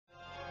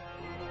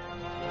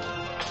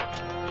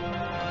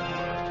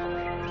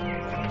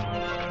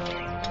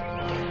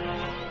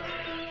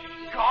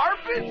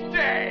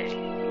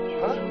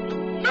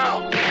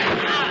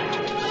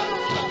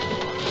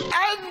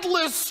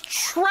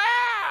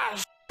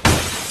trash!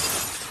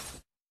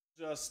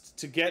 Just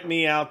to get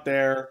me out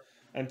there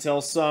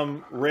until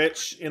some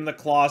rich in the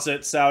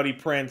closet Saudi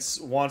prince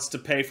wants to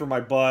pay for my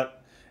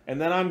butt,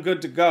 and then I'm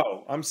good to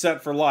go. I'm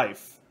set for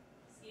life.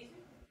 Excuse me?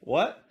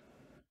 What?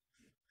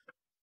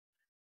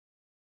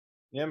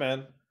 Yeah,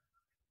 man.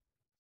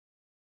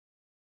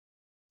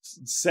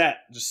 Set.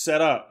 Just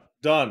set up.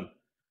 Done.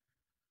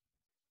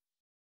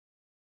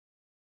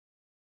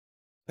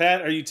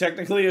 Pat, are you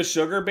technically a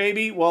sugar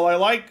baby? Well, I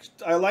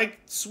like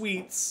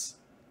sweets.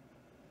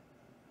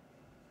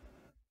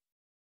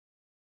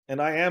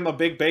 And I am a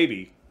big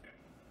baby.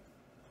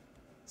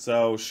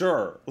 So,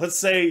 sure. Let's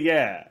say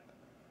yeah.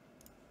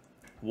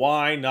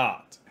 Why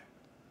not?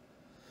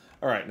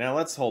 Alright, now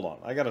let's hold on.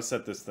 I gotta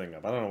set this thing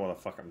up. I don't know what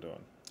the fuck I'm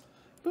doing.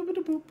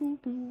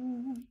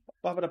 Boop-a-da-boop-boop-boop.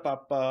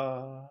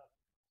 Ba-ba-da-ba-ba.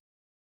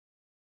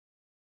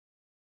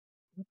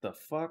 What the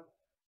fuck?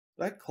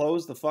 Did I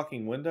close the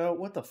fucking window?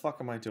 What the fuck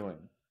am I doing?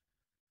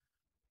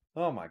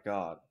 Oh my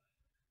god.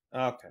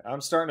 Okay, I'm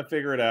starting to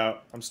figure it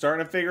out. I'm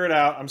starting to figure it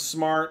out. I'm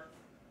smart.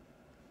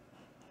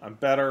 I'm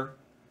better.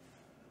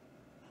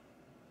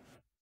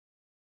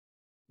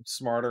 I'm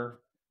smarter.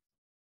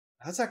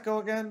 How's that go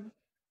again?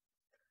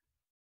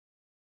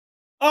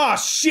 Oh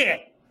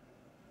shit!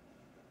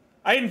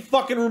 I didn't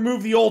fucking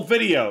remove the old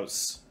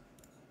videos.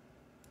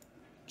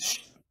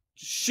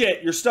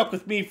 Shit, you're stuck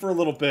with me for a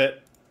little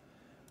bit.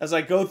 As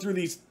I go through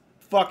these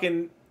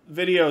fucking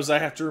videos I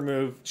have to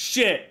remove.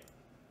 Shit!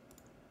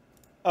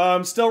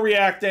 I'm still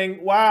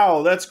reacting.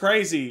 Wow, that's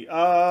crazy.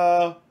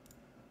 Wow,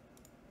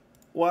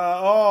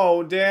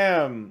 oh,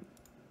 damn.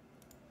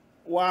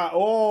 Wow,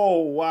 oh,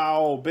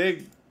 wow,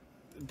 big...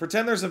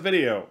 Pretend there's a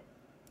video.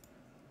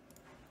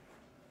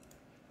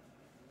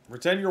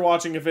 Pretend you're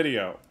watching a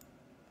video.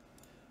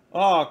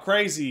 Oh,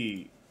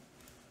 crazy.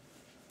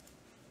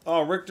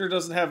 Oh, Richter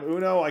doesn't have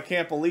Uno? I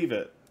can't believe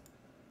it.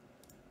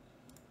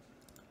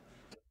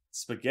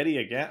 Spaghetti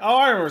again? Oh,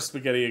 I remember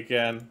Spaghetti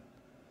again.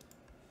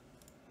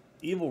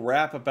 Evil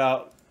rap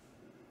about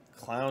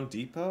Clown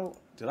Depot?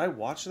 Did I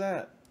watch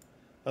that?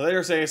 Oh,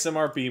 there's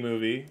ASMR B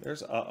movie.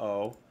 There's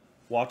Uh-Oh.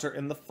 Water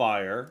in the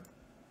Fire.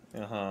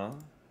 Uh-huh.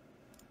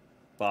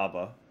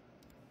 Baba.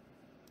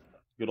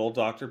 Good old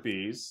Dr.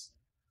 Bees.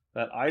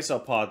 That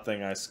isopod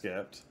thing I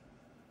skipped.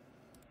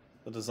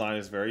 The design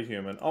is very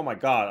human. Oh my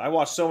god, I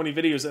watched so many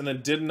videos and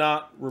then did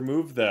not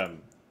remove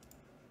them.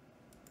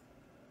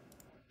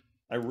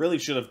 I really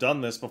should have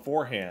done this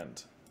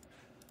beforehand.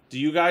 Do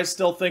you guys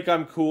still think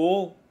I'm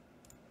cool?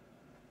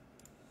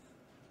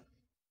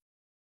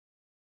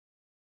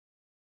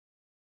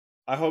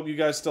 I hope you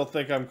guys still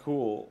think I'm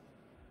cool.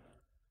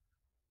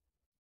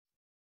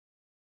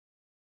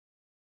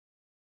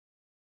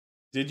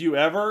 Did you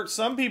ever?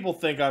 Some people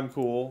think I'm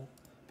cool.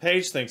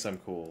 Paige thinks I'm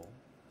cool.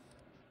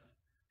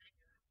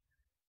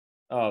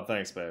 Oh,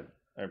 thanks, babe.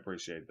 I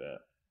appreciate that.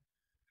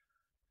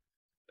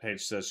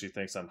 Paige says she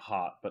thinks I'm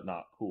hot, but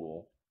not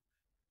cool.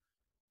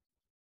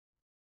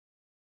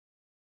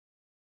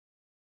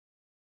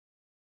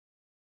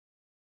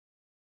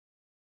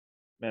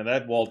 Man,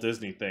 that Walt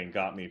Disney thing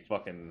got me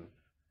fucking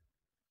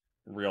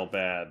real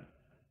bad.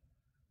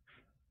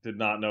 Did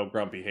not know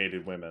Grumpy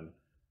hated women.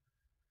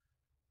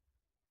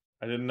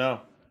 I didn't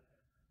know.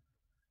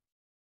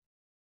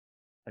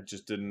 I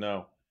just didn't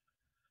know.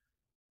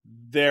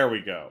 There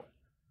we go.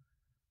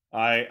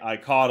 I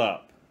caught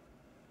up.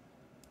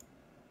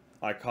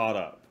 I caught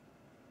up.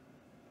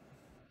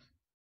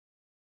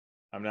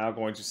 I'm now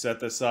going to set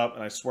this up,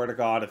 and I swear to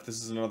God, if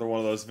this is another one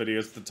of those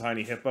videos with the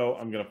tiny hippo,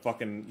 I'm gonna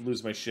fucking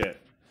lose my shit.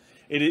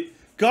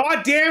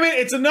 God damn it!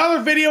 It's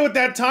another video with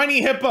that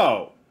tiny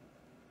hippo!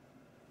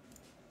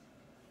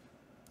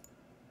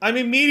 I'm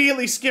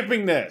immediately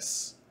skipping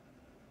this.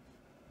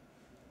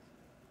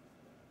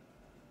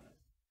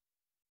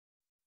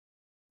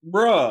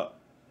 Bruh.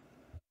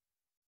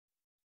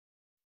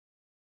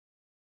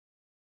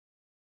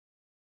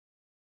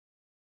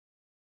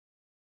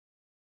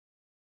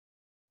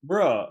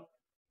 Bruh.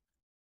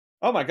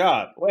 Oh my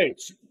god. Wait.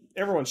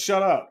 Everyone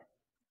shut up.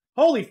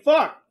 Holy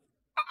fuck!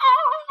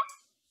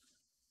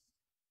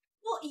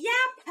 Well, yeah,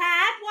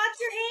 Pat, watch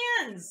your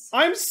hands.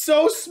 I'm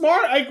so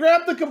smart. I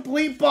grabbed the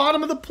complete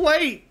bottom of the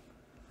plate.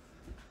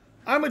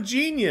 I'm a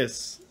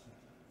genius.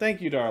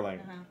 Thank you,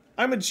 darling.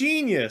 I'm a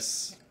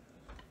genius.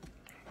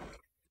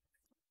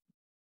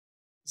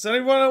 Does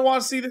anyone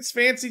want to see this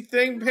fancy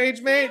thing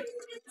Paige made?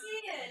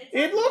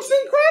 It looks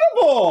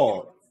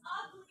incredible. It's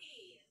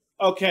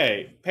ugly.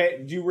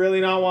 Okay, do you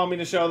really not want me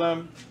to show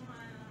them?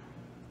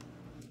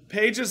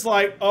 Paige is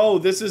like, oh,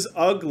 this is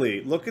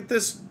ugly. Look at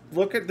this.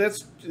 Look at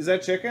this. Is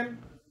that chicken?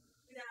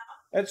 No.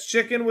 That's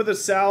chicken with a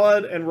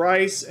salad and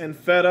rice and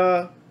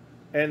feta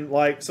and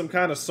like some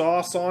kind of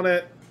sauce on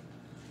it.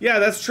 Yeah,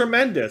 that's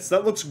tremendous.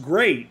 That looks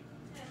great.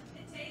 Yeah,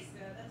 it tastes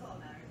good. That's all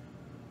that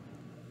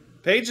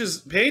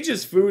matters. Paige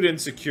is food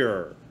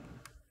insecure.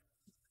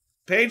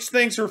 Paige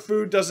thinks her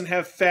food doesn't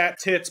have fat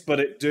tits, but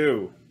it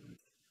do.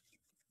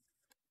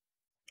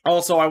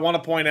 Also, I want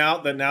to point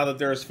out that now that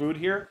there is food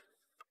here,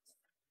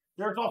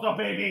 there's also a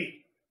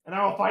baby, and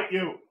I will fight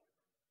you.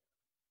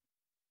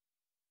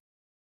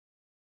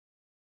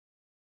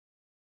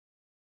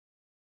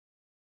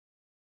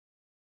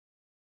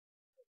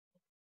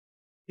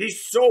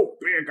 He's so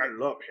big, I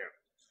love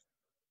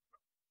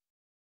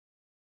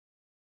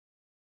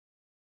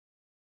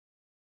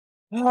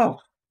him. Oh.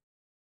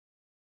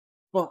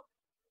 Well,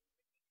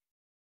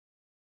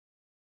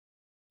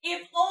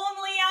 If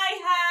only I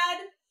had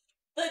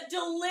the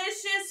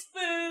delicious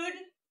food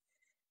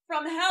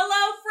from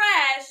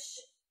HelloFresh,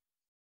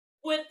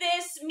 would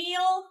this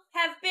meal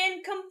have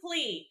been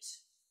complete?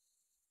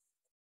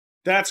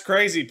 that's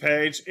crazy,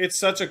 Paige. It's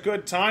such a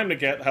good time to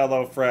get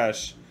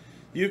HelloFresh.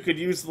 You could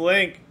use the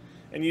link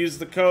and use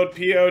the code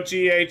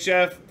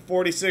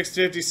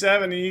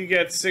POGHF4657 and you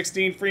get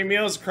 16 free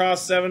meals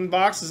across 7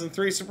 boxes and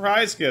 3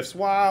 surprise gifts.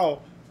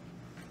 Wow.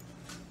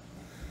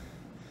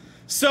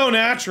 So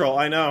natural,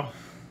 I know.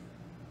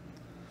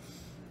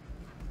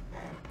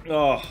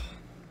 Oh.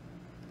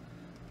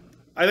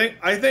 I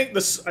think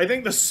the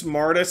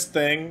smartest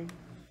thing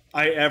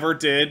I ever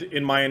did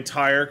in my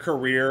entire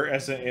career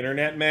as an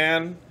internet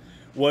man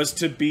was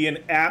to be an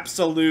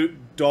absolute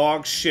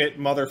dog shit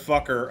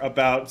motherfucker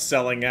about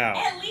selling out.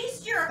 At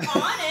least you're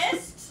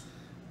honest.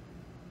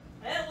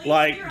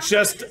 Like,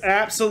 just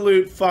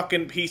absolute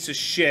fucking piece of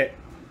shit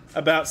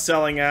about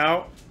selling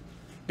out,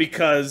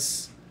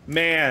 because,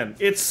 man,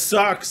 it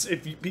sucks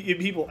if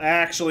people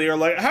actually are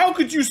like, how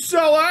could you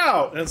sell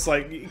out? And it's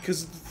like,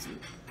 because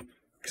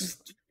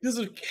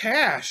of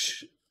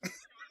cash.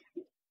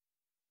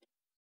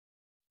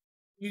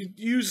 You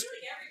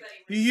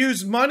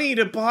use money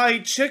to buy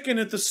chicken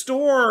at the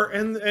store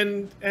and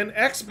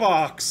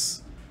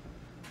Xbox.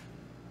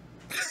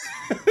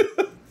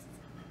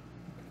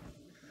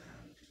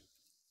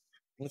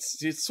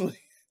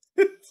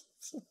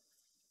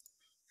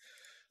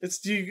 it's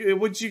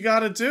what you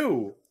gotta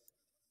do.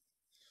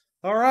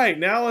 All right,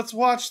 now let's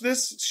watch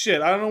this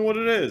shit. I don't know what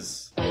it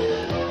is.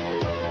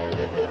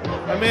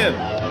 I'm in.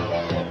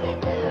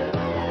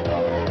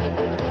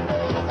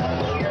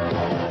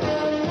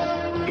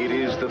 It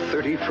is the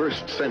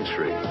 31st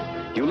century.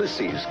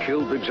 Ulysses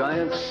killed the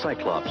giant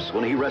Cyclops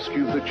when he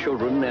rescued the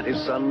children and his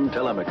son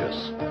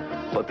Telemachus.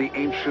 But the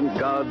ancient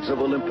gods of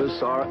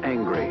Olympus are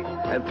angry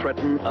and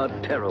threaten a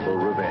terrible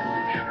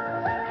revenge.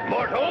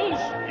 Mortals,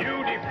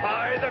 you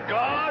defy the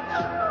gods?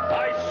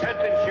 I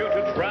sentence you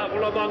to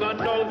travel among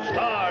unknown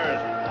stars.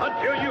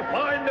 Until you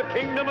find the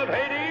kingdom of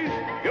Hades,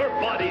 your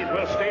bodies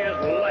will stay as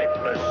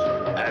lifeless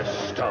as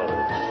stone.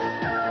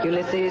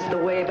 Ulysses, the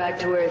way back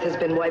to Earth has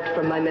been wiped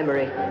from my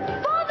memory.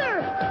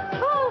 Father!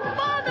 Oh,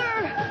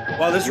 Father!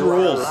 Wow, this You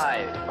rules. are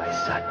alive, my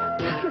son.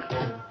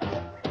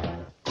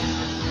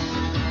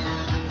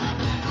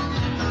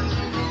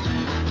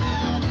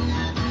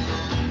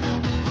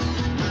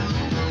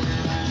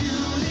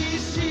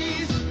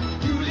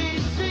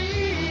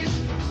 Ulysses,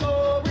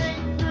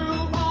 soaring through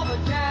all the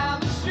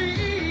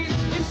galaxies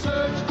in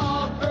search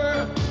of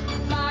Earth,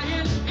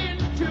 flying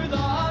into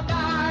the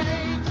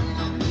night.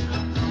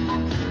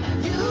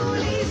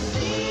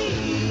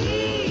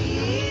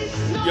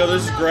 Ulysses. Yo,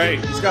 this is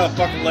great. He's got a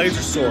fucking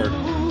laser sword.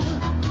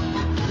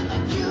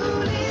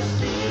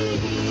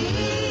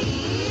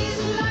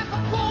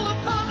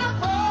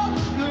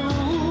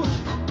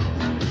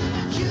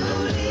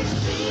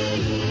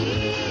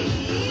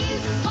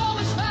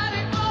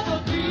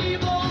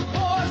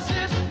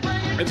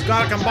 It's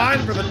gotta combine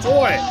for the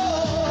toy.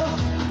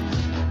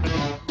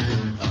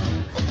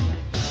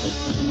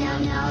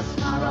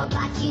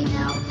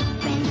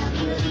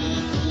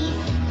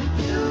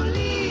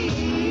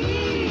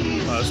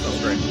 Oh, that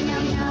smells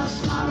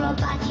great.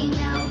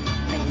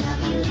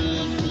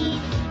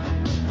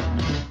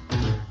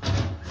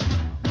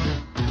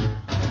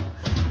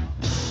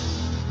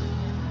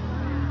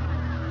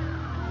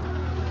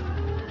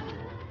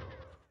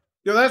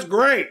 Yo, that's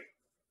great.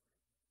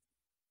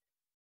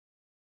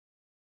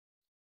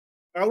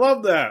 I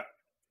love that.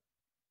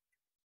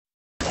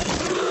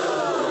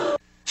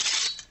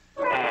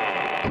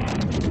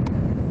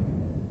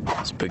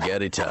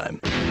 Spaghetti time.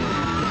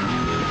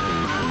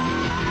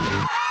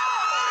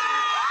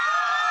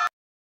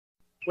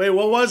 Wait,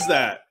 what was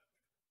that?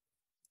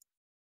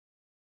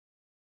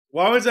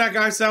 Why does that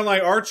guy sound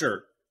like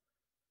Archer?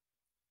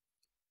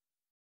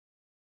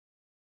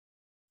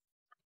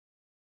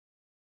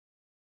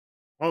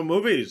 Oh,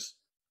 movies.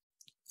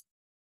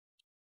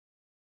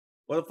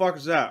 What the fuck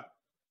is that?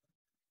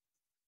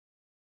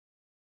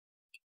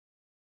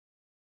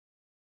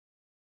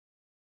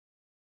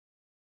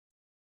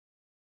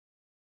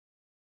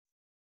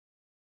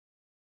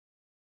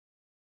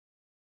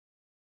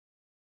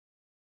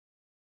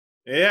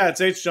 Yeah,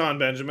 it's H. John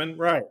Benjamin,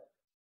 right.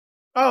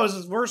 Oh, is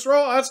his first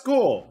role? That's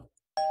cool.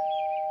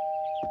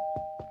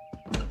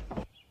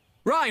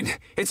 Ryan,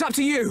 it's up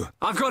to you.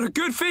 I've got a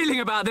good feeling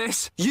about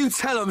this. You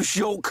tell him,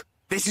 Shulk.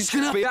 This is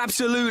gonna be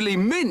absolutely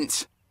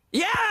mint.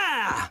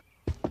 Yeah!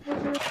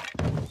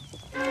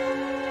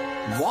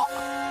 What?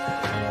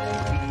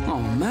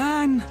 Oh,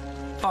 man.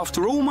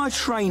 After all my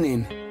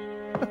training.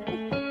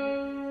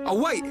 Oh,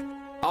 wait.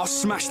 I'll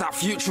smash that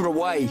future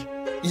away.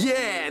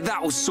 Yeah,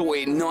 that'll sort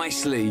it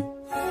nicely.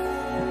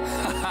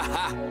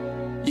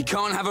 You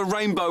can't have a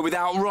rainbow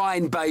without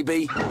Ryan,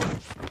 baby.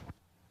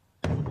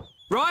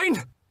 Ryan?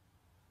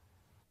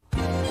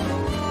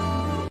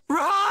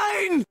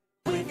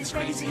 these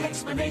crazy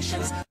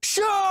explanations.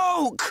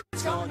 Shulk!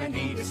 It's gonna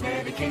need his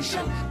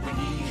medication when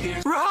he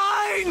hears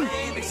Ryan!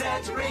 brave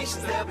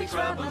exaggerations. There'll be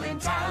trouble in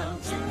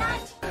town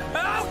tonight.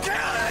 I'll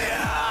kill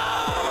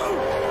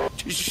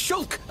you!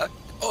 Shulk!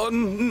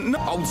 No.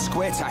 Old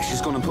Square Tash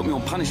has gone and put me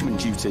on punishment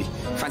duty.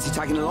 Fancy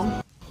tagging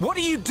along? What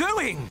are you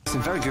doing? It's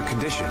in very good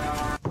condition.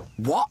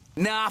 What?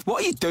 Nah,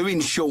 what are you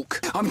doing,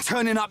 Shulk? I'm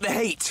turning up the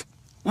heat.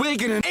 We're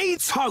gonna eat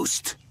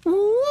toast!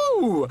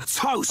 Woo!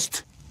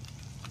 Toast!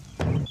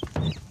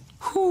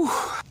 Whew.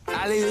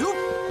 Alley-oop.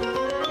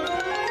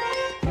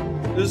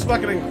 This is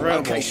fucking incredible.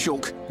 Okay,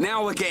 Shulk,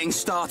 now we're getting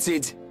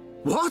started.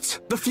 What?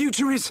 The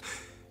future is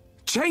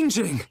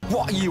changing.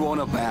 What are you on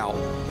about?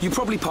 You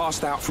probably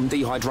passed out from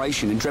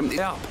dehydration and dreamt it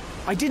up.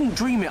 I didn't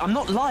dream it. I'm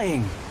not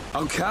lying.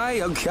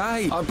 Okay,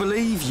 I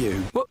believe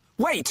you. What?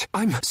 Wait,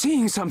 I'm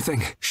seeing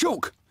something.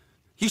 Shulk,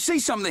 you see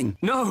something?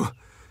 No,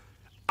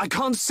 I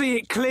can't see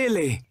it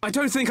clearly. I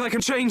don't think I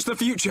can change the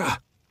future.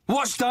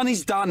 What's done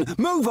is done.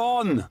 Move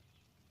on.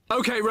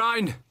 Okay,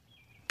 Ryan.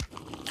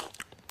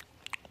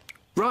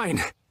 Ryan,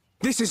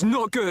 this is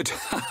not good.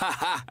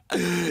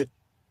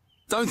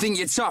 Don't think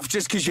you're tough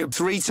just because you're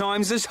 3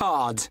 times as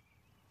hard.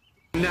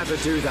 Never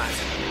do that.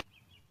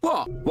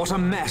 What? What a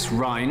mess,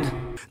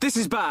 Ryan. This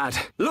is bad.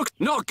 Look,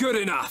 not good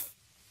enough.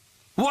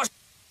 What?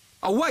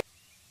 Oh, wait.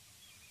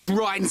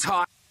 Right in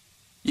time.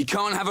 You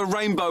can't have a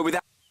rainbow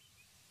without...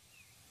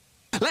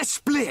 Let's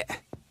split.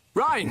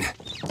 Ryan!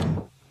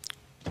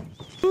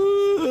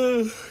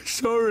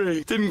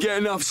 Sorry. Didn't get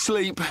enough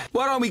sleep.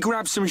 Why don't we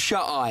grab some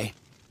shut-eye?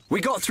 We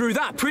got through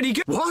that pretty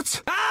good.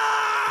 What?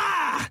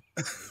 Ah!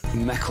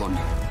 Mekon.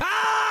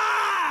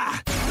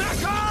 Ah!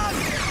 Mekon!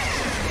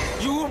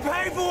 You will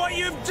pay for what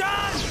you've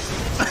done!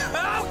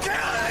 I'll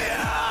kill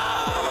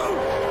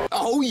you!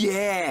 Oh,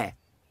 yeah.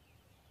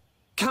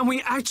 Can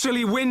we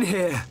actually win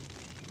here?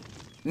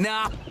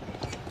 Nah.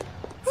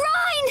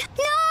 Ryan!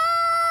 No!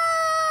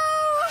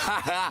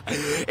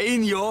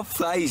 In your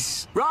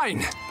face.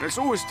 Ryan, it's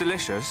always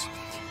delicious,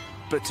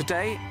 but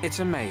today it's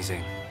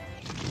amazing.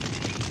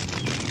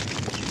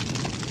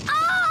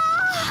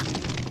 Ah!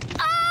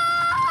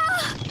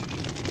 Ah!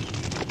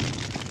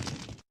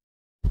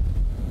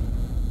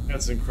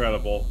 That's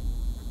incredible.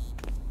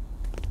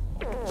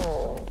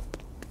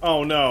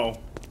 Oh no.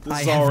 This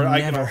I is have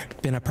already, never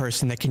been a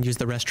person that can use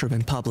the restroom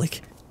in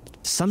public.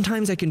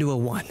 Sometimes I can do a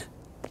 1,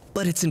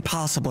 but it's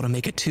impossible to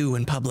make a 2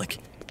 in public.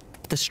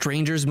 The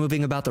strangers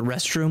moving about the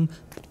restroom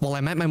while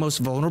I'm at my most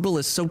vulnerable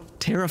is so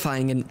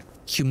terrifying and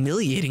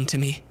humiliating to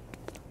me.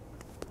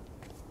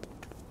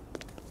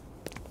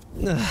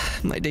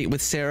 My date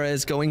with Sarah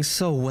is going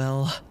so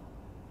well.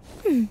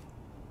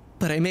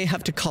 But I may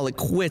have to call it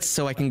quits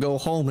so I can go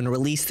home and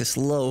release this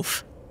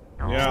loaf.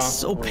 Yeah. It's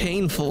so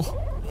painful.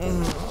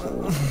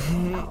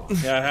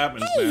 Yeah, it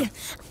happens, Hey, man.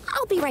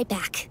 I'll be right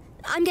back.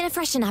 I'm gonna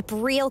freshen up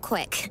real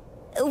quick.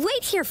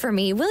 Wait here for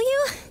me, will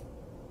you?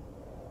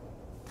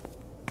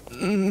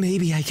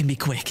 Maybe I can be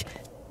quick.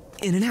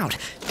 In and out.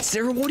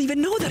 Sarah won't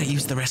even know that I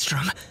used the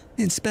restroom.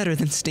 It's better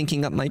than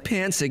stinking up my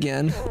pants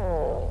again.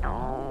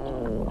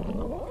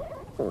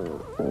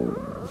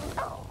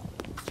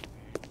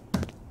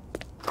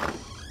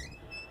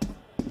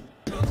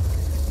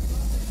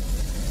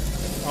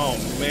 Oh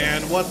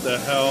man, what the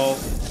hell?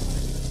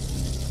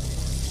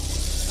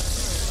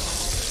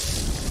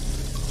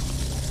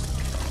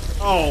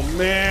 Oh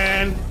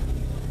man.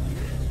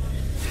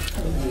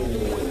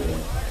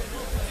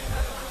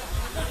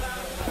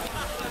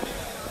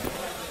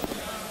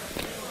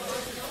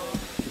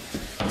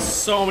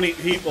 So many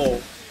people.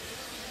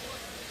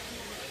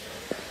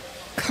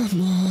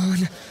 Come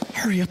on,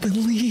 hurry up and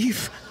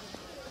leave.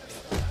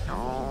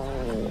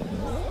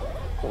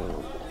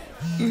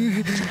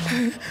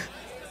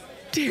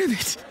 Damn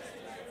it.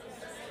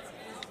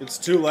 It's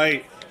too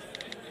late.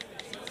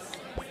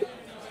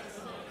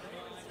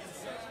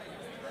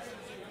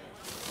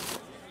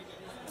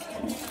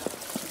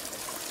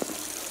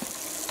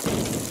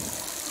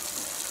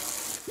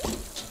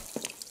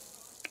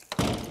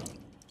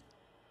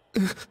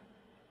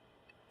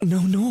 No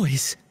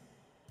noise.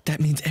 That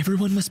means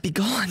everyone must be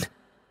gone.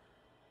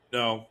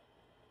 No.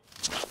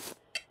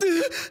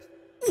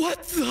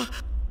 What the?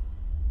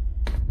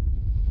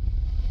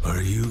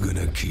 Are you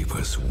gonna keep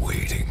us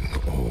waiting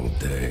all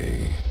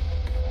day?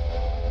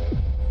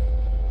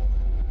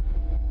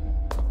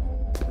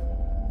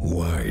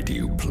 Why do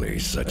you play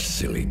such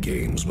silly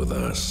games with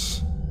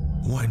us?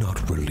 Why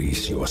not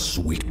release your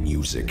sweet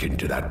music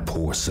into that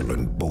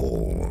porcelain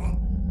bowl?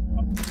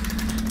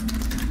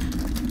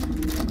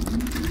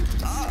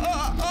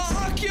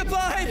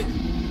 Occupied!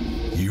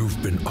 You've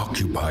been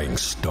occupying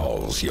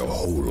stalls your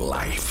whole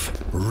life,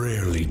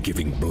 rarely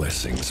giving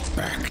blessings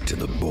back to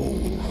the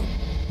bowl.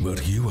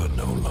 But you are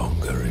no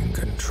longer in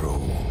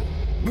control.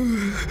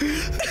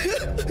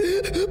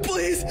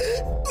 Please,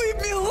 leave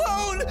me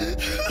alone!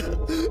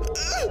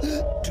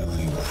 Do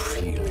you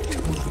feel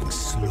it moving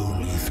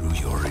slowly through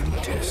your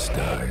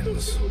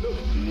intestines?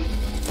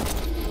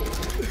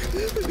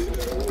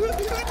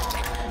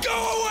 Go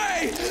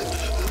away!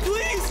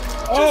 Please,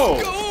 Oh!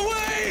 just go away!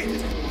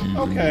 Even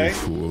Okay.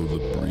 before the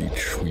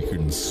breach, we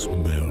can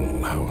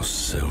smell how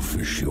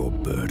selfish your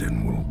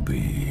burden will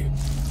be.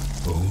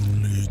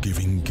 Only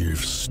giving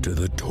gifts to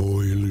the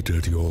toilet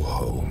at your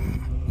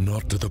home,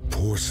 not to the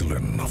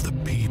porcelain of the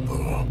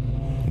people.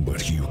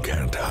 But you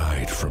can't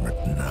hide from it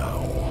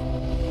now,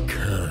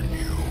 can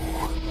you?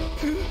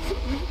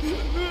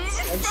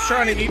 I'm just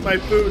trying to eat my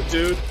food,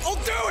 dude. I'll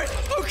do it,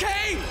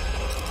 okay?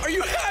 Are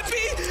you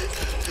happy?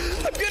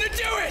 I'm gonna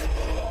do it!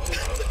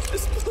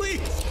 Just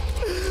please,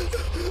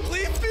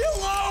 leave me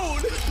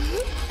alone!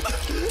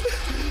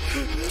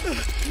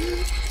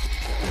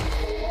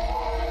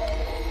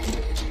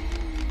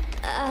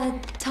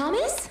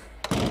 Thomas?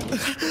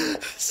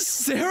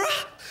 Sarah?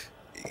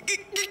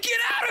 Get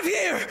out of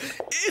here!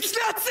 It's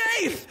not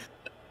safe!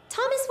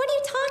 Thomas, what are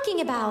you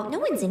talking about? No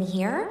one's in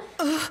here.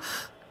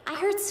 I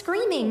heard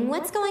screaming.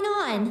 What's going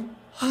on?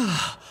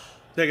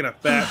 Taking a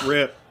fat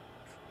rip.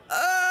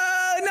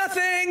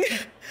 Nothing.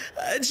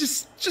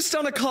 Just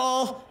on a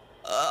call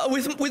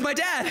with my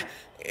dad.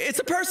 It's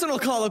a personal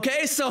call,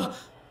 okay? So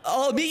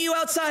I'll meet you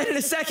outside in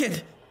a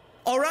second.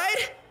 All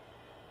right?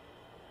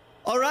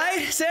 All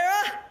right,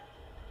 Sarah?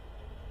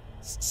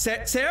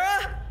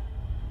 Sarah?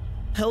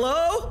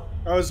 Hello?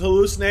 I was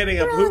hallucinating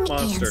a poop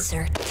Wrong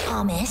monster. answer,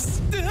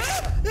 Thomas.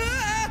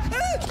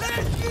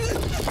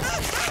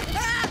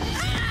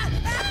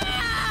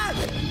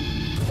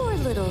 Poor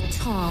little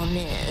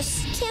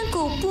Thomas. Can't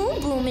go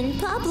boom boom in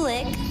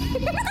public.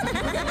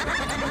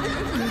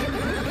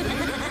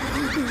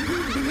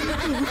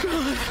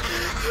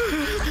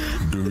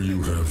 Do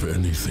you have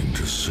anything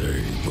to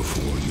say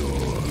before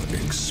your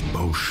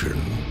expulsion,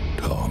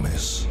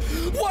 Thomas?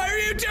 Why are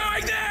you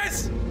doing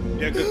this?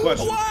 Yeah, good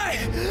question. Why?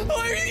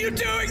 Why are you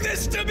doing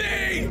this to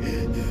me?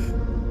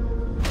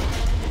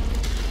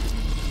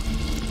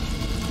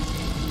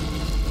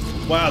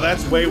 Wow,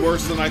 that's way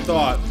worse than I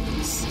thought.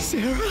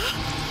 Sarah?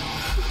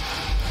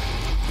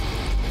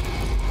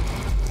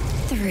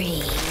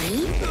 3,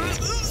 2.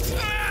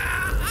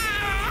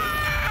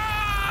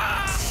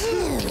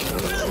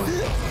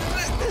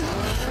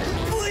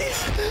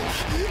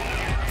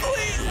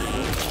 Please,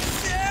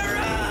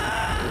 Sarah!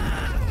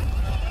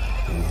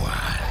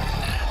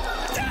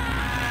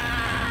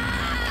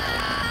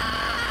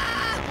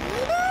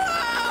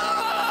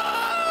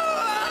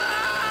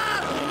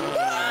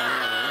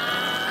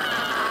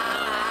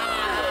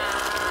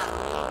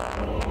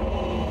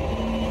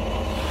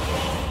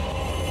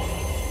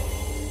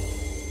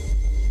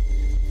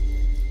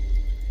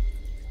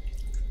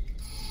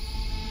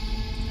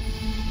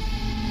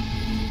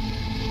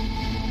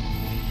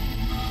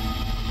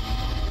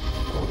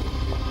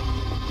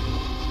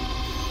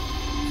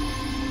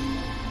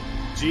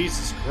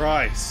 Jesus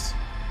Christ.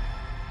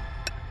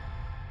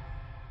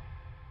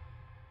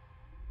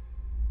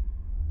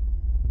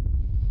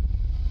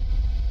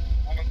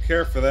 I don't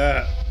care for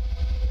that.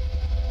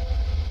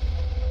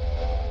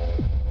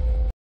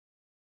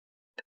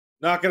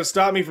 Not gonna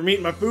stop me from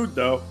eating my food,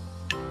 though.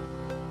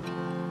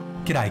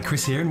 G'day,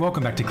 Chris here, and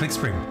welcome back to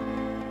ClickSpring.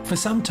 For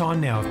some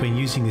time now, I've been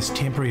using this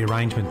temporary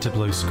arrangement to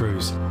blue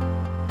screws.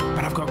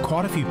 But I've got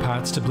quite a few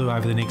parts to blue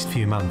over the next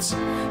few months,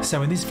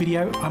 so in this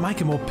video, I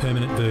make a more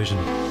permanent version.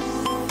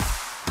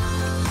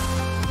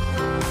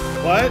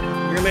 What?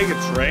 You're gonna make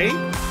a tray?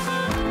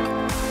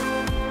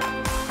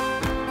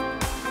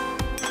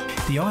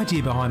 The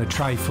idea behind a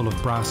tray full of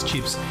brass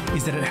chips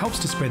is that it helps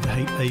to spread the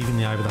heat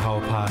evenly over the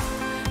whole part,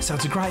 so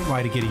it's a great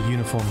way to get a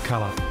uniform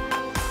colour.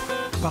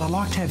 But I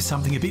like to have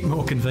something a bit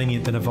more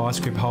convenient than a vice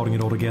grip holding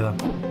it all together.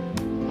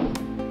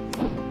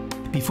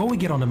 Before we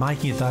get on to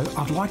making it though,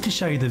 I'd like to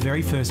show you the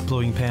very first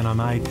bluing pan I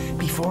made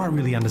before I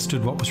really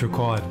understood what was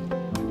required.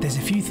 There's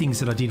a few things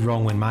that I did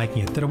wrong when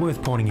making it that are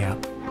worth pointing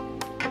out.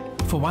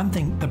 For one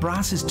thing, the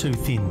brass is too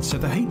thin, so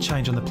the heat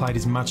change on the plate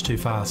is much too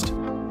fast.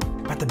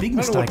 But the big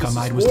mistake I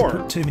made was to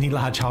put too many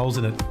large holes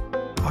in it.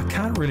 I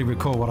can't really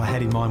recall what I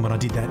had in mind when I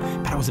did that,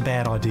 but it was a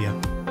bad idea.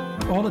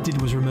 All it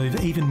did was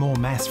remove even more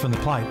mass from the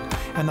plate,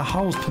 and the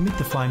holes permit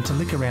the flame to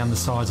lick around the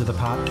sides of the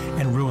part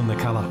and ruin the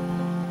colour.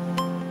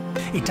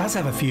 It does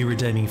have a few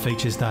redeeming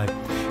features though.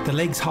 The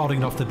legs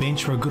holding it off the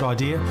bench are a good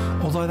idea,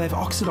 although they've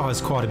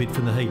oxidised quite a bit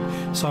from the heat,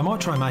 so I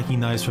might try making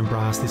those from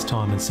brass this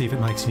time and see if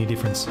it makes any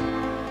difference.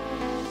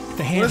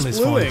 The handle is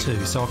fine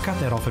too, so I'll cut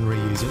that off and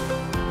reuse it.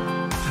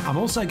 I'm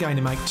also going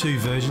to make two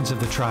versions of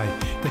the tray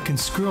that can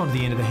screw onto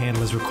the end of the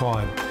handle as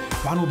required.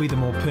 One will be the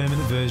more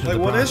permanent version of the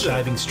brass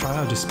shavings tray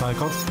I just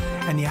spoke of,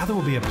 and the other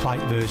will be a plate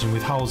version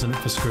with holes in it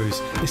for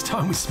screws, this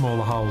time with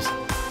smaller holes.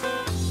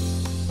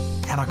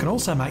 And I can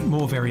also make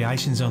more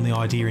variations on the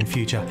idea in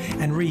future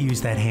and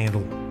reuse that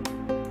handle.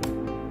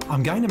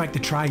 I'm going to make the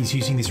trays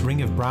using this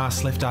ring of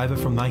brass left over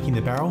from making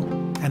the barrel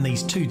and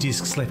these two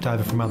discs left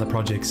over from other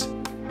projects.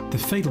 The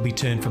feet will be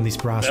turned from this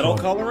brass metal rod.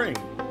 coloring.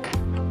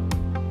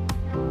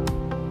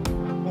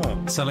 Huh.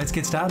 So let's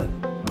get started.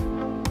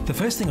 The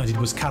first thing I did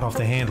was cut off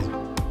the handle.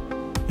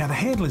 Now the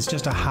handle is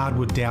just a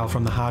hardwood dowel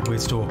from the hardware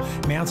store,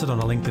 mounted on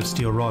a length of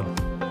steel rod.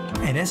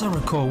 And as I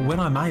recall,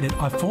 when I made it,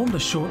 I formed a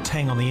short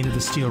tang on the end of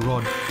the steel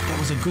rod that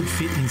was a good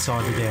fit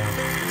inside the dowel.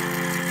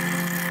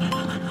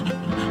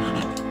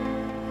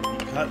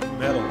 Cut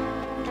metal.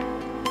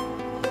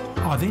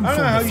 I then I don't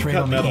know how formed a you thread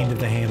cut on the metal. end of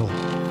the handle.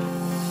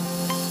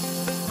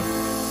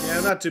 Yeah,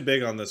 I'm not too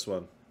big on this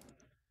one.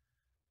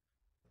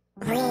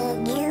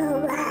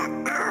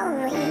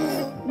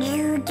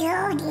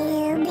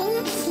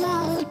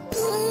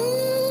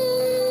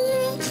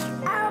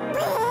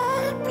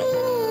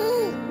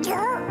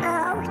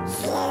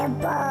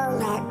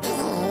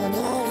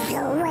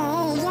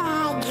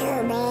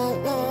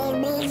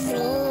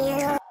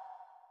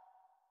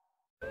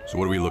 So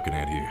what are we looking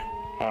at here?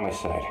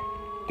 Homicide.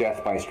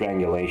 Death by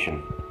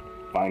strangulation.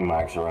 Vine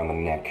marks around the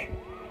neck.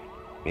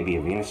 Maybe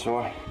a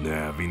Venusaur?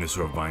 Nah,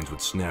 Venusaur vines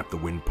would snap the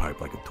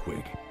windpipe like a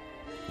twig.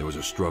 There was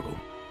a struggle.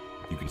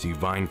 You can see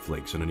vine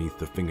flakes underneath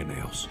the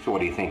fingernails. So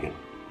what are you thinking?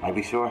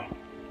 Ivysaur?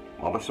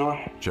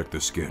 Bulbasaur? Check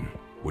the skin.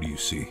 What do you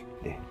see?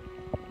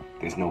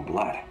 There's no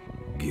blood.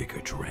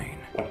 Giga Drain.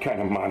 What kind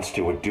of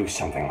monster would do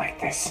something like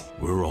this?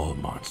 We're all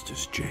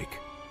monsters, Jake.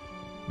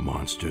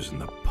 Monsters in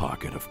the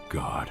pocket of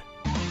God.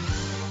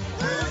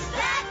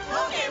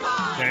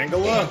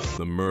 Tangela?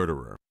 The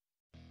murderer.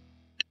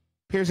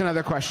 Here's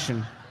another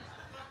question.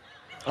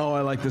 Oh,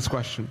 I like this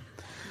question.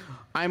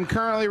 I'm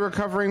currently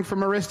recovering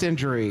from a wrist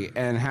injury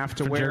and have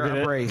to wear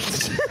a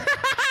brace.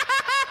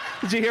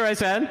 Did you hear what I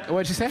said?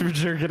 What'd you say? For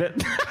jerking it.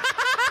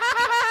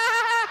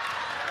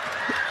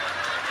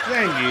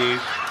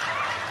 Zangief.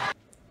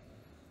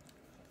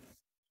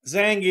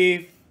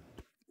 Zangief.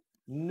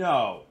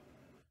 No.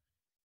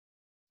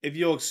 If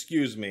you'll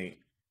excuse me,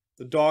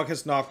 the dog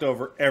has knocked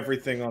over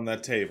everything on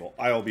that table.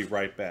 I'll be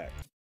right back.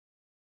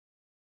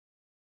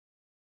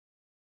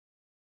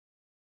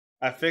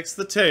 I fixed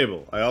the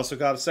table. I also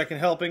got a second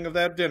helping of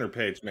that dinner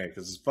Paige made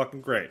because it's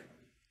fucking great.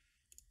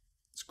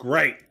 It's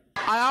great.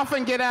 I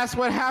often get asked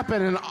what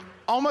happened, and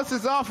almost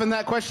as often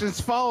that question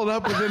is followed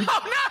up with him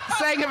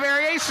saying a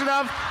variation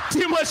of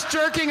too much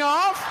jerking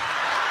off.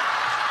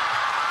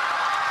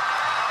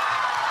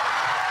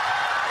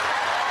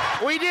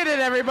 We did it,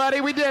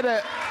 everybody. We did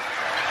it.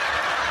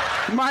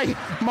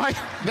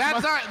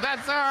 That's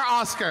our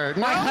Oscar.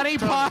 My honey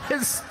pot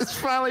is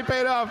finally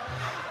paid off.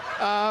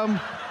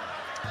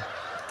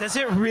 Does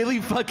it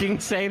really fucking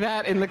say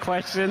that in the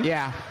question?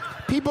 Yeah.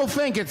 People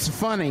think it's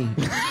funny.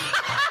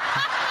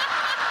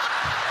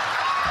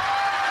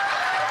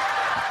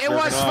 It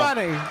was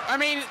funny. I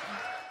mean,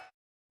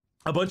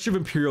 a bunch of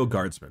Imperial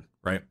guardsmen,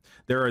 right?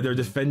 They're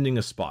defending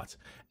a spot,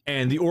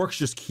 and the orcs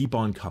just keep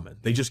on coming.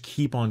 They just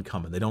keep on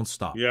coming. They don't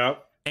stop. Yeah.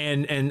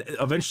 And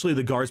eventually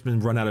the guardsmen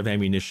run out of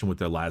ammunition with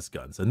their las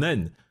guns, and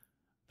then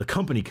the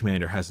company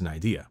commander has an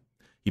idea.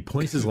 He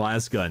points his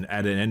las gun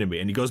at an enemy,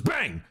 and he goes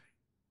bang,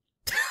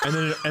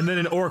 and then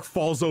an orc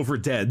falls over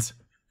dead,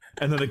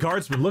 and then the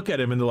guardsmen look at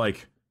him and they're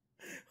like.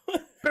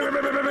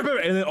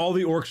 And then all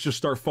the orcs just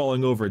start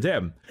falling over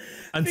dead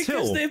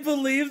because they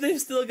believe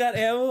they've still got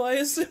ammo, I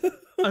assume.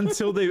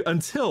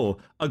 until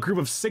a group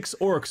of 6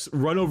 orcs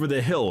run over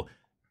the hill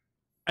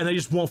and they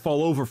just won't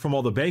fall over from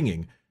all the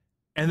banging.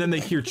 And then they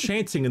hear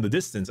chanting in the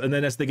distance, and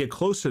then as they get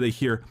closer they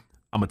hear,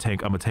 I'm a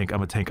tank, I'm a tank,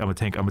 I'm a tank, I'm a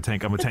tank, I'm a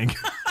tank, I'm a tank.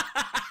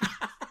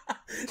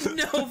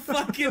 No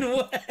fucking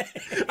way.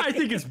 I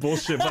think it's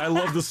bullshit, but I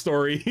love the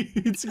story.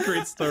 It's a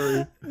great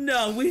story.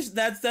 No,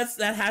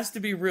 that has to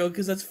be real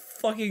because that's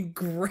fucking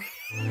great.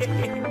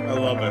 I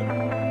love it.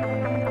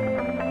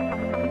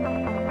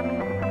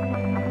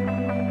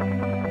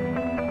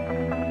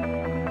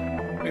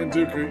 And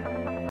Dookie,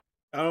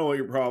 I don't know what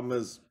your problem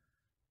is.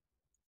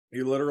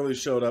 You literally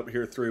showed up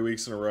here 3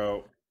 weeks in a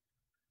row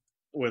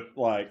with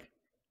like,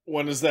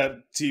 when is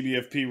that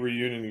TBFP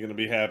reunion going to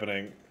be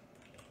happening?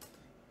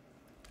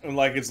 And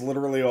like, it's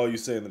literally all you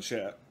say in the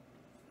chat.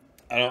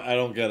 I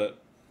don't get it.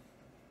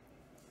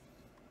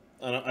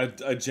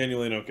 I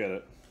genuinely don't get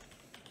it.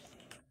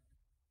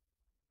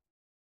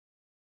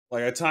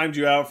 Like, I timed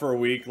you out for a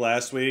week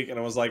last week, and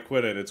I was like,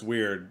 quit it, it's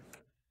weird.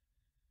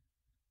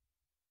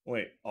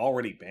 Wait,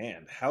 already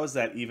banned? How is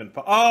that even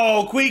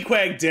oh,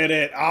 Queequeg did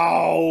it!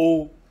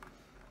 Oh!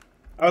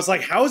 I was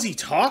like, how is he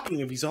talking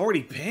if he's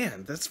already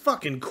banned? That's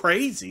fucking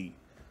crazy.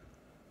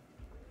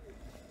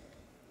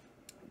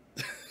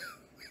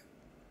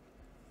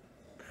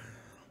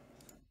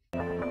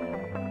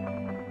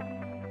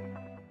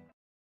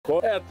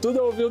 É tudo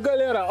ao vivo,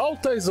 galera.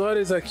 Altas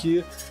horas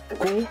aqui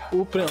com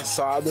o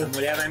prensado.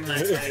 Mulher vai me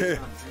matar.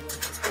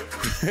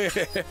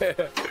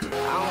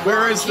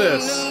 Where is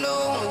this?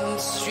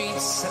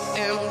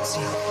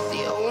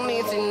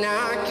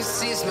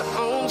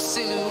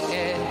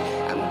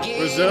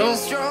 Brazil?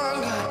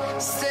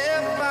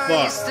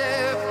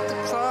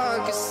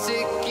 Fuck.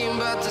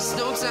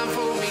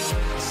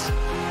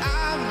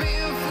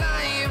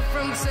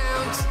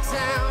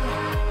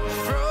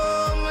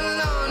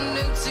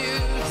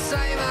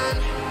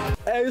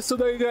 É isso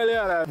daí,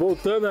 galera.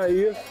 Voltando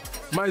aí,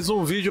 mais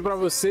um vídeo pra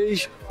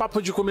vocês.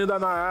 Papo de comida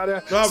na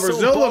área.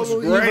 São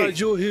Paulo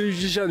invadiu o Rio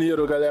de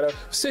Janeiro, galera.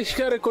 Vocês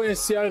querem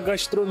conhecer a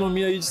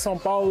gastronomia aí de São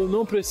Paulo?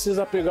 Não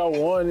precisa pegar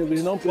o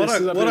ônibus, não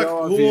precisa pegar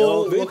o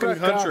avião. Vem pra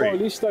cá,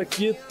 Paulista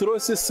aqui,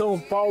 trouxe São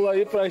Paulo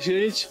aí pra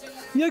gente.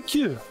 E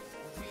aqui,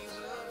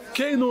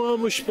 Quem não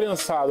ama os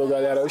prensados,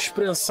 galera? Os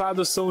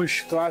prensados são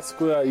os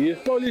clássicos aí.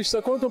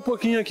 Paulista, conta um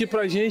pouquinho aqui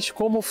pra gente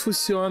como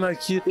funciona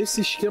aqui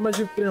esse esquema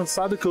de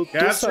prensado que eu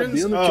tô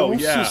sabendo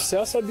que é um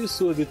sucesso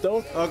absurdo.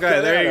 Então,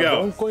 galera,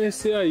 vamos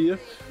conhecer aí.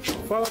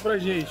 Fala pra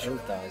gente.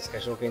 Então, esse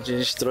cachorro quente a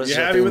gente trouxe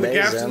já tem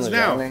 10 anos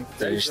já, né?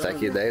 Então, a gente tá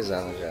aqui 10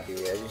 anos já.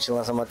 E a gente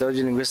lança material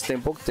de linguiça tem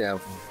pouco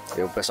tempo.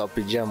 E o pessoal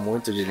pedia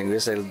muito de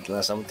linguiça,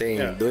 lançamos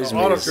tem 2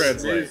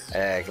 meses.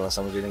 É, que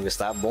lançamos de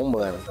linguiça, tá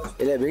bombando.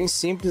 Ele é bem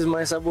simples,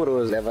 mas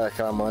saboroso. Leva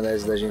aquela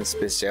maionese da gente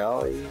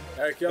especial e...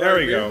 É aquela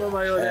mesma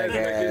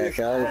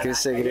maionese aquele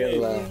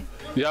segredo lá.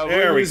 Já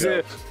vou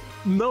dizer,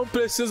 não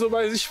preciso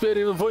mais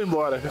experimentar, vou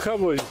embora.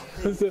 Acabou.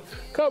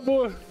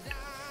 Acabou.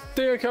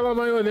 Tem aquela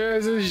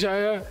maionese, já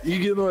é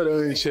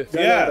ignorante.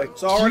 Galera,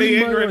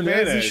 que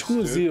maionese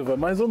exclusiva.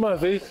 Mais uma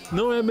vez,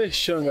 não é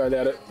merchan,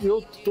 galera.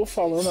 Eu tô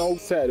falando algo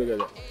sério,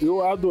 galera.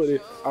 Eu adorei.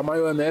 A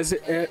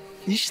maionese é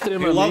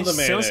extremamente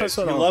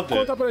sensacional.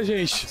 Conta pra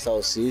gente.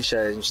 Salsicha,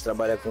 a gente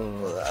trabalha com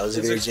os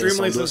ingredientes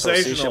são duas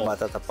salsicha,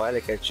 batata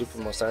palha, ketchup,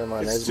 mostarda,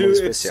 maionese muito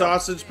especial.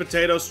 Sausage,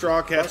 potato,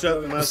 straw,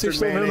 ketchup, vocês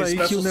estão vendo aí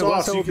que o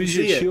negócio é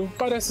objetivo.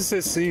 Parece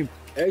ser simples,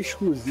 é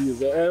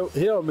exclusivo, é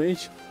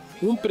realmente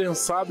um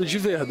prensado de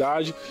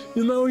verdade e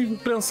não um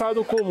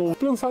prensado comum, um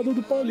prensado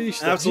do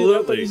Paulista,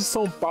 direto de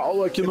São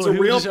Paulo, aqui no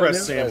Rio de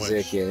Janeiro.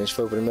 Aqui. A gente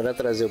foi o primeiro a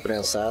trazer o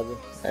prensado,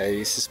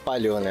 aí se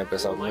espalhou, né? O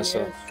pessoal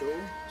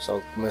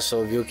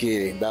começou a ver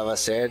que dava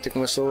certo e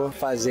começou a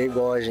fazer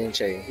igual a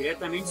gente aí.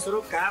 Diretamente de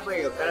Sorocaba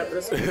aí, o cara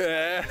trouxe.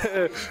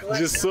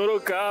 De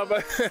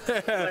Sorocaba.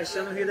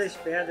 Achando o Rio das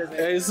Pedras, né?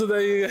 É isso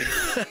daí.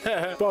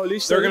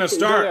 Paulista, They're gonna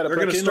start, galera,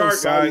 pra quem não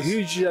sabe,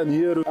 Rio de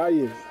Janeiro,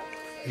 aí.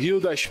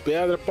 Rio das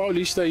Pedras,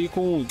 Paulista aí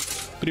com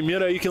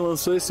primeiro aí que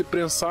lançou esse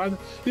prensado.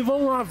 E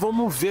vamos lá,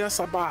 vamos ver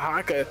essa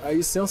barraca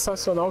aí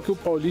sensacional que o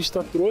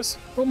Paulista trouxe.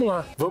 Vamos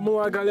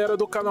lá, galera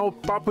do canal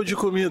Papo de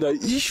Comida,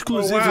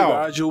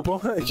 exclusividade, o pão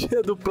aqui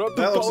é do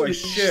próprio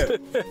Paulista.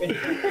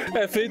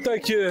 É feito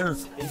aqui,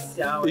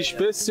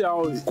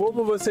 especial.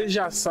 Como vocês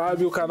já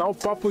sabem, o canal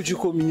Papo de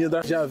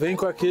Comida já vem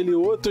com aquele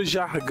outro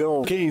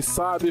jargão. Quem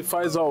sabe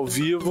faz ao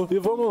vivo. E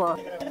vamos lá.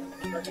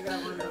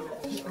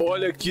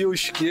 Olha aqui o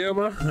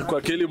esquema com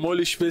aquele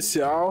molho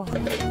especial.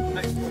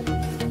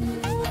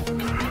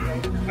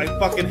 I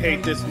fucking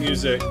hate this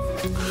music.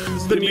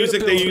 This is the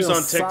music they use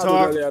on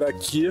TikTok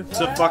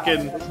to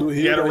fucking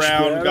get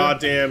around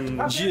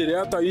goddamn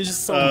direto aí de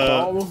São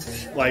Paulo,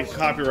 like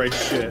copyright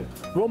shit.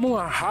 Vamos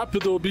lá,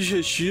 rápido,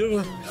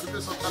 objetivo.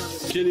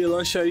 Aquele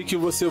lanche aí que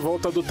você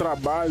volta do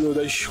trabalho,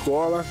 da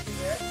escola.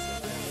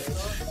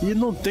 E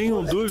não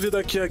tenho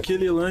dúvida que é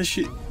aquele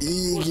lanche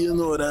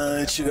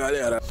ignorante,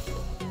 galera.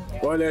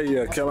 Olha aí,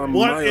 aquela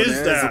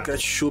maionese,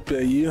 ketchup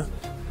aí.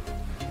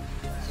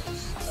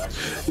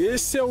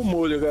 Esse é o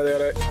molho,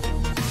 galera.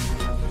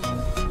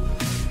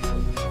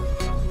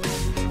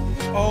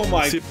 Oh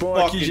my Esse pão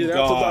aqui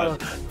direto da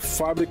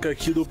fábrica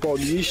aqui do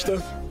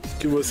Paulista,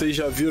 que vocês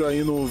já viram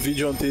aí no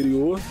vídeo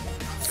anterior.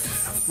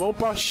 Vamos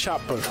pra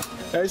chapa.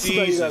 É isso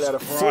daí, galera.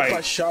 Foi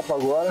pra chapa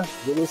agora.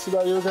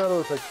 Velocidade aí,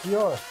 garoto. Aqui,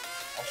 ó.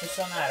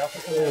 Funcionário,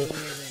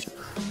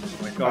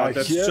 Oh my god,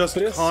 that's just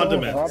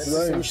condiments.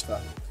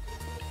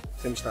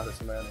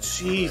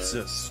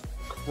 Jesus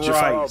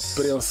Christ.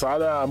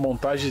 Prensada, a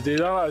montagem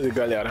dele, olha lá,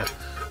 galera.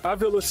 A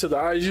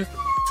velocidade.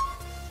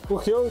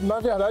 Porque eu, na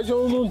verdade,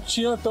 eu não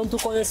tinha tanto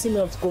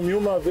conhecimento. Comi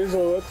uma vez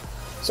ou outra.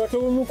 Só que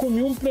eu não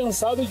comi um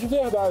prensado de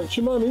verdade.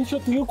 Ultimamente eu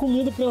tenho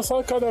comido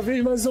prensado cada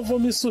vez mais, eu vou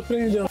me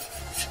surpreendendo.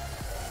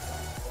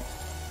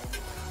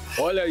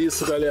 Olha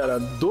isso, galera.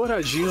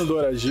 Douradinho,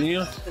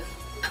 douradinho.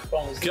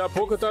 Daqui a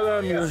pouco tá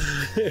na minha.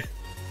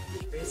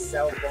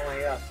 Especial pão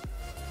aí, ó.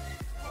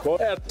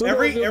 É, tudo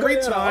every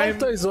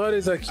time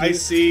horas aqui I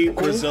see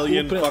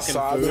Brazilian fucking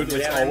food,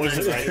 it's always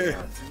right.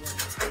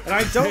 And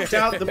I don't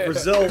doubt that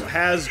Brazil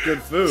has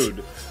good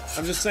food.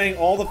 I'm just saying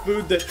all the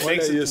food that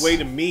makes its way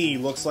to me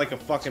looks like a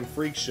fucking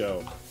freak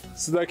show.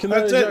 That's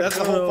it. That's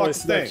the whole fucking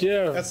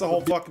thing. That's the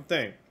whole fucking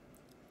thing.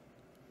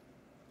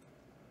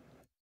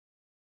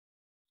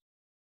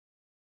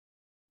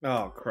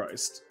 Oh,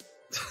 Christ.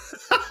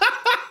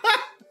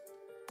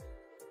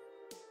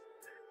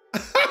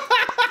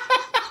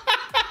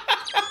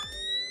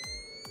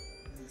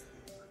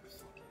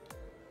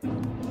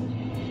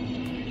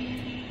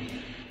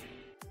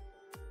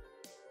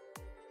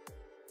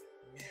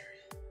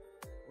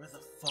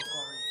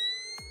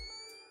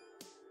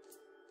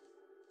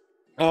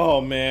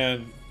 Oh,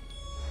 man.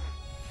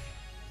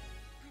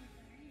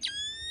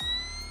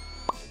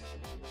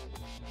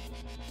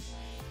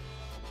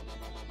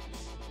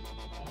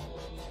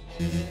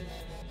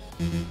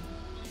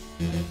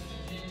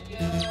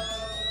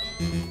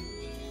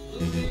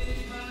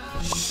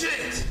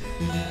 Shit!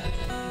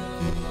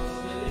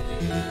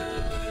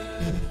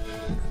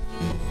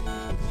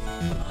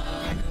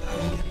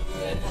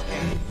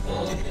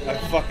 I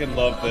fucking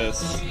love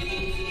this.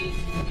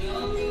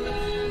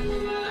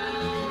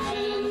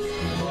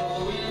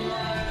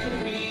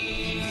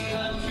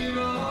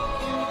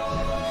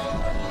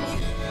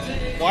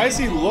 Why does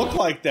he look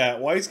like that?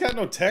 Why he's got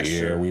no texture?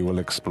 Here we will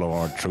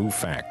explore true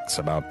facts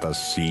about the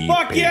sea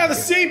Fuck pig. yeah, the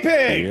sea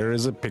pig! Here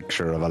is a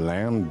picture of a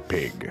land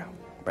pig.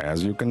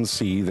 As you can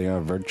see, they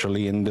are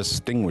virtually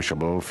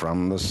indistinguishable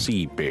from the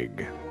sea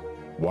pig.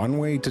 One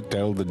way to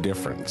tell the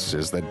difference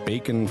is that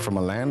bacon from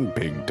a land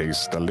pig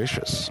tastes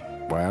delicious,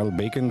 while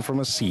bacon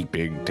from a sea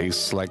pig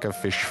tastes like a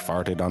fish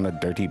farted on a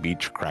dirty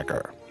beach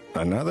cracker.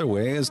 Another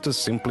way is to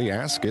simply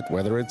ask it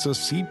whether it's a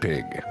sea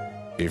pig.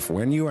 If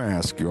when you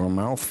ask your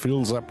mouth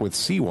fills up with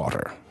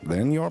seawater,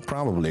 then you're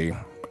probably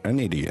an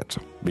idiot,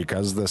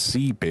 because the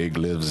sea pig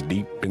lives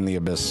deep in the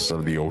abyss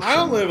of the ocean. I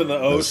don't live in the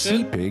ocean. The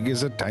sea pig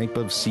is a type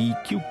of sea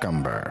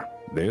cucumber.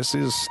 This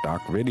is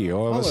stock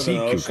video of a sea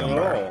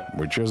cucumber,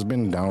 which has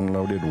been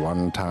downloaded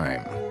one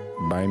time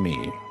by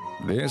me.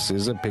 This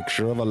is a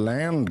picture of a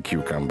land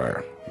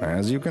cucumber.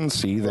 As you can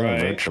see, they're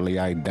virtually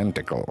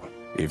identical.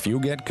 If you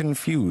get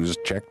confused,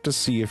 check to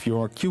see if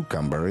your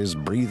cucumber is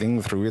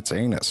breathing through its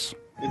anus.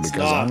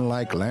 Because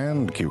unlike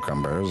land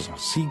cucumbers,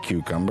 sea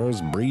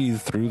cucumbers breathe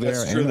through their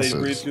anuses. That's true, they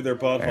breathe through their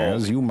butthole.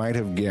 As you might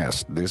have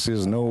guessed, this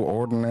is no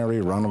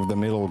ordinary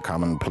run-of-the-mill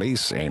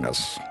commonplace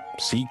anus.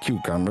 Sea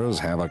cucumbers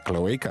have a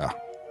cloaca.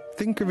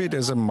 Think of it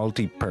as a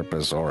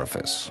multi-purpose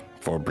orifice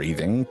for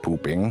breathing,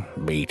 pooping,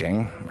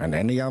 baiting, and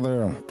any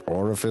other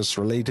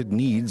orifice-related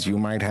needs you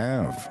might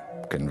have.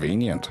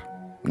 Convenient.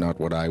 Not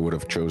what I would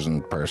have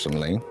chosen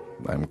personally.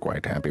 I'm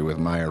quite happy with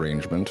my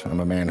arrangement. I'm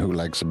a man who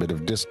likes a bit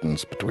of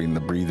distance between the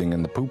breathing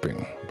and the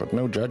pooping, but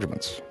no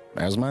judgments.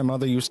 As my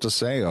mother used to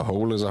say, a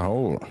hole is a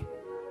hole.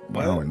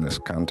 Wow, in this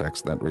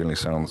context, that really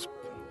sounds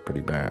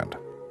pretty bad.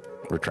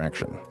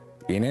 Retraction.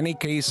 In any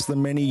case, the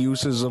many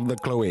uses of the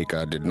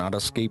cloaca did not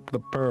escape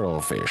the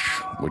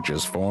pearlfish, which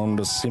has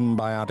formed a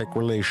symbiotic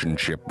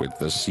relationship with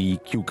the sea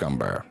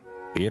cucumber.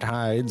 It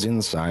hides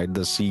inside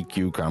the sea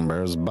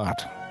cucumber's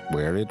butt,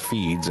 where it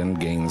feeds and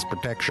gains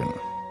protection.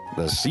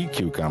 The sea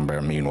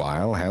cucumber,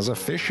 meanwhile, has a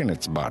fish in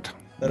its butt.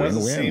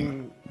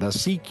 Win-win. The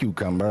sea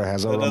cucumber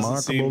has a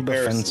remarkable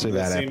defensive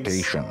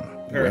adaptation.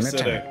 When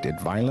attacked,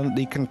 it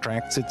violently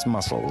contracts its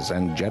muscles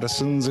and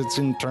jettisons its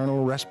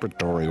internal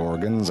respiratory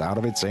organs out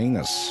of its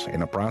anus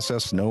in a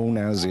process known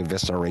as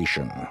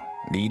evisceration.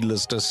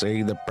 Needless to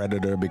say, the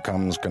predator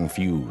becomes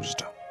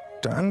confused.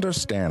 To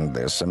understand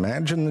this,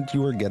 imagine that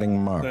you are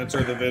getting mugged.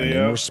 Censor the And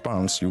video. in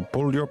response, you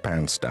pulled your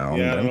pants down.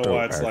 Yeah, I don't know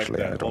why it's like Actually,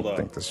 that. I don't Hold on.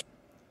 think this.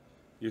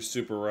 You're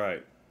super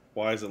right.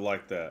 Why is it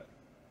like that?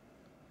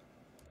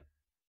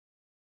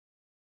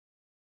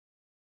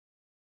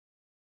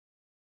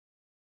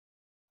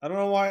 I don't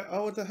know why.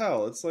 Oh, what the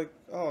hell? It's like,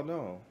 oh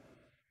no.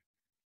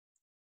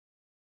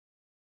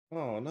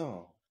 Oh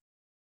no.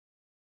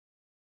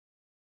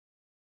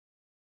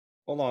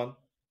 Hold on.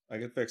 I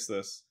can fix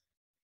this.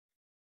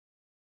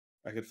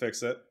 I can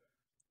fix it.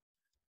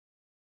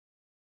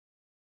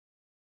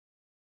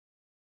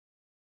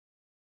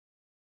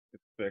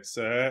 Fix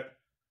it.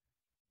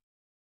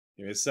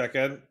 Give me a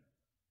second.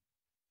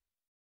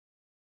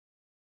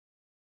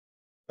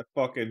 I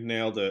fucking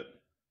nailed it.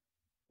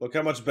 Look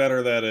how much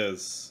better that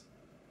is.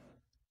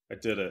 I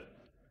did it.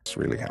 This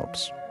really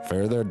helps.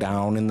 Further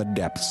down in the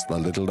depths, the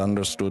little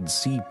understood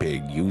sea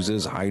pig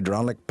uses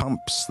hydraulic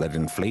pumps that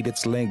inflate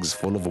its legs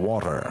full of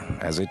water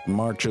as it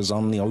marches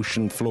on the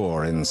ocean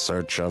floor in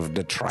search of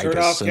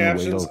detritus and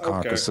whale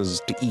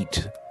carcasses to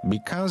eat.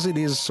 Because it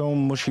is so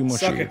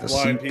mushy-mushy, the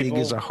sea pig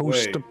is a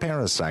host of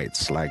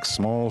parasites like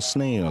small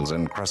snails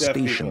and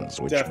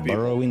crustaceans which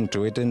burrow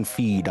into it and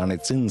feed on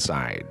its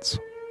insides.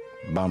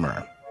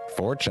 Bummer.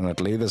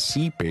 Fortunately, the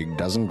sea pig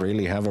doesn't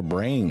really have a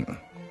brain,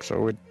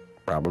 so it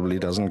probably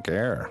doesn't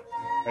care.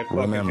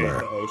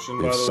 Remember,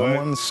 if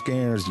someone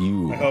scares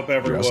you,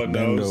 just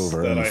bend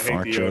over and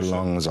fart your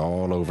lungs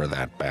all over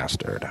that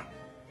bastard.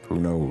 Who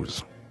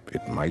knows?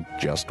 It might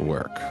just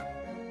work.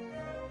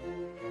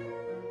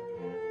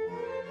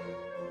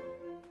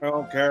 I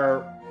don't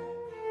care.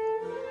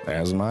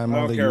 As my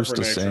mother used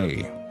to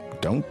say,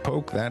 don't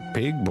poke that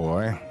pig,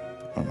 boy.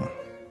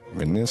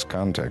 In this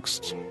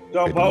context,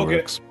 it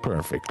works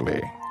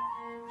perfectly.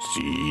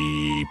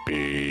 Sea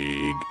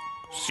pig.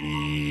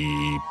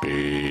 Sea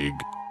pig.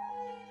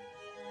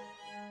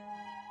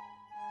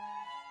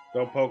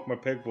 Don't poke my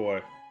pig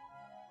boy.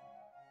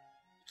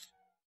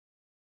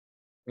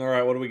 All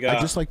right, what do we got?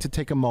 I'd just like to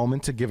take a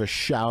moment to give a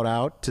shout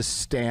out to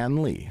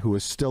Stan Lee, who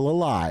is still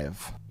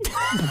alive.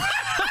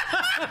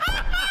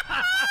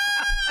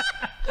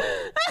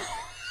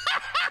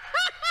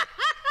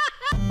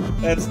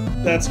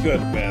 That's good,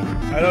 man.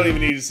 I don't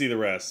even need to see the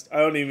rest. I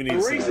don't even need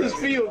to see the Racist rest.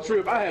 field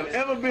trip I have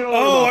ever been on.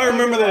 Oh, I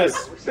remember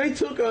this. They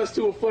took us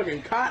to a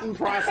fucking cotton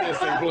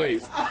processing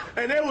place.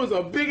 And there was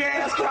a big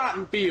ass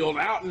cotton field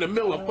out in the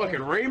middle of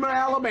fucking Raymond,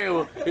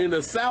 Alabama, in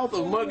the south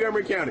of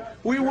Montgomery County.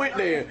 We went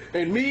there,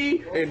 and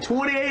me and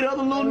 28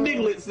 other little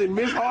nigglets in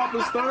Miss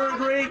Harper's 3rd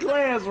grade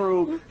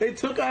classroom, they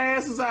took our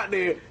asses out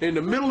there in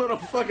the middle of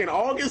the fucking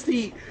August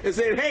heat and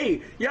said,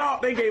 hey,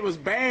 y'all, they gave us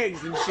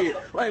bags and shit,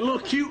 like little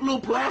cute little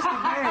plastic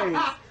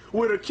bags.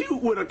 with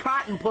a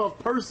cotton puff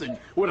person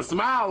with a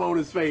smile on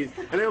his face,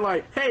 and they're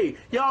like, "Hey,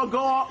 y'all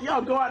go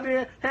out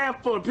there, have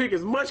fun, pick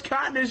as much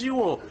cotton as you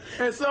want."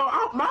 And so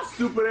my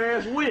stupid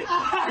ass went.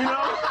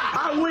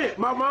 I went.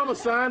 My mama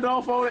signed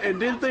off on it and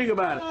didn't think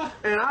about it,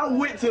 and I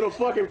went to the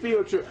fucking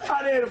field trip.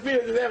 Out there in the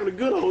field, just having a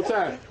good old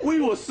time.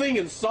 We were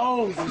singing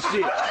songs and shit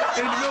in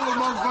the middle of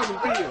the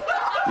motherfucking field,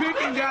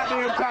 picking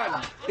goddamn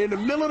cotton in the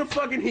middle of the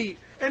fucking heat.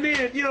 And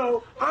then,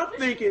 I'm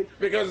thinking,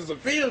 because it's a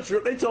field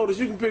trip, they told us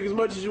you can pick as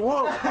much as you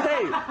want.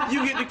 Hey,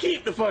 you get to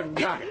keep the fucking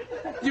cotton.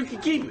 You can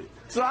keep it.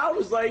 So I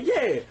was like,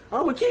 yeah,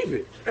 I'm going to keep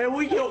it. And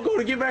we go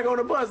to get back on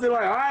the bus. They're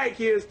like, all right,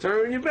 kids,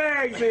 turn your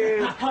bags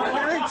in.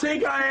 And they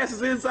take our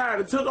asses inside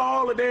and took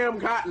all the damn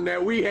cotton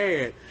that we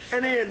had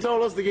and then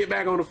told us to get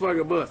back on the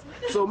fucking bus.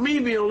 So me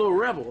being a little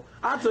rebel,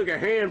 I took a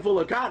handful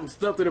of cotton,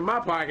 stuffed it in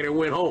my pocket, and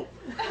went home.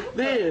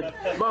 Then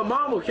my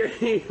mama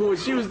came when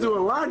she was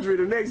doing laundry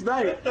the next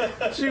night.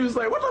 She was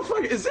like, what the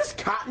fuck, is this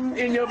cotton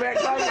in your back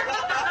pocket?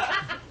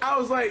 I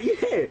was like,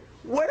 yeah.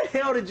 Where the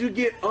hell did you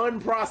get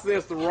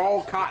unprocessed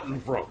raw cotton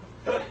from?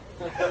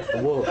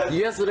 Well,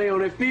 yesterday on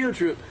that field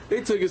trip,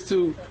 they took us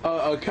to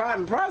a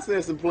cotton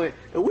processing plant,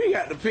 and we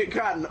got to pick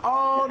cotton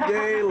all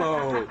day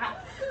long.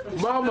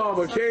 My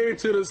mama came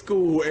to the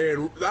school,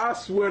 and I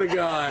swear to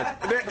God,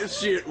 that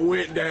shit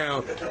went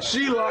down.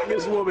 She locked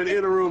this woman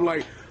in a room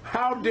like,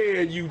 how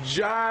dare you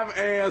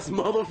jive-ass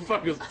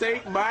motherfuckers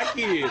take my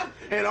kids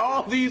and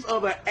all these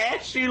other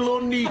ashy little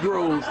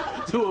Negroes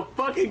to a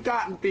fucking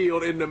cotton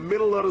field in the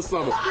middle of the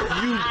summer.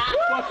 You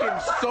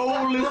fucking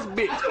soulless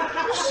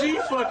bitch. She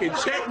fucking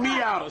checked me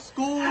out of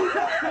school.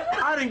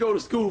 I didn't go to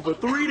school for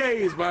 3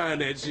 days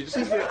behind that shit.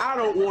 She said, I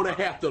don't want to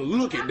have to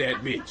look at that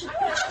bitch.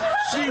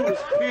 She was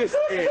pissed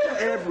at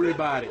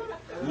everybody.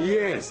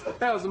 Yes,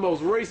 that was the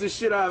most racist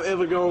shit I've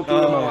ever gone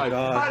through in my life.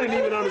 God. I didn't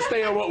even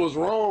understand what was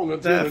wrong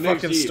until That the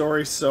next fucking year.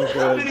 story's so I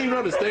good. didn't even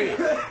understand.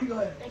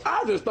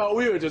 I just thought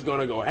we were just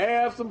gonna go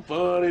have some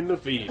fun in the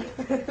field.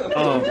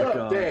 Oh my Fuck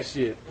God. that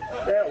shit.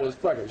 That was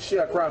fucking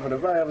sharecropping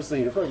if I ever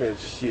seen it. Fuck that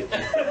shit.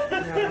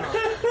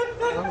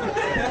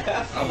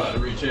 I'm about to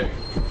recheck.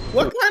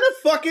 What kind of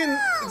fucking...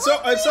 So,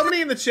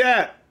 somebody in the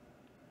chat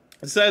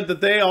said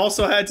that they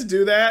also had to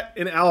do that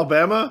in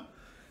Alabama,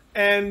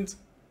 and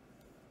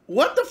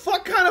what the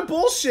fuck kind of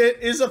bullshit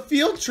is a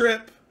field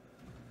trip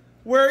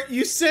where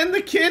you send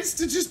the kids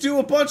to just do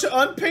a bunch of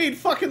unpaid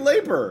fucking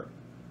labor?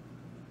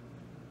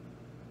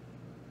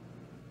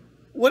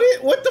 What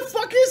the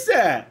fuck is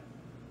that?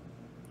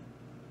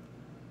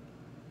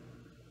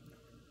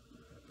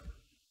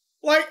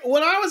 Like,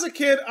 when I was a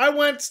kid, I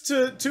went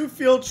to 2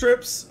 field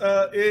trips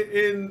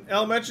in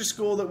elementary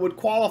school that would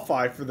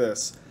qualify for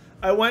this.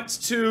 I went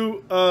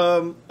to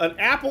an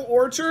apple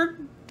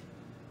orchard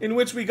in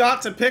which we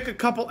got to pick a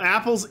couple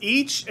apples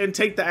each and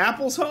take the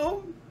apples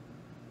home.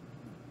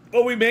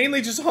 But we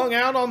mainly just hung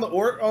out on the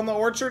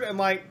orchard and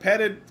like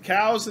petted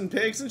cows and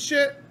pigs and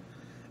shit.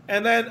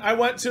 And then I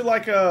went to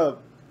like a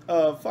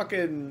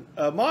fucking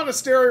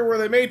monastery where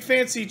they made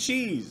fancy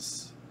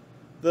cheese.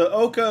 The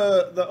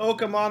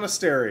Oka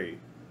Monastery.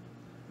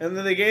 And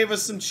then they gave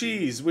us some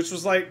cheese, which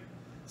was like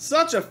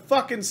such a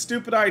fucking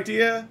stupid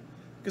idea.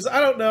 Because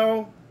I don't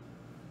know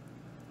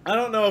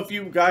if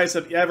you guys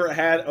have ever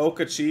had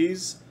Oka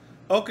cheese.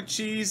 Oka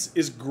cheese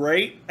is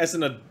great as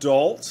an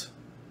adult.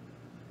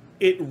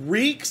 It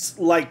reeks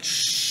like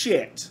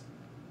shit.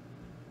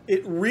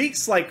 It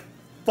reeks like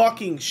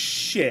fucking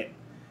shit.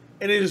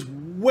 And it is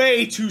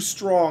way too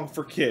strong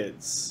for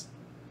kids.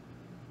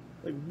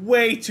 Like,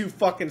 way too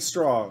fucking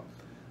strong.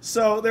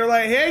 So they're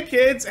like, hey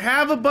kids,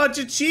 have a bunch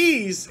of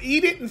cheese.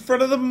 Eat it in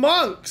front of the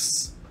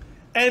monks.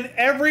 And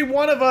every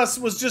one of us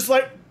was just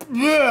like,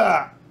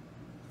 bleh,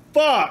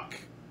 fuck.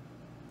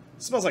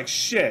 It smells like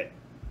shit.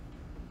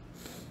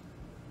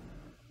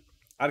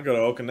 I'd go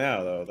to Oka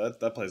now, though.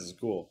 That place is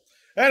cool.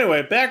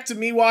 Anyway, back to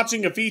me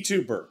watching a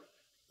VTuber.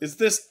 Is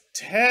this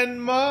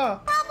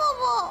Tenma?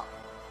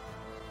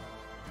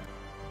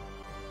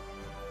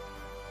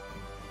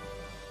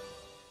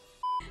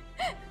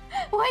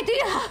 Why do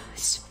you have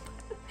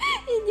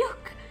in your...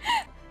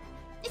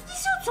 Is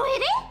this your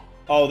toilet?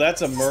 Oh,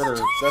 that's a murder.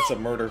 That's a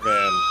murder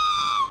van.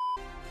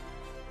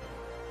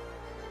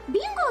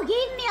 Bingo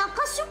gave me a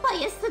kashupa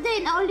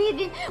yesterday now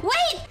leaving.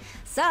 Wait!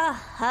 さあ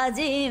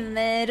始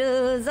め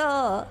る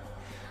ぞ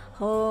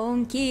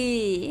本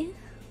気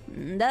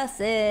出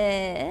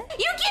せ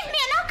You gave me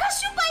an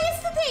akashupa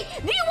yesterday!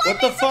 Do you want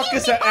What the fuck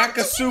is an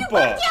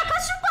akasupa?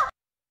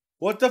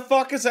 What the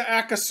fuck is an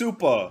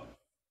akasupa?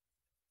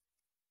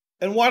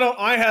 And why don't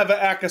I have an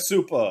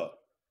akasupa?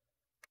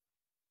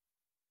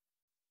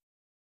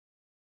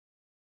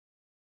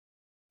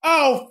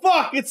 Oh,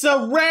 fuck! It's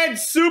a red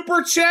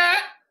super chat?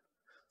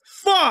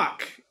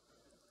 Fuck!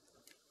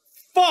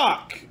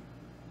 Fuck!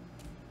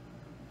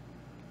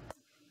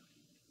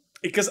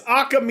 Because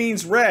Aka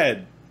means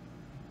red.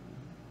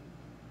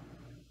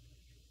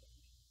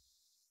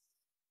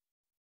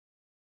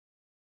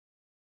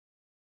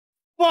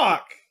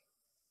 Fuck!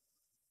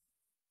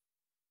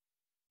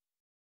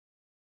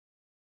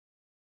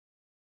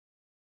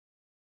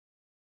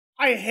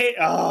 I hate...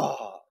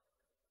 Oh.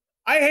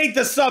 I hate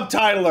the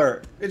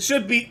subtitler. It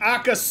should be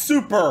Aka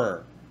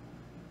Super.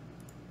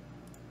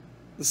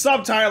 The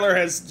subtitler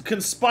has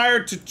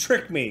conspired to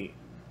trick me.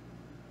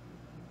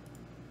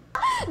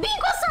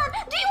 Bingo-san,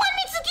 do you want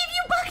me to give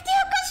you back the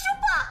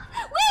Akashupa?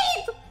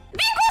 Wait!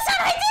 Bingo-san,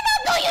 I did not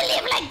know you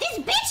live like this,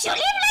 bitch! You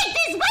live like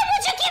this! Why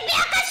would you give me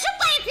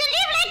Akashupa if you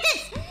live like this?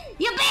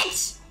 You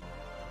bitch!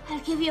 I'll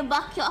give you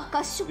back your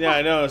Akashupa. Yeah,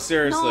 I know,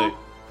 seriously.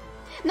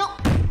 No.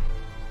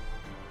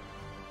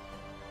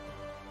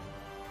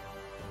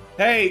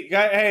 Hey,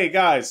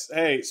 guys,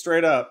 hey,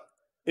 straight up.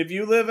 If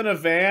you live in a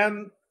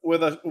van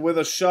with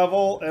a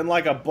shovel and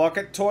like a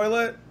bucket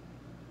toilet,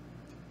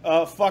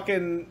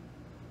 fucking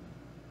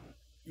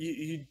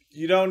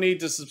you don't need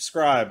to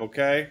subscribe,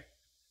 okay?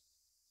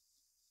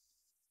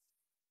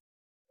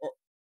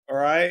 All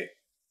right?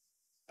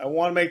 I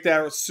want to make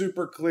that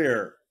super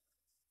clear.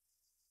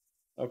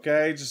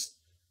 Okay? Just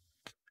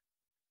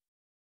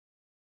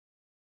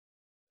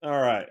all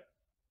right.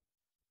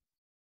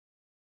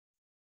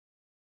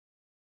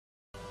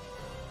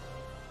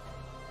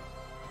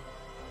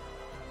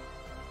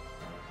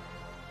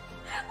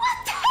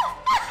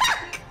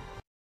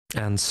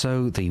 And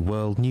so the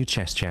World New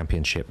Chess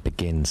Championship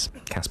begins.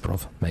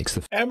 Kasparov makes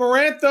the...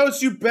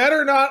 Amaranthos, you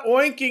better not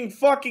oinking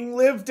fucking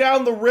live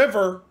down the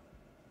river.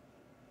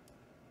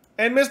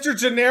 And Mr.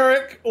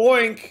 Generic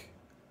Oink,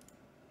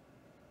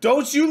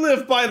 don't you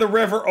live by the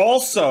river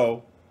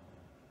also?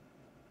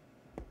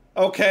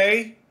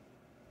 Okay?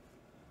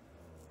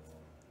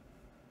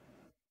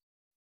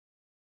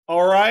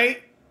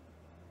 Alright?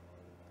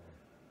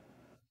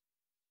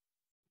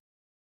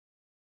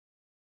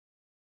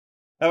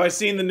 Have I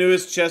seen the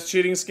newest chess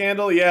cheating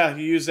scandal? Yeah,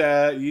 you use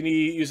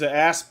an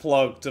ass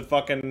plug to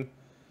fucking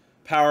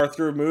power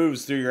through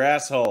moves through your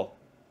asshole.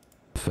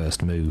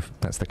 First move.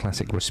 That's the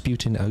classic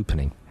Rasputin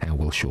opening. How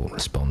will Short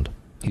respond?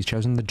 He's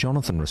chosen the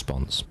Jonathan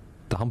response.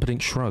 The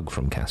Humperdinck shrug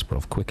from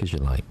Kasparov, quick as you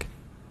like.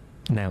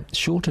 Now,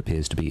 Short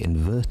appears to be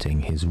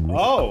inverting his rook.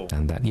 Oh!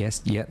 And that,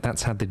 yes,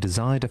 that's had the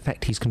desired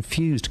effect. He's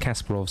confused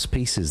Kasparov's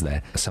pieces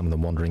there. Some of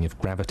them wondering if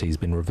gravity's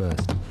been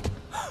reversed.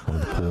 One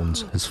of the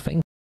pawns has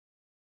fainted.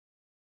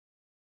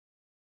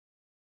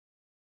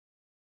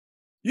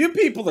 You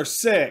people are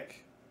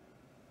sick.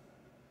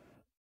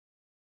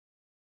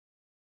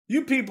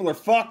 You people are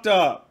fucked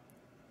up.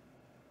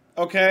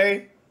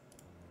 Okay?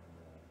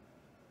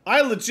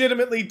 I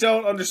legitimately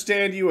don't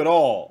understand you at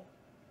all.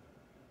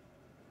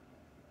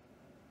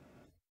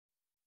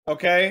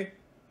 Okay?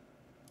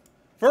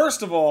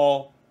 First of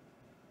all,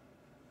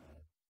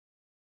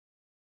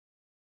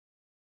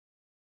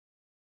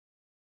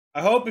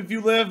 I hope if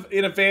you live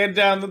in a van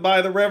down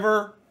by the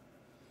river,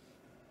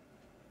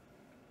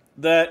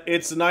 that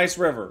it's a nice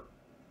river.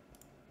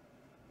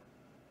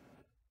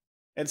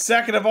 And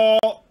second of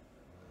all,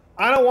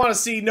 I don't want to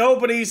see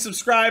nobody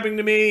subscribing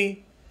to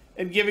me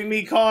and giving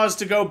me cause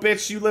to go,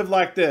 bitch, you live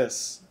like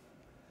this.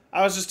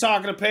 I was just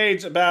talking to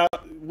Paige about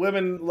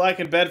women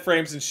liking bed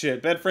frames and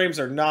shit. Bed frames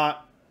are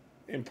not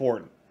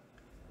important.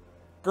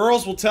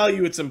 Girls will tell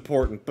you it's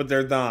important, but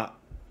they're not.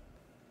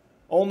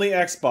 Only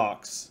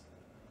Xbox.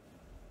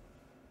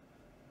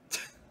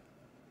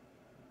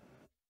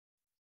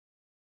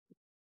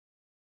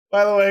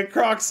 By the way,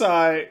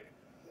 Crocsai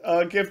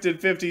gifted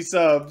 50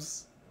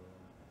 subs.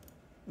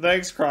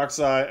 Thanks,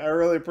 Crocsai. I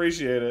really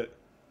appreciate it.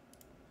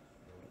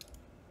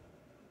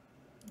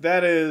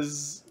 That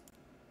is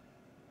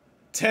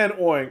 10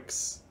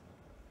 oinks.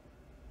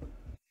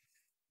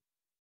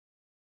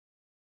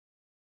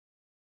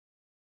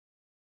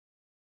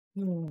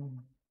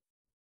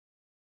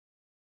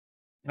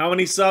 How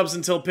many subs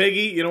until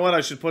Piggy? You know what? I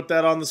should put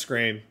that on the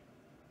screen.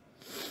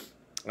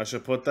 I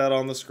should put that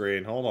on the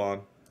screen. Hold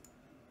on.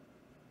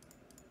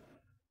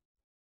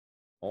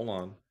 Hold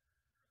on.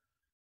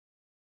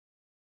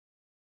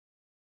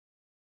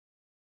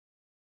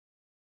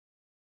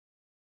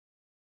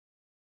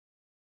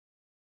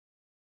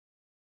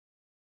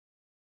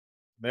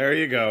 There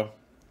you go.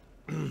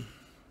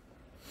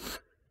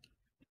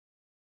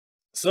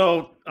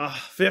 So,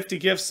 50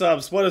 gift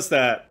subs. What is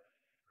that?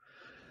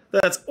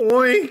 That's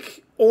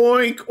oink,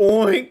 oink,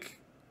 oink,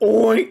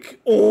 oink,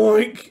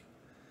 oink,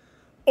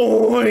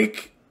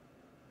 oink,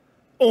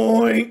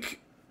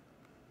 oink,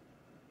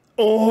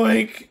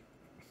 oink,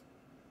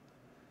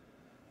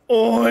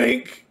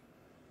 oink,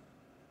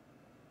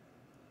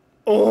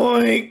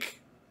 oink.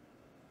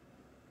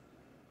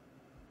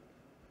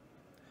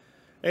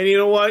 And you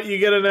know what? You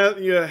get another.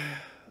 You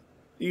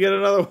get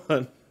another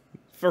one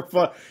for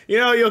fun. You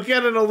know, you'll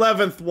get an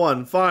 11th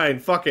one. Fine,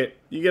 fuck it.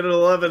 You get an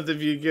 11th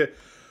if you get.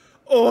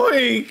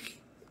 Oink!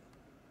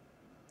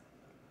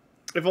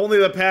 If only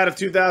the Pat of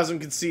 2000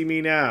 could see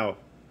me now.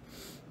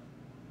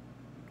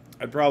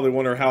 I'd probably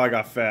wonder how I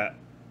got fat.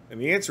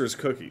 And the answer is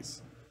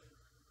cookies.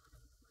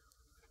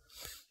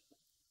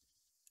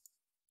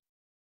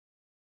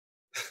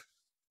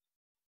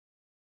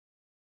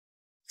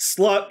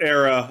 Slut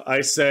era,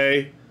 I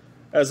say,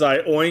 as I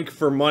oink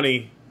for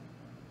money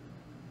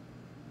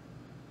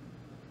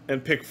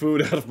and pick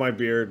food out of my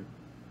beard.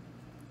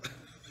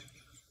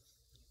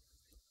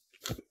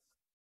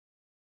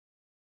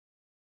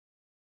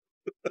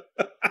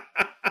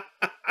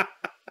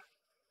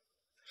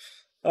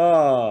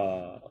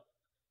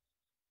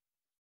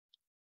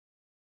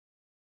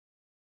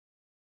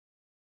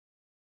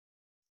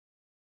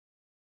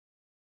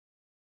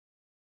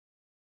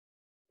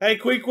 Hey,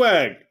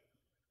 Queequeg,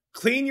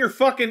 clean your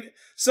fucking...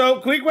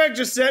 So, Queequeg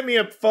just sent me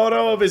a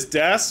photo of his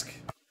desk.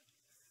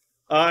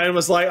 And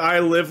was like, I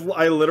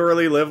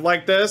literally live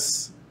like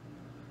this.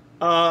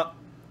 And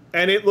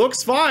it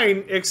looks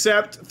fine,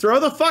 except throw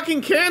the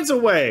fucking cans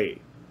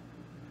away.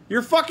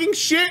 Your fucking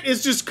shit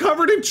is just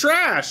covered in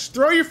trash.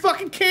 Throw your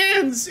fucking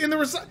cans in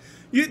the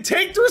you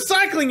take the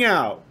recycling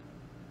out.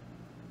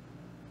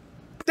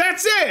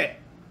 That's it.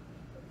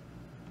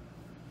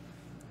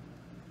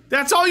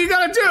 That's all you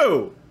gotta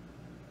do.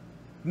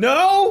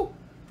 No?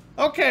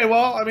 Okay,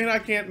 well, I mean, I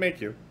can't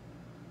make you.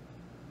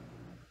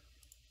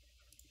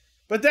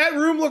 But that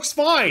room looks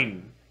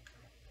fine.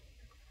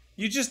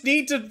 You just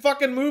need to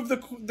fucking move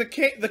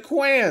the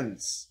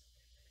quans.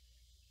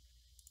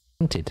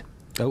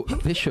 Oh,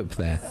 Bishop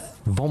there,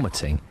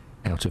 vomiting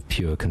out of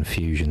pure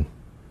confusion.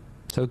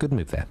 So a good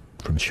move there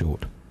from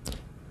Short.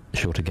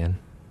 Short again.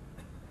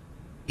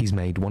 He's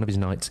made one of his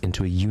knights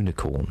into a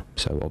unicorn,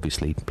 so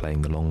obviously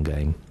playing the long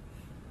game.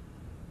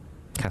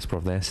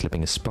 Kasparov there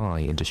slipping a spy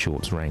into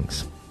Short's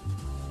ranks.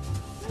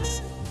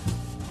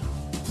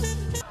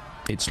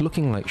 It's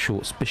looking like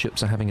Short's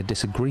bishops are having a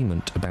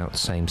disagreement about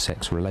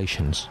same-sex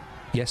relations.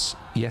 Yes,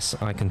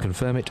 I can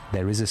confirm it,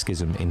 there is a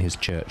schism in his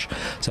church.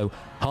 So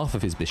half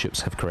of his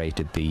bishops have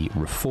created the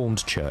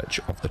Reformed Church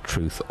of the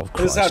Truth of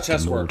Christ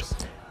the Lord,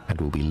 and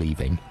will be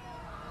leaving.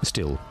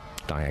 Still,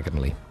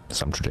 diagonally,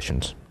 some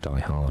traditions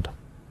die hard.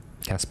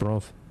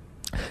 Kasparov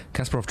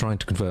trying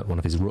to convert one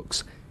of his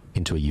rooks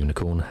into a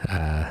unicorn.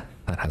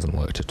 That hasn't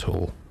worked at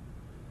all.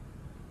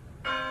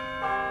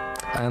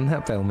 And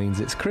that bell means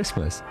it's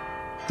Christmas.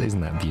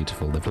 Isn't that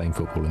beautiful? They're playing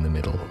football in the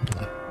middle.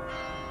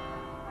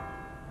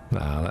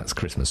 Ah, that's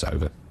Christmas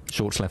over.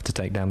 Short's left to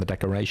take down the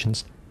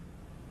decorations.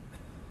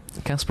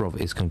 Kasparov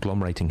is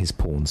conglomerating his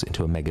pawns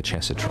into a mega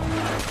chessatron.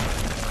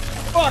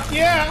 Fuck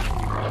yeah!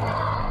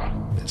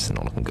 It's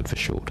not looking good for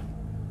Short.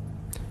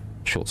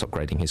 Short's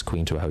upgrading his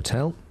queen to a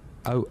hotel.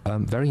 Oh,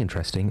 very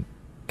interesting.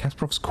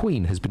 Kasparov's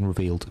queen has been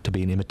revealed to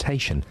be an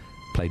imitation,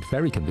 played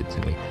very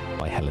convincingly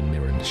by Helen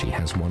Mirren. She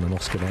has won an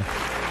Oscar there.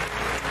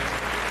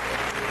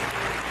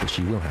 But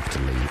she will have to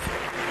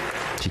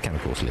leave. She can,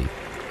 of course, leave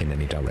in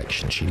any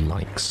direction she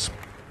likes.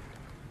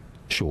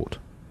 Short,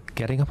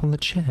 getting up on the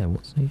chair,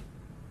 what's he?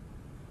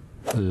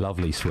 A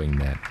lovely swing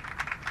there.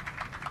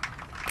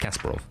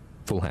 Kasparov,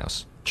 full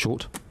house.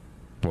 Short,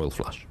 royal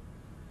flush.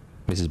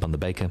 Mrs.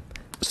 Bunderbaker,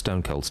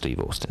 Stone Cold Steve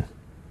Austin.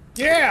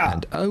 Yeah!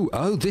 And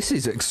oh, this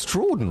is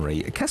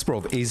extraordinary.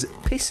 Kasparov is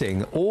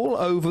pissing all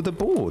over the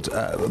board.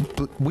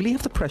 But will he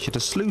have the pressure to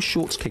slew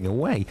Short's king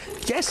away?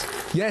 Yes,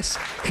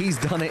 he's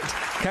done it.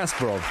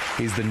 Kasparov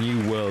is the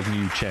new world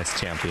new chess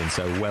champion.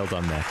 So well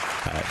done there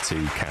to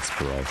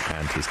Kasparov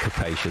and his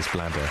capacious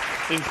bladder.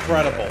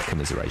 Incredible. And,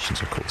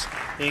 commiserations, of course.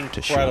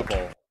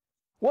 Incredible.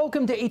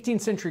 Welcome to 18th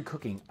Century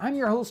Cooking. I'm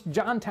your host,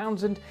 John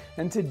Townsend,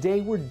 and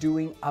today we're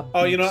doing a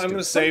Oh, you know, I'm going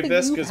to save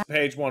this Something you because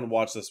page one,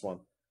 watch this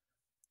one.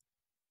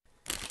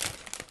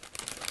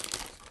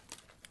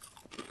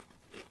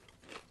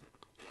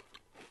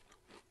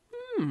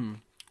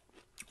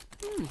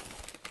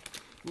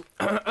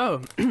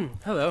 Oh,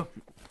 hello.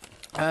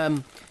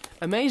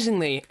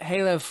 Amazingly,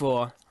 Halo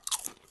 4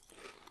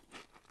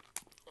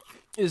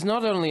 is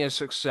not only a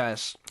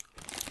success,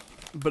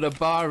 but a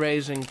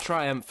bar-raising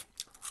triumph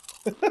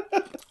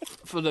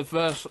for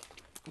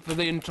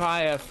the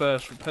entire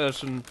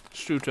first-person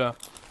shooter.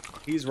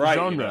 He's right,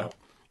 genre. you know.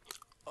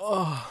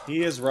 Oh,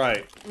 he is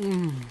right.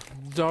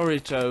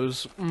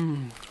 Doritos.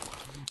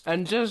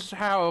 And just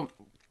how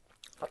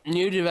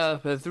new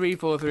developer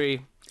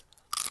 343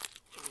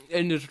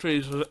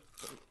 Industries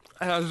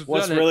has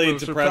What's done really it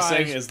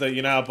depressing is that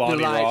you know how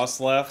Bonnie Ross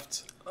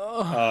left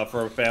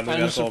for a family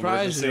medical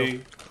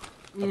emergency.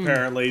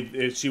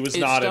 Apparently, she was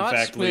not in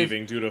fact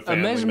leaving due to a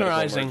family medical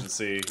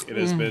emergency. It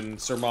has been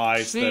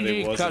surmised that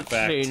it was in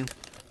fact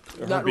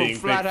her being big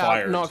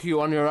fired knock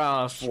you on your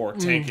ass for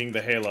tanking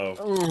the Halo.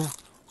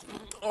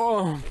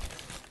 Oh,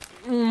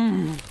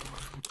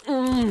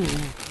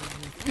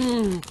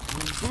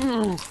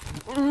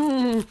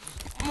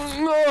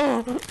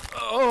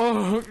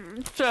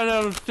 10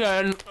 out of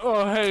 10.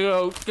 Oh,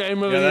 Halo,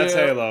 game of the year. Yeah, that's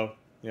Halo.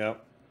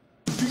 Yep.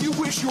 Do you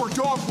wish your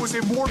dog was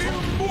immortal?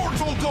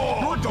 Immortal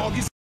dog! Your dog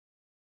is...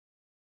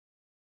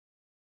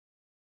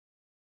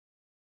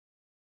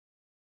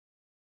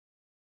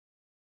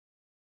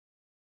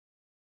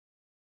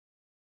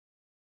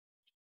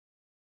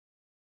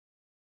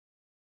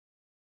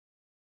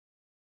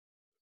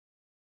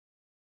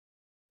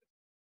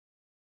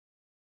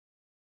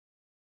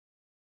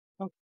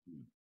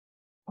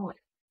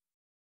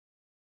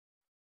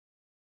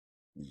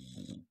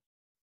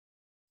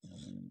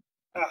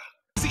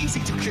 It's easy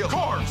to kill.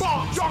 Cars,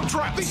 bombs, dog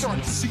traps. These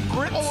aren't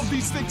secrets. All of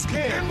these things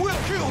can and will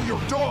kill your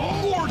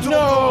dog. Mortal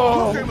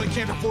dog. Your family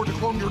can't afford to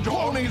clone your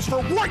dog. Cloning is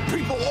for white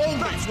people only.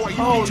 That's why you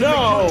need to make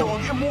your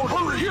dog immortal.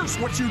 Hurry, Here's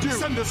what you do.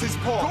 Send us his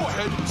paw. Go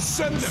ahead,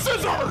 send them.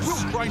 Scissors!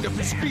 We'll grind up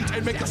his feet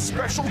and make a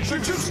special juice. The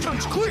juice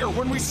turns clear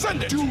when we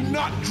send it. Do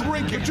not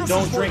drink it.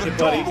 Don't drink it,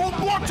 buddy. He won't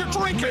want to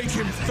drink it. Make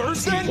him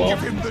thirsty. Then Well, give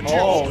him the juice.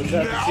 oh, is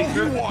that now the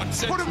secret? he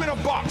wants it. Put him in a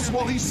box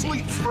while he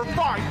sleeps for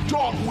 5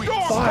 dog weeks.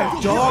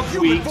 5 dog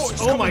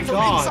weeks? Oh my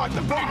god.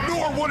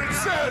 Ignore what it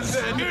says.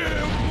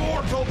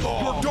 Immortal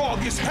dog. Your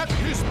dog is heavy.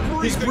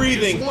 He's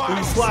breathing.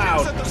 He's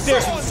loud.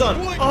 Stares at the sun.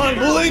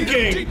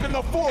 Unblinking. Deep in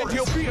the forest.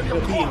 He'll be in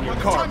your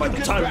car by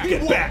the time you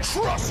get back.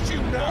 Trust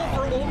you now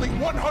for only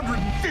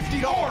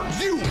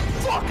 $150. You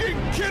fucking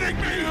kidding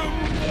me?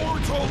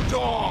 Immortal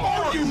dog.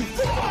 Are you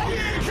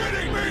fucking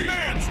kidding me?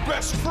 Man's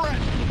best friend.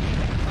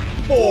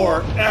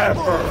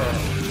 Forever.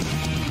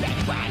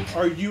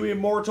 Are you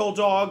immortal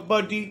dog,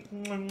 buddy?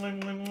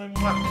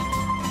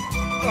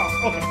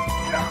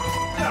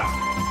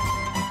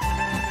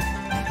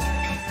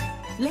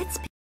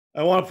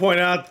 I want to point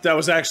out that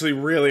was actually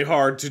really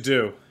hard to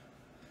do.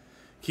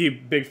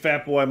 Keep big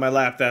fat boy in my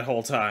lap that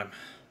whole time.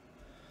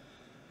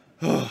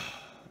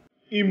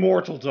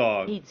 Immortal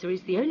dog. Pizza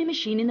is the only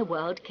machine in the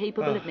world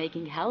capable of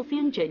making healthy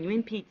and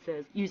genuine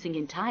pizzas using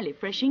entirely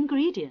fresh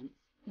ingredients.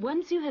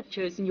 Once you have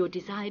chosen your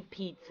desired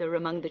pizza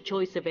among the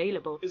choice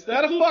available, is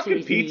that a pizza fucking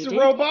is pizza kneaded,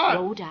 robot?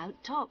 Rolled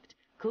out, topped,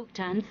 cooked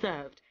and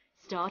served,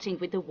 starting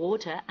with the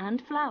water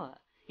and flour,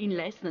 in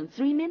less than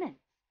 3 minutes.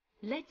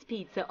 Let's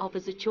Pizza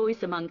offers a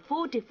choice among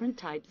 4 different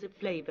types of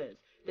flavors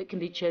that can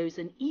be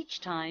chosen each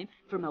time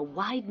from a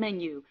wide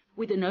menu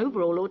with an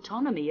overall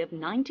autonomy of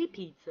 90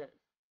 pizzas.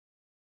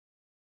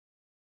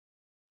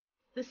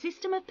 The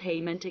system of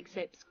payment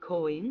accepts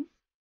coins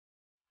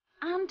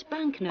and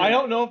banknotes. I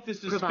don't know if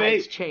this is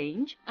provides fake.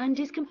 change and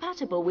is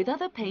compatible with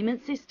other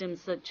payment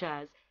systems such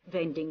as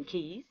vending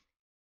keys,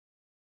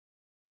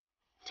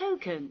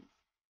 tokens,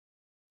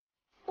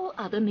 or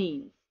other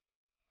means.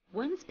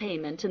 Once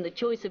payment and the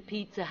choice of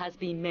pizza has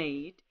been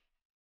made,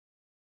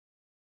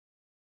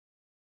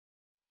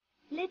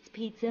 Let's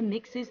Pizza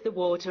mixes the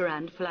water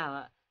and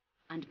flour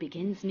and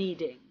begins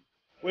kneading.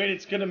 Wait,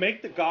 it's gonna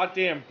make the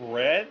goddamn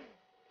bread?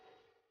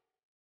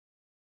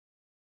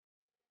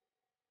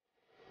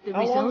 The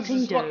How long does resulting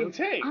this fucking dough,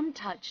 take?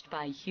 untouched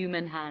by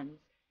human hands,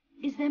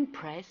 is then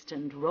pressed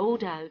and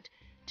rolled out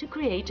to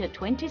create a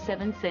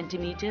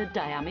 27-centimeter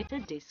diameter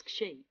disc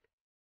shape.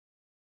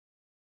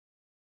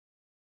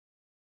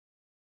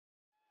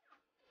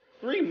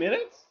 3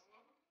 minutes?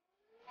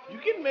 You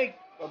can make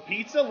a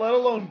pizza, let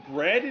alone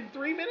bread, in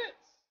 3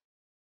 minutes?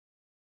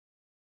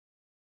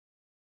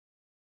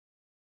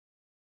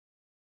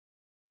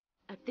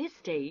 At this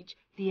stage,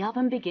 the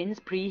oven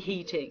begins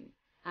preheating,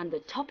 and the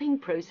topping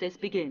process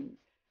begins.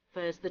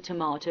 First the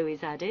tomato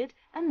is added,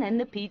 and then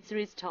the pizza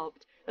is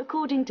topped,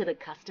 according to the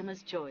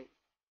customer's choice.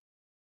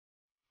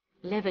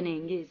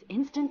 Leavening is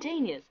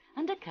instantaneous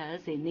and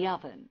occurs in the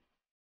oven.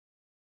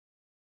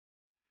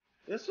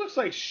 This looks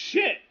like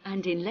shit.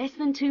 And in less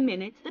than 2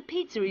 minutes, the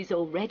pizza is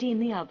already in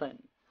the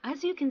oven.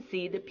 As you can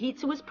see, the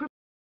pizza was prepared.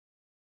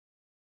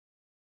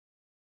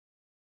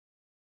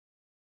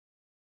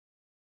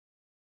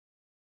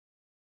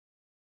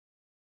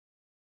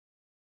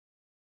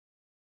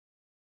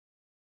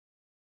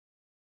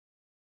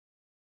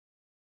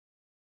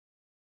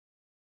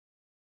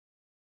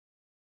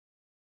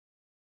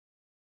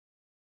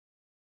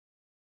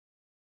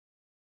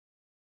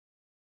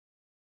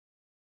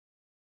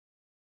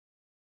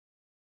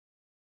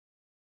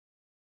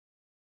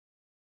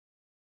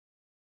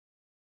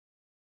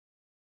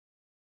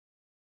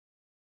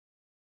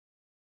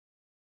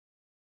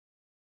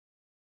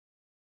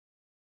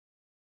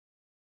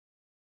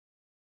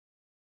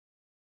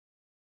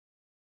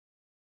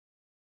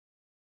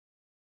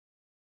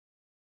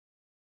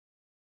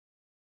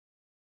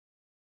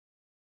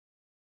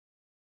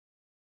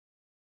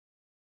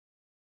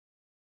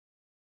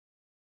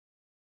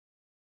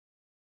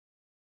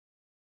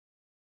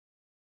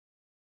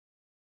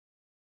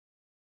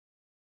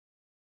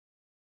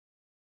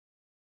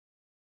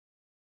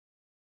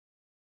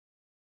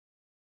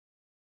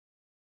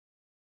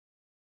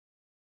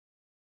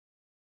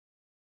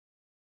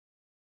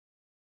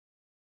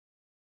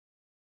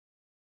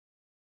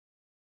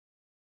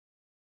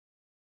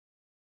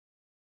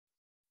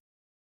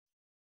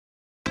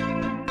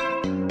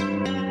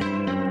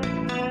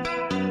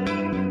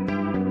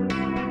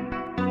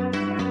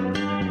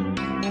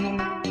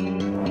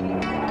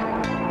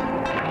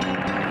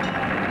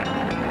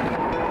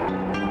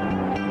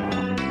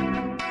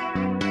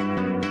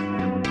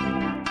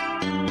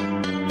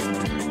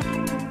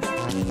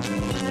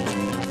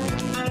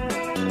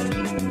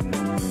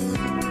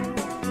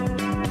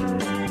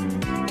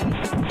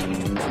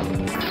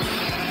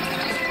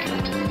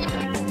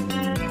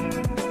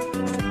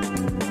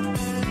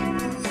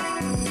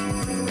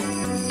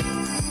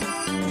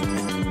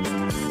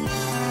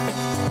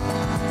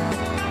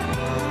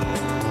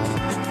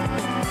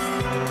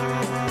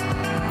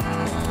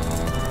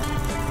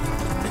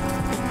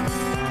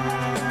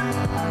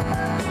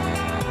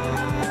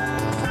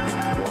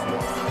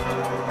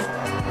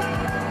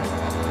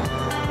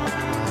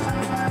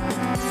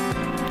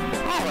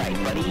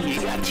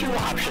 Two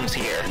options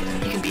here.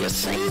 You can be be a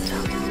saint,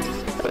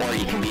 or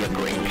you can be a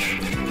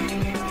Grinch.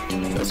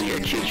 Those are your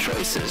two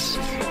choices.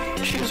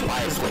 Choose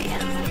wisely.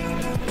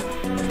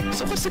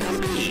 So what's it gonna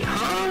be,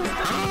 huh?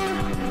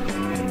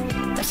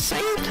 A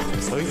saint?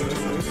 Or a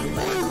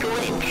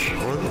Grinch?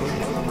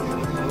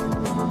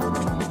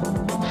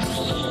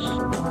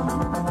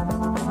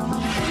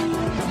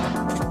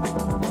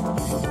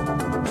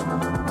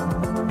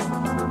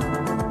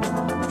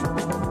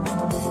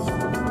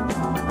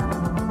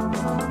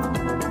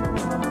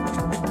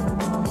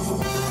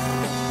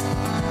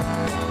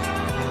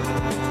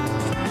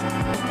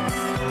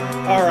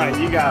 All right,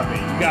 you got me.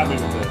 You got me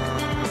with it.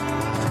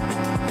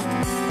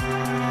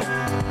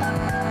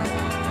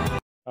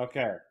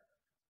 Okay.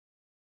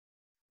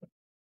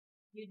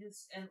 You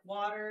just and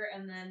water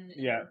and then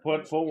Yeah,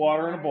 put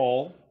water in a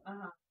bowl.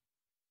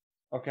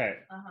 Okay.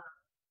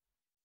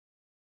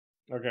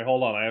 Okay,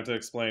 hold on. I have to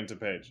explain to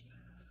Paige.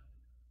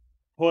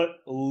 Put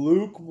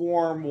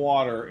lukewarm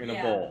water in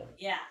a bowl.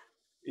 Yeah.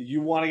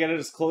 You want to get it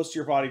as close to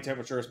your body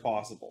temperature as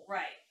possible.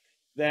 Right.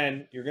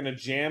 Then you're gonna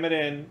jam it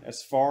in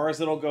as far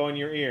as it'll go in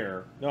your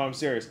ear. No, I'm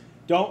serious.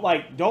 Don't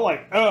like,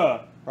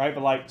 right?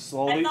 But like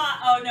slowly.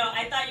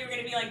 I thought you were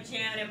gonna be like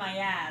jamming in my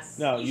ass.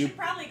 No, you should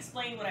probably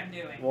explain what I'm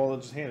doing. Well,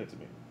 just hand it to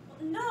me.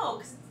 No.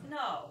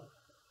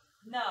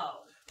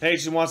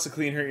 Paige wants to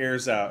clean her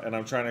ears out, and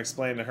I'm trying to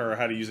explain to her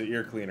how to use an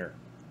ear cleaner.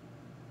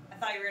 I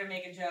thought you were gonna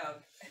make a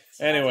joke.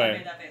 Anyway. That's why I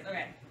made that face.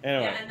 Okay.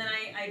 Anyway. Yeah, and then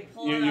I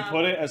pull it You up.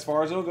 put it as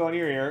far as it'll go in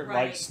your ear,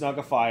 Right. like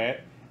snugify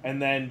it,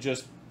 and then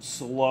just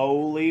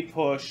slowly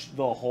push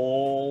the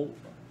whole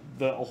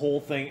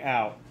thing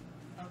out.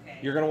 Okay.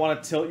 You're gonna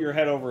want to tilt your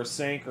head over a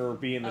sink or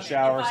be in the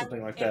shower or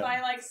something like that. If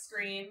I like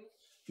scream.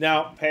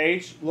 Now,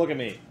 Paige, look at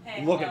me.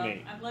 Hey, look hello. at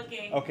me. I'm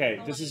looking.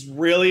 Okay, this is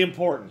really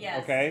important.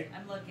 Yes, okay,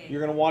 I'm looking. You're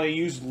gonna want to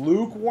use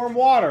lukewarm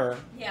water.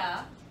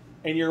 Yeah.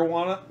 And you're gonna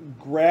want to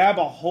grab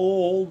a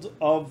hold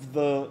of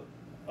the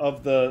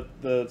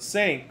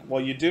sink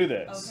while you do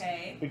this.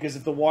 Okay. Because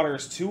if the water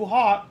is too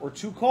hot or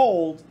too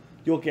cold,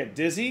 you'll get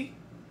dizzy,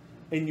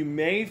 and you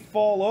may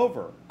fall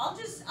over. I'll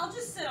just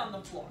sit on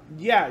the floor.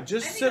 Yeah,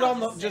 just sit on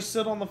the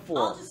floor.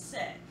 I'll just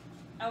sit.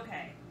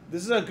 Okay.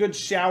 This is a good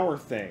shower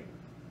thing.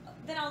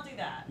 Then I'll do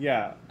that.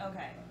 Yeah.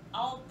 Okay.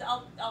 I'll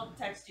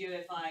text you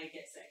if I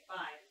get sick.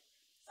 Fine.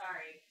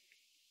 Sorry.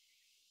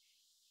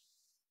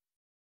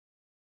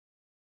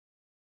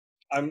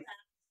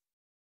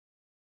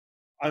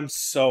 I'm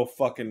so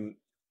fucking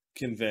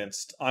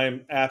convinced.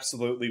 I'm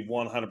absolutely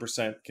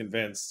 100%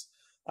 convinced.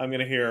 I'm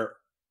gonna hear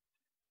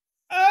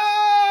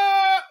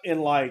in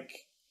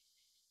like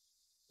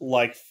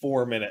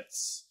 4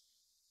 minutes.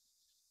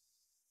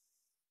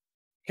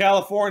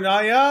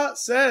 California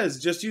says,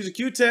 just use a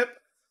Q-tip.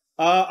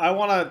 I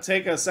want to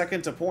take a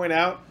second to point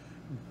out,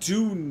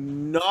 do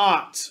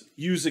not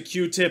use a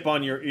Q-tip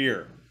on your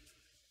ear.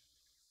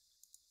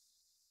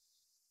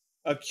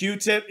 A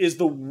Q-tip is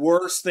the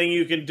worst thing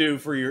you can do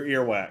for your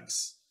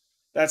earwax.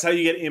 That's how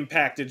you get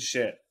impacted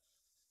shit.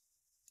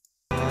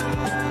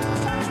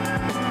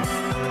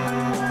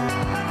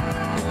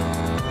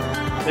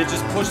 They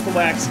just push the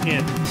wax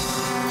in.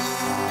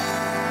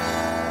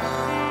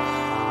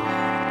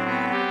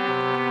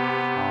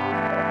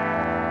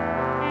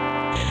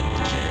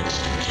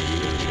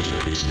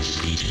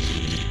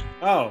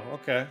 Oh,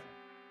 okay.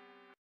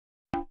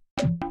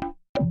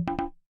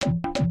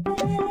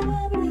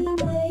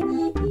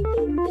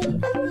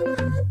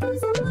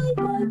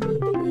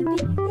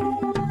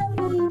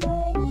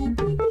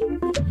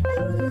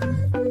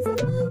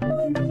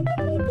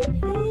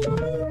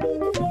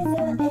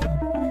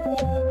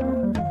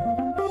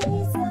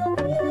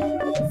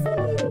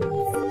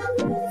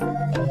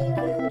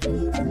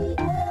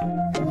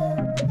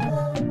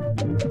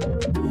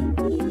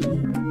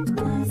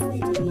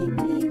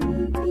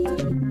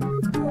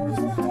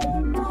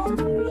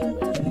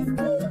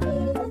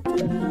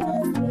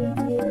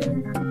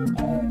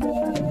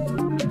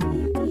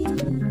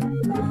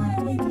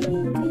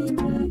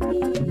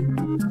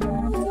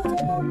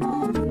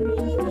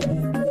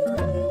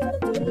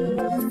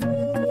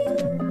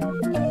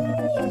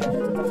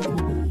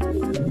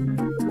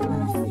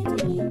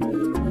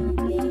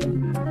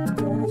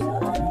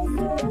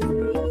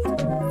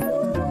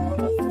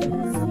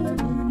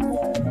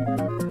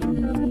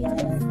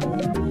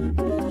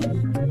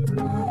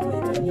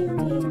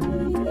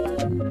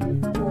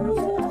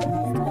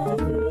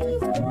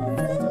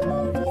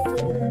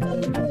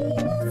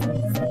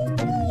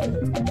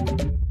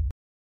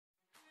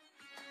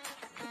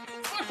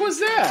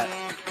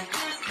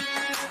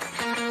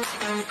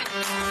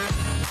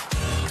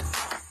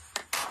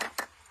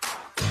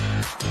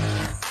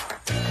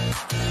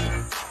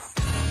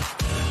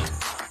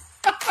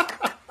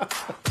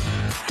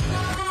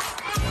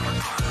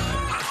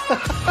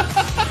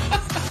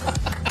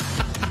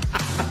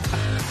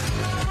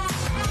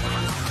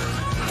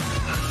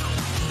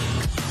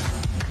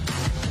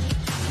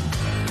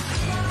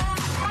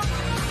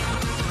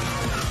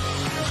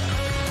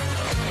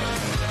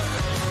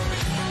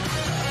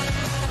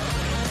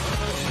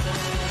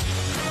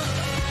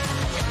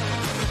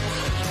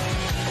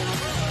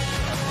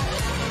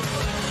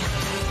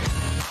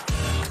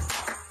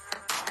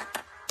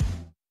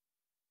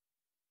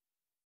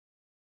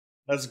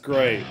 That's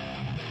great.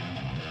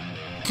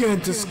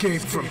 Can't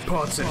escape from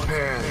pots and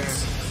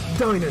pans.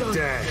 Dine and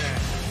dash.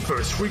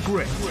 First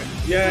regret.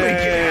 Yay!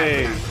 Make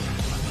it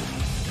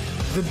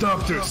happen. The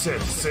doctor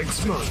said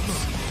 6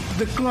 months.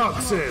 The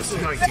clock says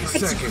 90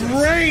 seconds.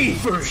 Great!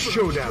 First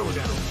showdown.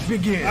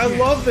 Begin. I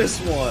love this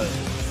one.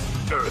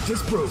 Earth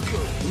is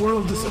broken.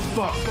 World is a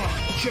fuck.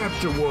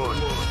 Chapter 1.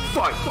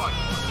 Fight.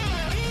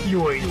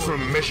 You ain't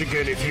from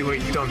Michigan if you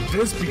ain't done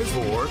this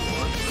before.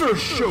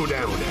 First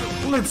showdown.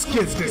 Let's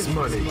get this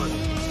money.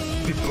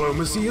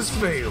 Diplomacy has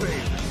failed.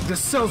 The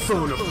cell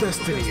phone of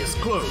destiny is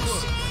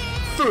close.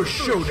 First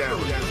showdown.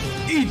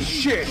 Eat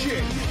shit.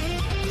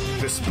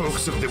 The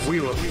spokes of the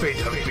wheel of fate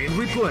have been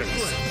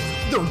replaced.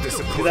 Don't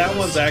disappoint. That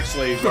one's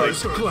actually like,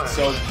 First class.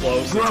 so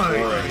close. It's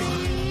Grind.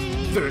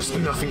 boring. There's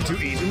nothing to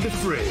eat in the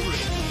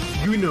fridge.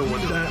 You know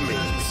what that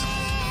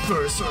means.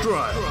 First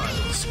try.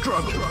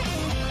 Struggle.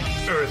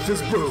 Earth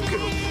is broken.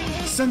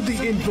 Send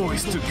the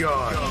invoice to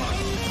God.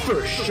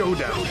 First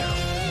showdown.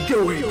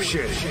 Go ape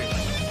shit.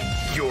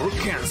 You're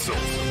cancelled.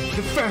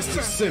 The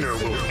fastest sinner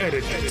will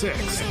edit the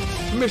text.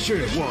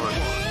 Mission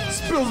 1.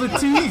 Spill the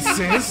tea,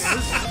 sis.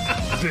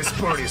 This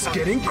party's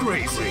getting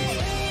crazy.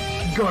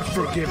 God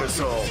forgive us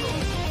all.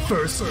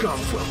 First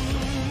comfort.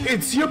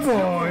 It's your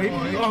boy.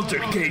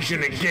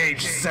 Altercation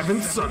engaged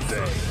 7th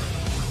Sunday.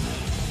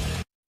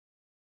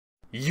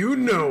 You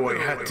know I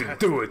had to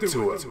do it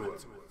to him.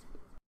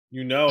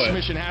 You know This it.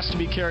 mission has to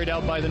be carried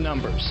out by the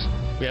numbers.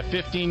 We have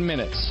 15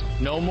 minutes.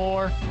 No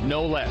more,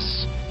 no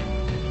less.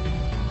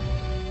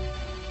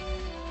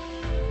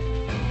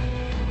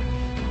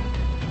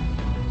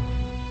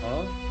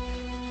 Huh?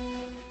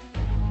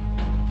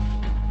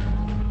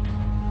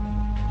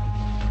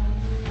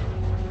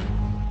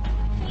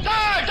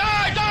 Dive!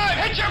 Dive! Dive!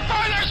 Hit your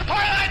furthest,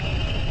 pilot!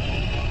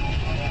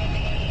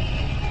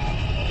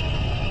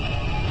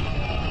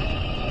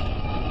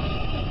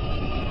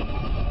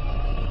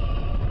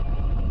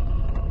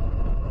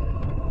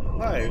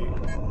 Hi.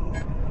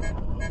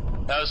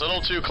 That was a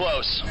little too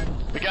close.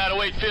 We gotta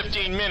wait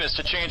 15 minutes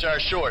to change our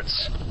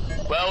shorts.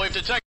 Well, we've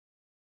detected...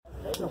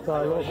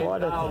 Tá louco,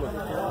 olha.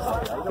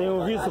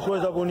 Tenho visto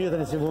coisa bonita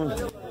nesse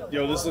mundo.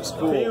 Yo, this looks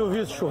cool. Tenho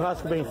visto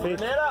churrasco bem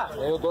feito.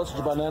 Eu doce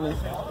de banana, hein?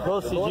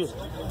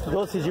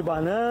 Doce de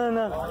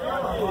banana.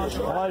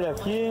 Olha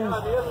aqui.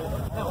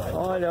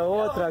 Olha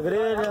outra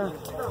grelha.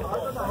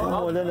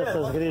 Vamos olhando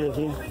essas grelhas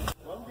aqui.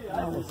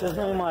 Vocês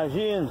não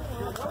imaginam.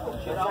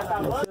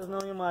 Vocês não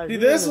imaginam. Dude,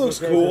 this looks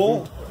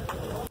cool.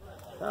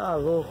 Tá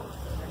louco.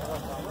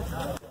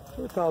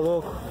 Você tá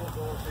louco.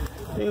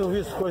 Tenho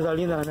visto coisa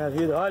linda na minha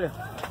vida, olha.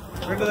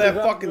 Into that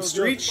fucking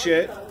street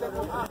shit.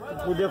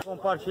 Poder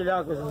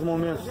compartilhar com esses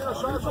momentos.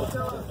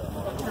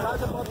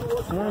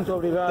 Muito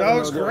obrigado. That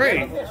looks meu Deus.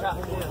 great.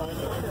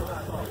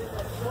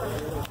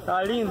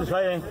 Tá lindo isso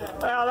aí, hein?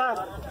 Olha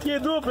lá, que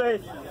dupla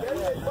aí.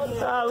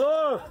 Tá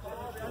louco?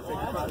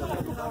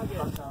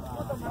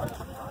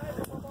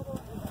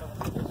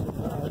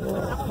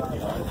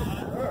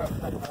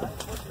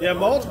 Yeah,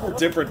 multiple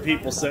different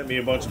people sent me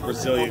a bunch of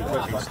Brazilian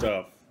cooking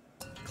stuff.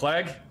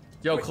 Clegg?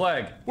 Yo,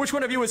 Clegg. Which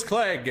one of you is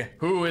Clegg?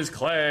 Who is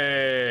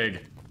Clegg?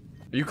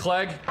 Are you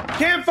Clegg?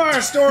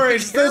 Campfire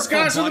stories! Those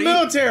guys from the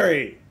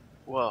military!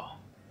 Whoa.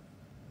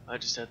 I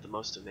just had the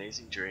most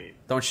amazing dream.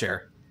 Don't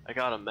share. I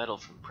got a medal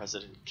from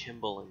President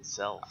Kimball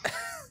himself.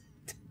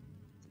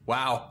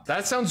 Wow,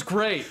 that sounds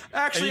great.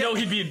 Actually, and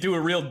you know he'd do a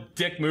real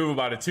dick move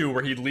about it too,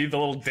 where he'd leave the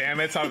little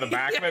dammits out of the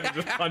back of it and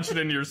just punch it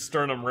into your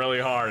sternum really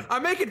hard.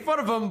 I'm making fun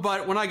of him,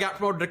 but when I got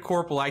promoted to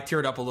corporal, I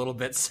teared up a little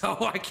bit, so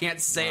I can't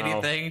say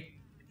anything.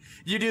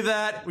 You do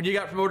that when you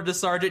got promoted to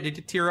sergeant? Did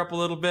you tear up a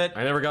little bit?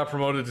 I never got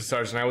promoted to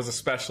sergeant. I was a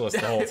specialist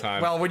the whole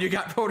time. Well, when you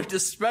got promoted to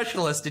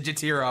specialist, did you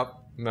tear up?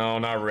 No,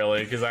 not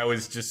really, because I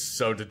was just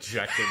so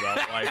dejected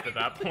about life at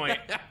that point.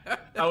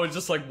 I was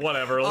just like,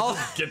 whatever, let's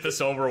just get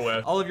this over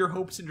with. All of your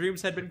hopes and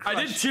dreams had been crushed.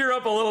 I did tear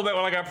up a little bit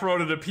when I got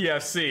promoted to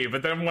PFC,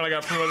 but then when I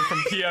got promoted from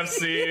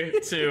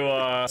PFC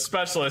to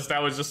specialist, I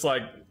was just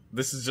like,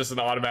 this is just an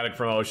automatic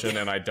promotion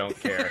and I don't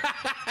care.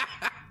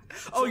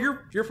 Oh,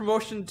 your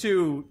promotion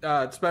to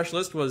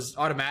specialist was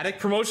automatic?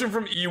 Promotion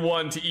from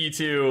E1 to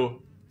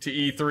E2 to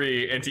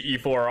E3 and to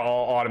E4 are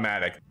all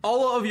automatic.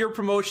 All of your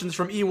promotions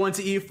from E1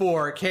 to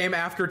E4 came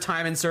after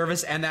time in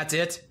service, and that's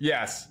it?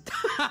 Yes.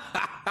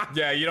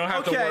 Yeah, you don't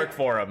have to work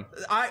for them.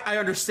 I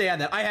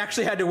understand that. I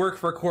actually had to work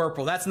for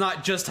corporal. That's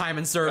not just time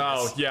in service.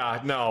 Oh,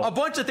 yeah, no. A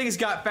bunch of things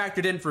got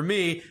factored in for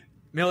me.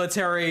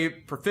 Military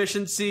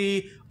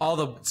proficiency, all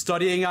the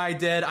studying I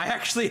did. I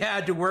actually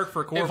had to work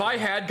for corporal. If I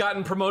had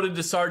gotten promoted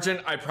to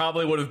sergeant, I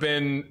probably would have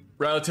been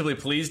relatively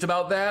pleased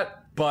about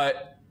that,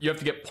 but you have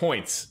to get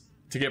points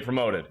to get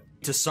promoted.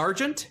 To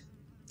sergeant?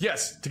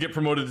 Yes, to get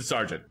promoted to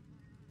sergeant.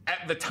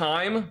 At the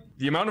time,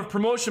 the amount of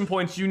promotion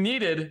points you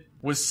needed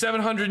was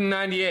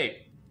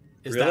 798.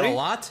 Is that a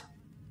lot?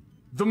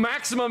 The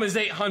maximum is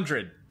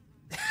 800.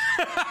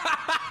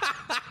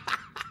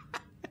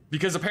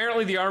 Because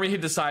apparently the Army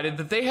had decided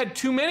that they had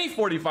too many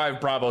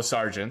 45 Bravo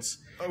sergeants,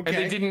 and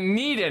they didn't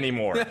need any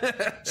more.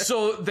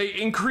 So they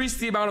increased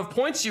the amount of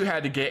points you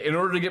had to get in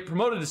order to get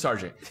promoted to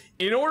sergeant.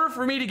 In order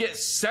for me to get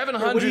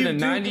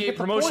 798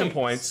 promotion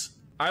points,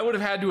 I would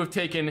have had to have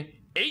taken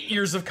 8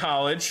 years of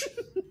college,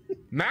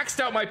 maxed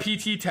out my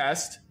PT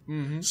test,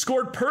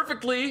 scored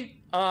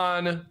perfectly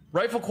on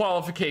rifle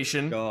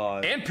qualification,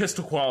 and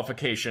pistol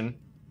qualification,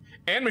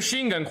 and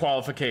machine gun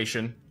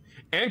qualification,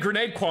 and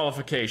grenade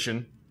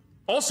qualification.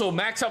 Also,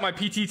 max out my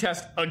PT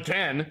test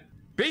again.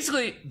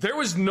 Basically, there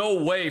was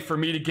no way for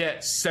me to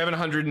get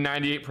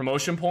 798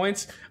 promotion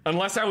points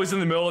unless I was in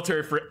the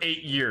military for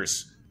 8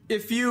 years.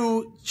 If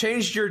you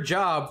changed your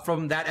job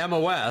from that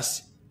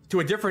MOS to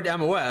a different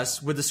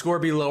MOS, would the score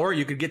be lower?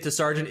 You could get to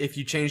sergeant if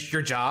you changed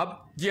your job?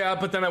 Yeah,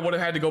 but then I would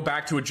have had to go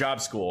back to a job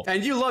school.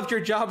 And you loved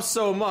your job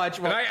so much.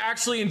 And I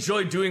actually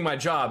enjoyed doing my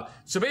job.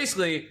 So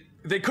basically,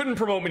 they couldn't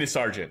promote me to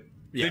sergeant.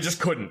 Yes. They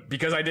just couldn't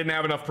because I didn't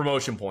have enough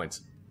promotion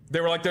points. They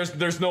were like,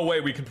 there's no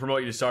way we can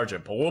promote you to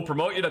sergeant, but we'll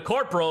promote you to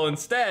corporal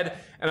instead.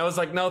 And I was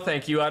like, no,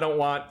 thank you. I don't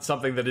want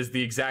something that is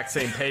the exact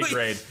same pay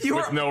grade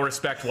with no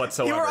respect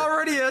whatsoever. You were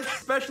already a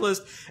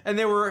specialist, and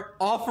they were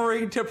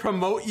offering to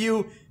promote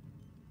you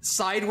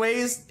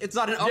sideways. It's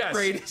not an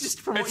upgrade. Yes. It's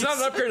just promote It's not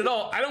an upgrade at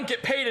all. I don't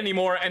get paid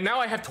anymore, and now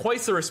I have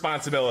twice the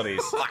responsibilities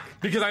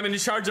because I'm in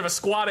charge of a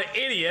squad of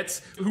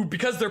idiots who,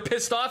 because they're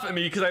pissed off at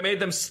me because I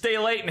made them stay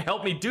late and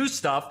help me do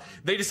stuff,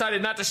 they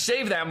decided not to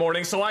shave that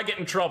morning, so I get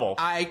in trouble.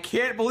 I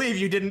can't believe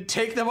you didn't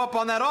take them up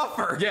on that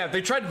offer. Yeah,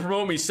 they tried to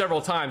promote me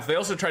several times. They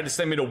also tried to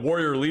send me to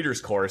Warrior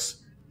Leaders course,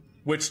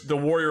 which the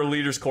Warrior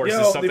Leaders course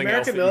is something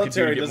else that you can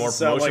do to get more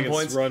promotion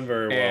points. Run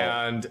very well.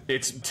 And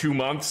it's 2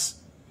 months.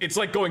 It's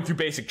like going through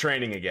basic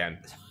training again.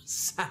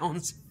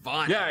 Sounds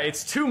fun. Yeah,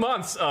 it's 2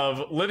 months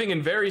of living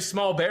in very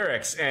small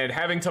barracks and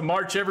having to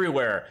march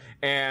everywhere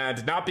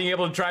and not being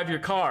able to drive your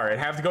car and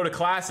have to go to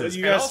classes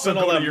you and guys also spend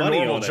all go to that your money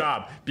normal on it.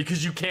 job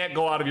because you can't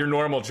go out of your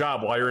normal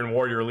job while you're in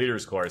Warrior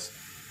Leaders course.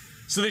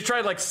 So they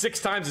tried like 6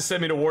 times to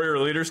send me to Warrior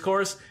Leaders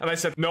course, and I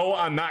said, no,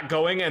 I'm not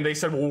going, and they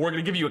said, well, we're going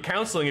to give you a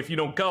counseling if you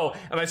don't go,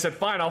 and I said,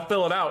 fine, I'll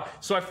fill it out.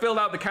 So I filled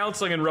out the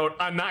counseling and wrote,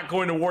 I'm not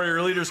going to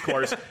Warrior Leaders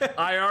course.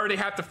 I already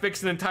have to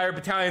fix an entire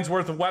battalion's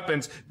worth of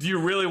weapons. Do you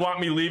really want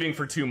me leaving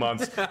for 2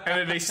 months? And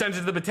then they sent it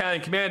to the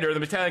battalion commander, and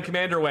the battalion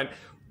commander went,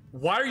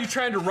 why are you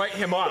trying to write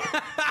him up?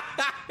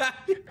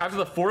 After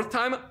the 4th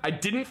time, I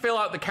didn't fill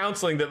out the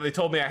counseling that they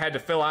told me I had to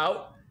fill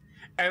out,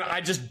 and I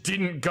just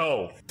didn't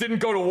go. Didn't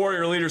go to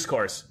Warrior Leaders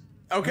course.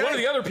 Okay. One of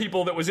the other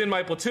people that was in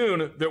my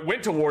platoon that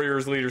went to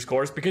Warriors Leaders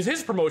course, because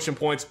his promotion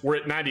points were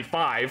at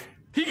 95,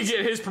 he could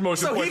get his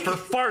promotion points for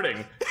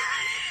farting.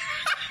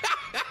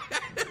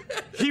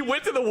 He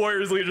went to the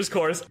Warriors Leaders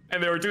course,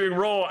 and they were doing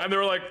roll, and they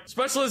were like,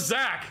 Specialist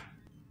Zach!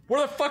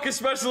 Where the fuck is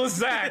Specialist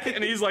Zach?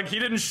 And he's like, he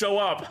didn't show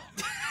up.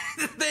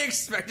 They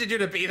expected you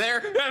to be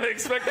there? Yeah, they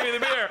expected me to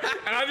be there,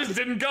 and I just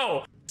didn't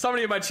go.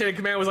 Somebody in my chain of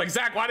command was like,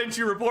 Zach, why didn't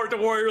you report to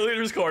Warrior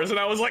Leaders course? And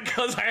I was like,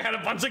 because I had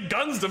a bunch of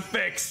guns to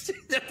fix.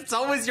 It's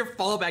always your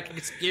fallback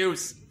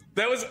excuse.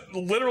 That was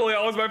literally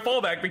always my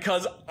fallback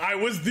because I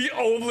was the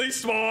only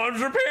small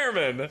arms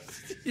repairman.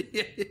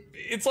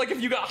 It's like if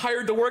you got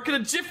hired to work at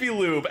a Jiffy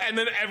Lube and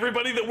then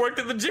everybody that worked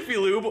at the Jiffy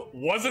Lube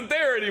wasn't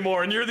there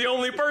anymore and you're the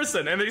only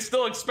person and they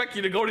still expect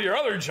you to go to your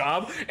other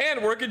job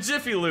and work at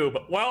Jiffy Lube.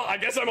 Well, I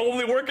guess I'm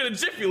only working at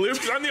Jiffy Lube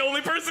because I'm the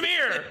only person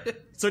here.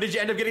 So did you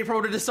end up getting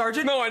promoted to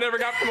sergeant? No, I never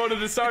got promoted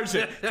to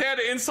sergeant. Had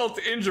an insult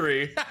to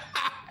injury.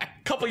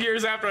 A couple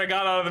years after I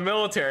got out of the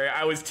military,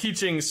 I was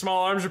teaching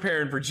small arms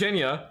repair in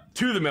Virginia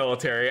to the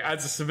military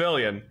as a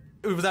civilian.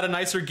 Was that a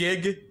nicer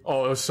gig?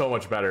 Oh, it was so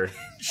much better.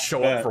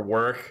 Show up for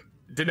work.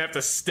 Didn't have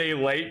to stay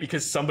late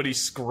because somebody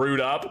screwed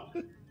up.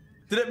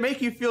 Did it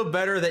make you feel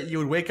better that you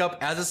would wake up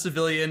as a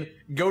civilian,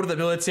 go to the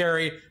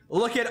military,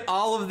 look at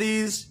all of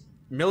these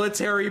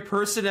military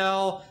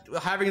personnel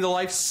having the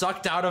life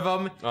sucked out of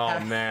them,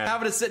 man,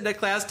 having to sit in a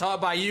class taught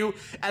by you,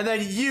 and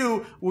then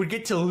you would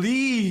get to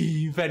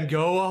leave and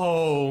go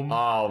home?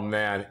 Oh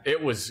man,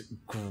 it was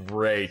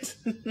great.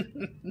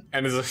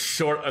 And as a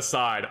short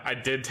aside, I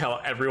did tell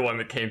everyone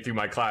that came through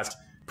my class,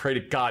 pray to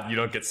God you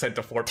don't get sent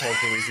to Fort Polk,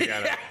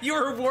 Louisiana. Yeah, you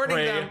were warning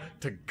pray them.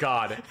 to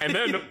God. And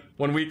then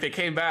one week they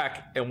came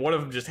back, and one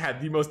of them just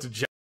had the most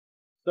eject.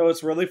 So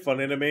it's really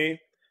funny to me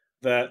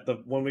that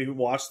when we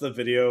watched the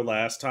video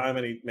last time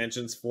and he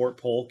mentions Fort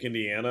Polk,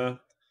 Indiana,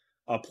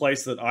 a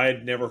place that I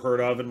had never heard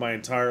of in my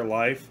entire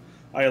life,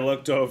 I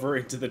looked over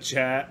into the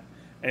chat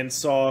and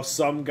saw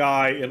some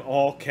guy in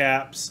all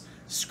caps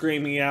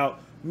screaming out,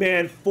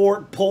 man,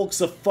 Fort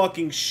Polk's a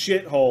fucking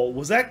shithole.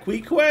 Was that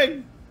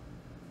Queequeg?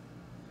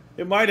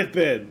 It might have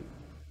been.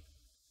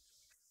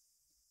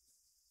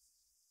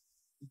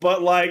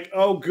 But like,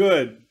 oh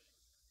good.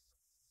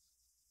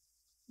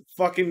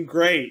 Fucking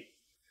great.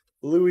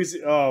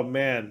 Oh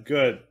man,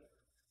 good.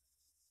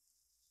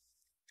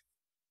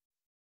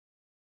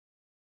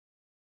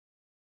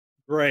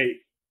 Great.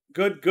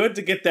 Good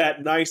to get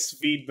that nice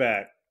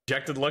feedback.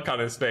 Dejected look on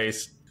his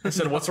face. I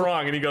said, what's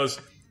wrong? And he goes,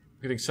 I'm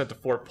getting sent to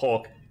Fort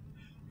Polk.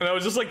 And I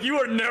was just like, you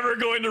are never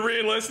going to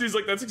re-enlist. And he's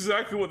like, that's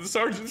exactly what the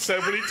sergeant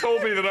said when he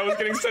told me that I was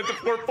getting sent to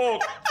Fort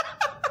Polk.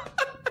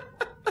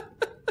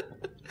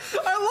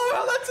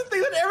 Well, that's the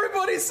thing that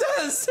everybody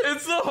says.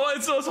 It's the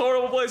most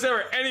horrible place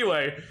ever.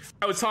 Anyway,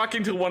 I was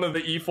talking to one of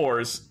the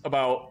E4s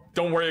about,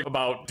 don't worry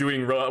about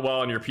doing well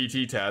on your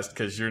PT test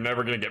because you're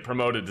never going to get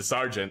promoted to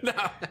sergeant. No.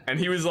 And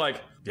he was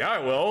like, yeah, I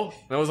will.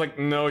 And I was like,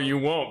 no, you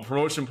won't.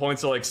 Promotion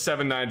points are like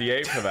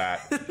 798 for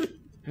that.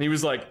 And he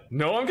was like,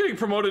 no, I'm getting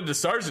promoted to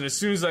sergeant as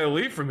soon as I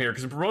leave from here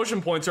because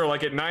promotion points are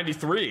like at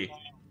 93.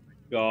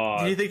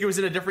 God. Do you think it was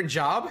in a different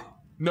job?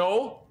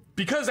 No,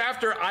 because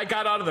after I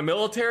got out of the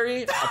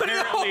military,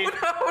 apparently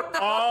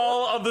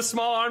all of the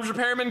small arms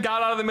repairmen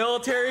got out of the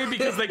military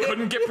because they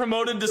couldn't get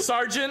promoted to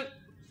sergeant.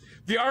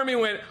 The Army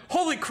went,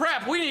 holy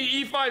crap, we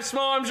need E5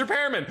 small arms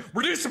repairmen.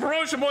 Reduce the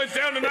promotion points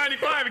down to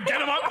 95 and get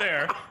them up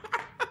there.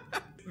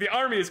 The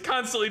Army is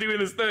constantly doing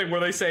this thing where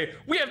they say,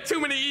 we have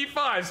too many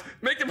E5s,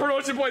 make the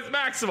promotion points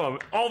maximum.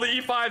 All the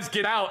E5s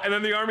get out, and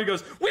then the Army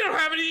goes, we don't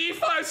have any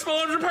E5 small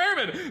arms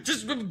repairmen.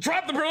 Just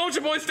drop the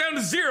promotion points down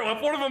to 0.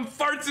 If one of them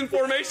farts in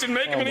formation,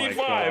 make him an E5.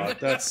 God,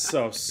 that's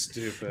so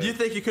stupid. Do you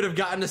think you could have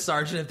gotten a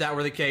sergeant if that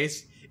were the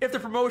case? If the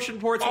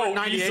promotion points were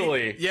 98?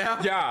 Easily. Yeah?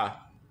 Yeah.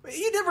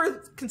 You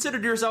never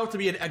considered yourself to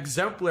be an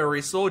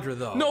exemplary soldier,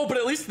 though. No, but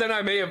at least then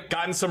I may have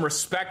gotten some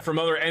respect from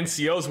other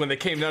NCOs when they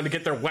came down to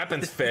get their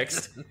weapons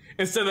fixed.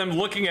 Instead of them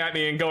looking at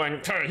me and going,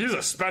 he's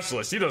a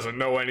specialist, he doesn't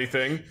know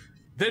anything.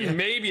 Then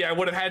maybe I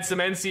would have had some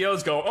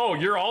NCOs go, oh,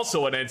 you're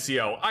also an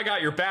NCO. I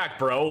got your back,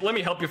 bro. Let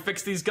me help you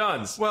fix these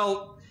guns.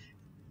 Well,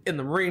 in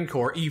the Marine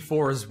Corps,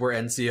 E4s were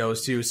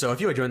NCOs too, so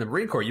if you had joined the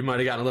Marine Corps, you might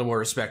have gotten a little more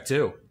respect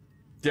too.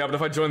 Yeah, but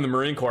if I joined the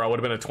Marine Corps, I would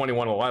have been a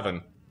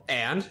 2111.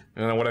 And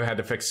I would have had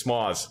to fix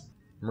SMAWs.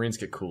 Marines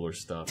get cooler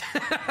stuff.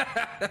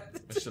 I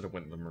should have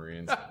went to the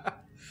Marines.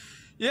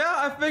 Yeah,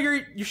 I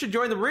figure you should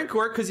join the Marine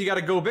Corps because you got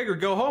to go big or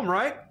go home,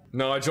 right?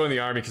 No, I joined the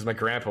Army because my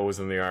grandpa was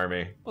in the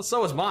Army. Well,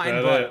 so was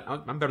mine, but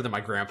I'm better than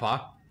my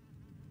grandpa.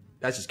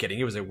 That's just kidding.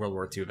 He was a World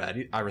War II vet.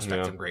 I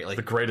respect him greatly.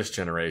 The greatest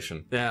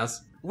generation.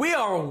 Yes. We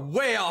are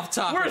way off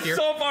topic We're here.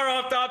 so far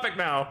off topic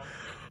now.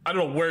 I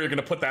don't know where you're going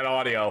to put that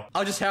audio.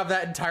 I'll just have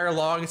that entire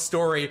long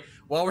story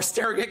while we're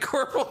staring at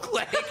Corporal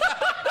Clay.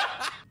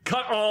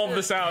 Cut all of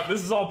this out.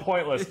 This is all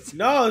pointless.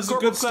 No, this is a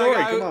good story.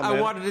 Come on, man.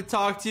 I wanted to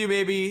talk to you,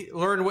 maybe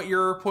learn what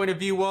your point of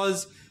view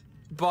was,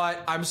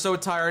 but I'm so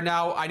tired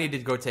now, I need to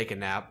go take a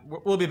nap.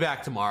 We'll be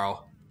back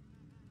tomorrow.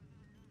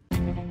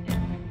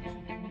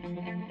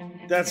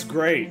 That's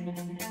great.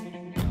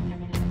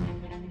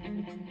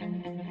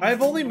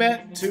 I've only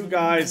met 2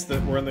 guys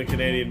that were in the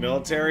Canadian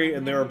military,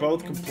 and they were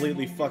both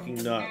completely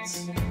fucking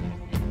nuts.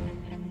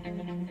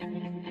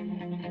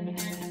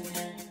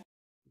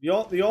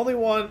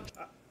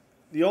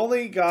 The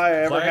only guy I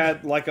ever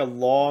had like a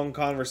long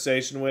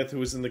conversation with who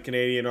was in the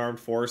Canadian Armed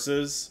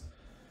Forces,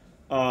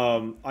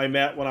 I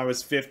met when I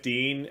was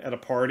 15 at a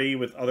party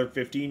with other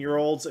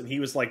 15-year-olds, and he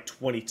was like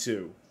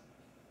 22.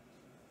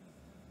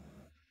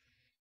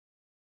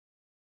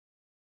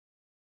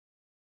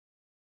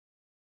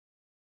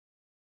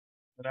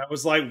 And I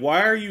was like,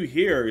 why are you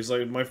here? He's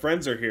like, my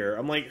friends are here.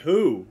 I'm like,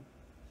 who?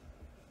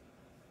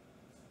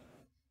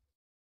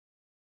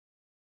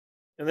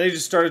 And they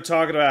just started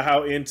talking about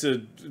how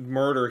into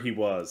murder he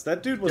was.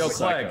 That dude was a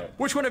psycho.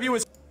 Which one of you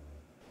is...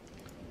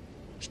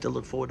 Still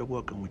look forward to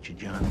working with you,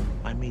 John.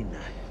 I mean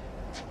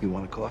that. You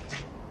want a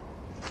coffee?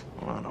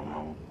 Well, I don't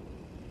know.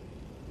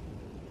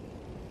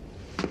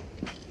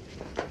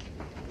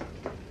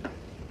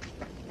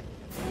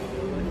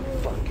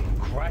 Fucking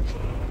Christ.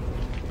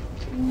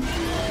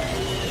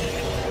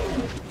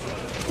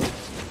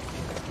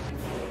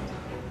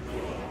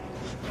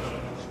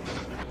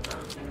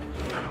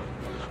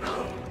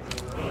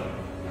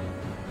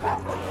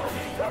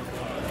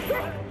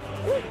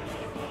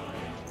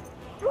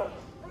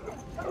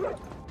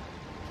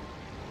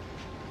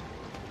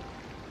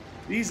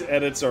 These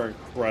edits are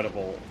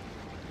incredible.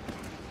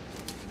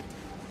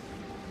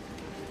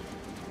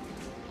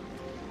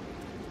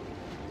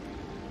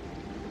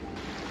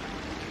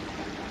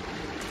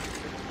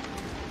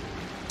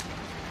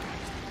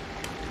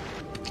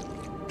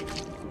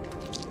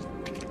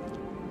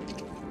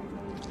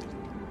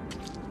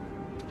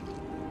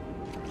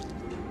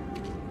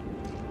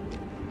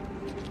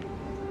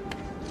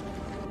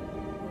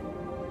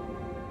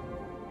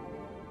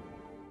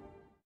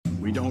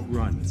 We don't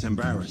run. It's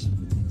embarrassing.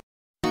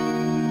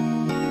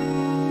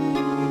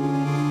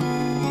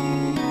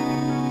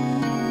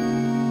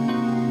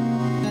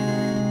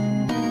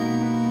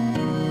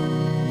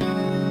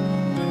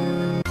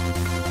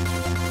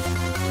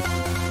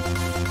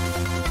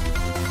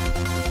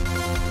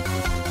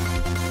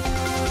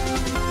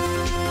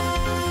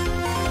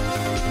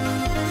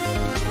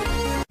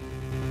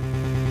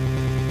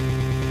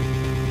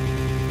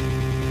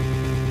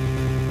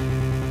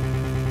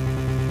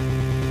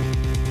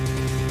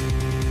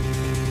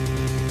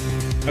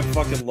 I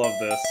fucking love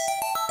this.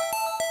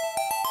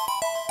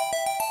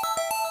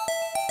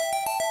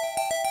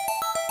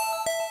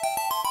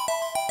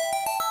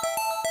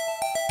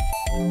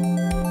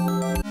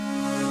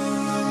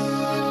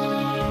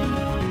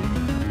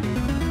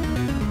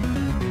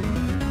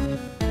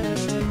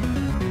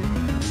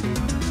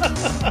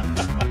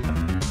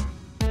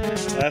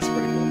 That's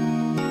pretty cool.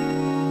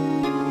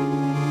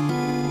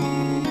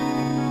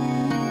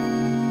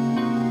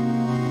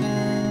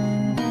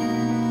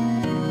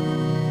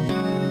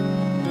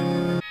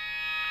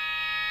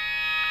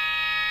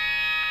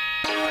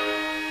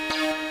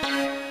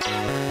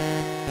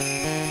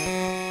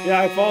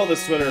 Yeah, I follow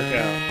this Twitter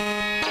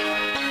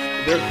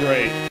account. They're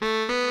great.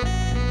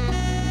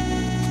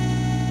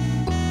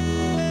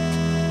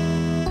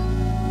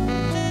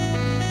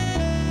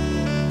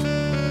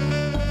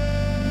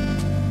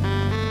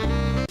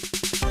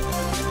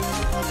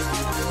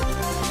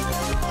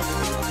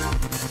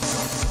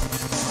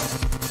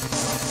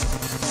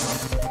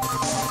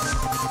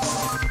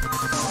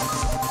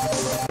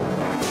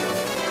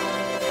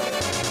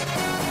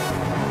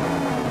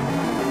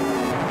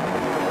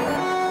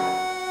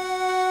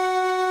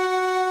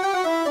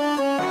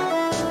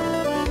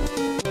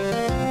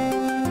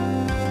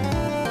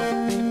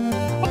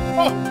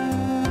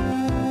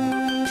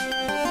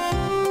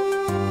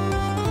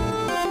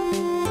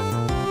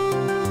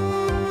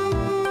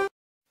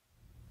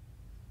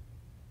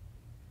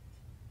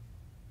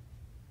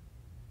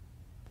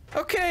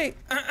 Okay,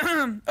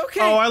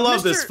 okay. Oh, I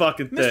love Mr. this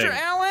fucking thing. Mr.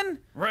 Allen,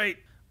 right?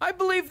 I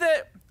believe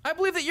that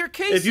your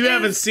case If you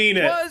haven't seen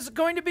it, was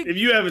going to be if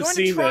you haven't going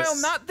seen to trial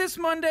this, not this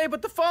Monday,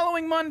 but the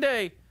following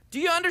Monday. Do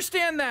you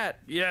understand that?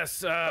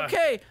 Yes.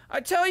 Okay, I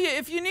tell you,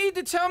 if you need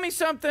to tell me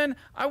something,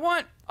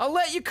 I'll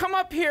let you come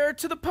up here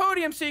to the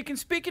podium so you can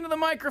speak into the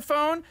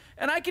microphone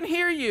and I can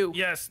hear you.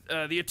 Yes,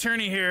 the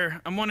attorney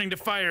here, I'm wanting to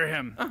fire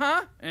him.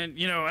 Uh-huh. And,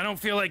 you know, I don't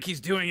feel like he's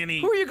doing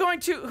any... Who are you going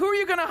to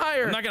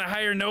hire? I'm not going to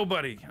hire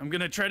nobody. I'm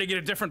going to try to get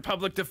a different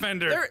public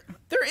defender.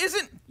 There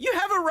isn't... You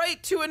have a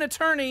right to an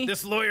attorney.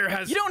 This lawyer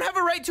has... You don't have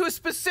a right to a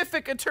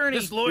specific attorney.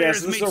 This lawyer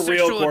has made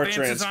sexual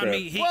advances on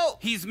me.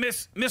 He's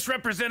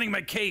misrepresenting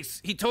my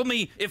case. He told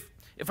me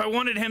if I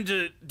wanted him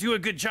to do a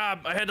good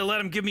job, I had to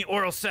let him give me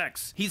oral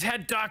sex. He's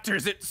had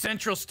doctors at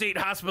Central State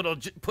Hospital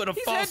put a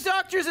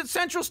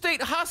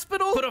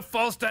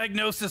false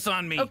diagnosis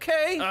on me.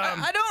 Okay,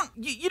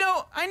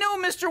 I know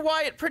Mr.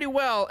 Wyatt pretty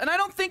well, and I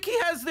don't think he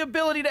has the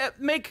ability to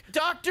make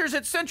doctors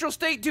at Central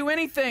State do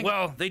anything.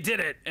 Well, they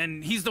did it,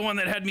 and he's the one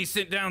that had me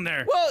sit down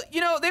there. Well,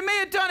 you know, they may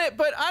have done it,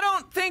 but I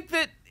don't think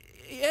that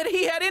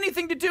he had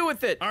anything to do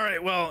with it. All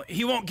right, well,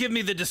 he won't give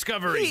me the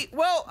discovery.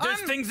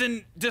 There's things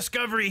in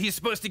discovery he's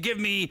supposed to give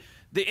me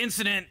the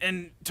incident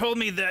and told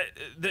me that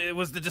it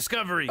was the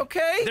discovery.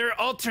 Okay. They're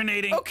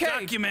alternating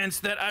documents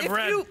that I've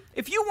read.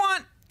 If you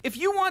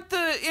want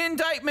the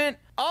indictment,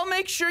 I'll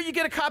make sure you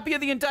get a copy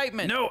of the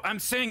indictment. No, I'm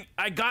saying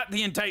I got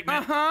the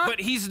indictment, but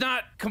he's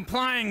not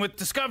complying with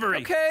discovery.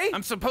 Okay.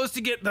 I'm supposed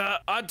to get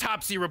the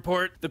autopsy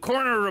report, the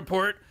coroner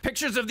report,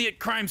 pictures of the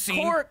crime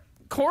scene.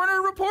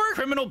 Coroner report?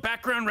 Criminal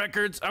background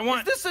records. I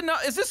want...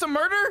 Is this a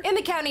murder? In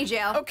the county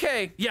jail.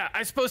 Okay. Yeah,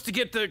 I'm supposed to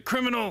get the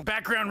criminal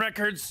background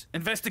records,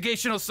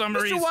 investigational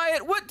summaries. Mr.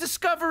 Wyatt, what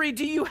discovery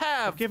do you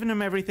have? I've given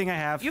him everything I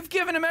have. You've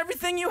given him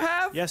everything you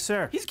have? Yes,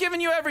 sir. He's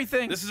given you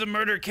everything. This is a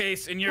murder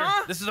case, and you're...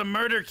 This is a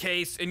murder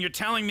case, and you're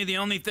telling me the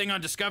only thing on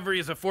discovery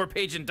is a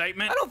 4-page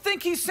indictment? I don't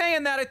think he's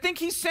saying that. I think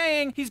he's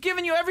saying he's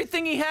given you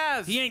everything he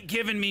has. He ain't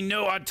giving me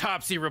no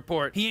autopsy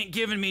report. He ain't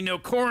giving me no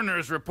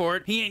coroner's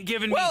report. He ain't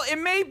giving me... Well, it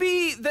may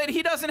be that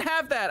he doesn't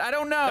have that. I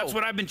don't know. That's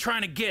what I've been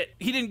trying to get.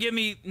 He didn't give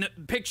me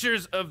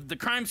pictures of the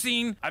crime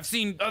scene. I've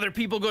seen other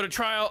people go to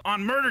trial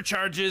on murder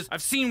charges.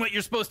 I've seen what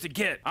you're supposed to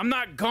get. I'm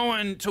not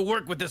going to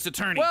work with this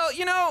attorney. Well,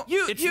 you know,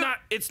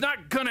 it's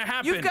not gonna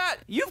happen.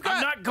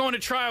 I'm not going to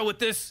trial with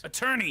this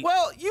attorney.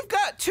 Well, you've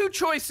got two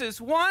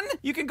choices. One,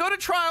 you can go to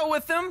trial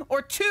with him,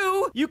 or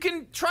two, you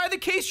can try the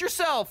case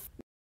yourself.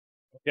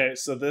 Okay,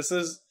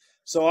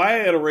 so I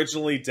had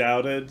originally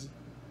doubted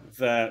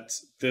that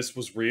this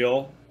was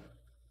real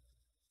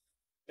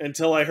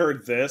until I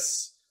heard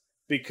this,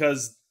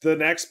 because the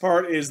next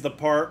part is the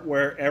part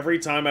where every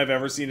time I've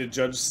ever seen a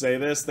judge say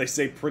this, they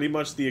say pretty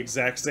much the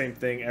exact same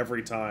thing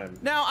every time.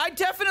 Now, I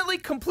definitely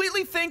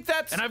completely think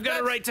that's... And I've got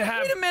a right to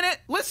have... Wait a minute,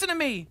 listen to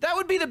me. That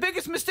would be the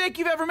biggest mistake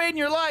you've ever made in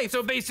your life.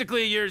 So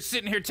basically, you're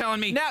sitting here telling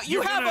me now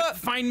you're gonna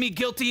find me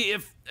guilty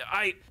if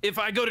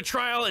I go to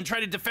trial and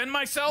try to defend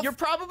myself? You're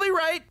probably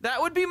right.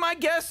 That would be my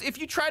guess if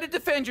you try to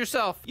defend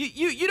yourself.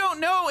 You don't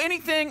know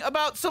anything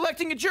about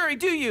selecting a jury,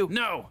 do you?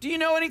 No. Do you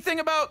know anything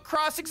about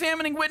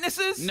cross-examining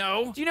witnesses?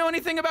 No. Do you know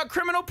anything about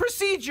criminal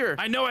procedure?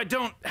 I know I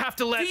don't have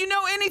to let... Do you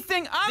know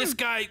anything? This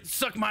guy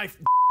suck my...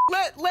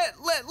 Let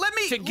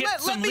me... To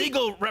get some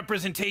legal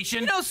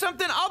representation. You know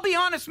something? I'll be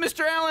honest,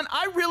 Mr. Allen.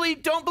 I really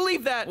don't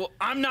believe that. Well,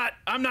 I'm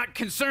not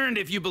concerned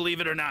if you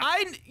believe it or not.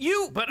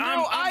 But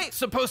I'm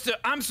supposed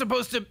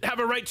to have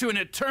a right to an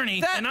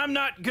attorney, and I'm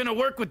not gonna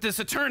work with this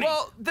attorney.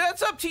 Well,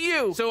 that's up to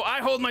you. So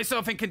I hold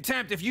myself in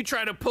contempt if you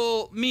try to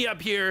pull me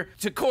up here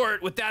to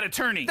court with that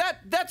attorney.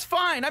 That's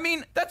fine. I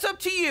mean, that's up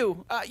to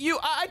you.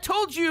 I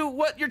told you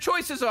what your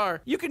choices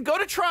are. You can go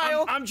to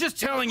trial. I'm just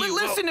telling you.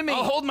 Listen to me.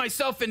 I'll hold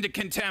myself into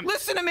contempt.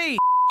 Listen to me.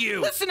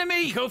 You. Listen to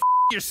me. Go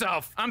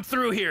yourself. I'm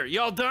through here.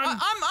 Y'all done?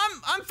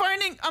 I'm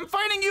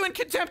finding you in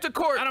contempt of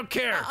court. I don't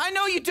care. I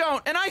know you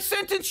don't, and I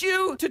sentence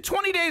you to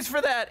 20 days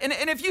for that. And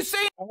if you say...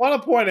 I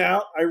want to point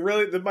out,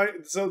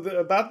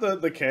 about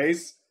the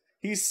case,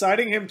 he's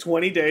citing him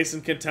 20 days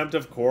in contempt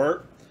of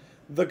court.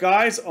 The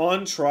guy's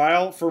on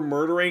trial for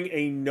murdering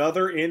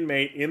another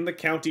inmate in the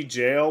county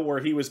jail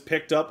where he was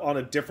picked up on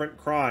a different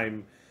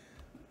crime.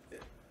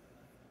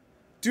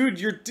 Dude,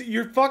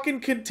 your fucking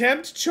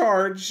contempt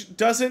charge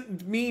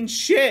doesn't mean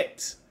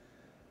shit.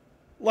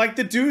 Like,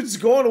 the dude's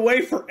going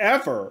away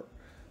forever.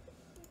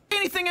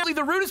 Anything else?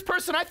 The rudest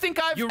person I think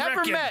I've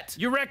ever met.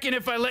 You reckon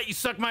if I let you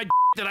suck my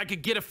that I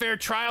could get a fair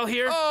trial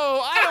here?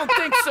 Oh, I don't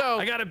think so.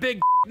 I got a big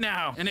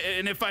now, and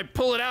if I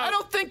pull it out... I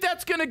don't think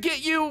that's gonna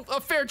get you a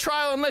fair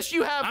trial unless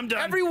you have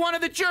every one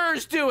of the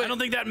jurors do it. I don't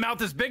think that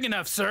mouth is big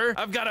enough, sir.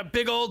 I've got a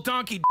big old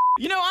donkey.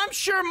 You know, I'm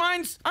sure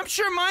mine's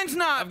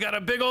not. I've got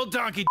a big old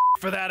donkey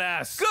for that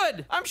ass.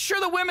 Good. I'm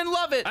sure the women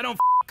love it. I don't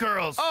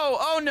girls.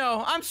 Oh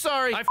no. I'm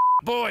sorry. I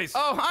boys.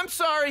 Oh, I'm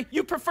sorry.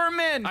 You prefer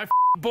men. I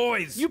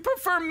boys. You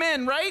prefer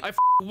men, right? I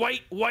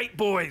white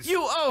boys.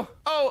 You,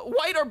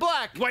 white or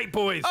black? White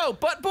boys. Oh,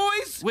 butt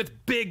boys? With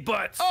big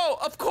butts. Oh,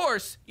 of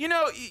course. You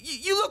know,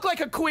 you look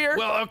like a queer.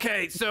 Well,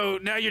 okay, so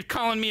now you're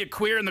calling me a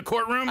queer in the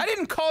courtroom? I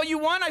didn't call you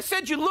one. I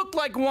said you looked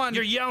like one.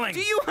 You're yelling.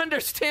 Do you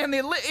understand the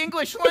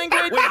English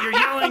language? Wait, you're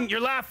yelling, you're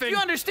laughing. Do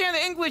you understand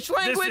the English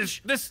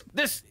language? This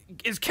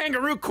is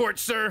kangaroo court,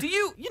 sir. Do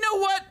you know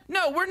what?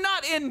 No, we're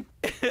not in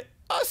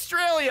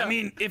Australia. I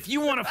mean, if you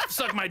want to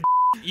suck my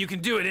you can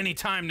do it any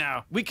time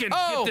now. We can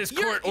get this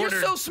court order.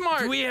 You're so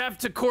smart. Do we have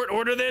to court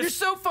order this? You're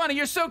so funny.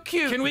 You're so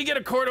cute. Can we get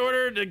a court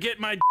order to get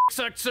my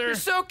sucked, sir? You're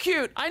so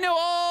cute. I know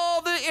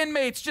all the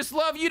inmates just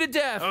love you to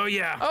death. Oh,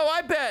 yeah. Oh,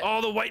 I bet.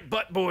 All the white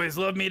butt boys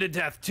love me to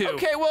death, too.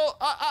 Okay, well,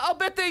 I'll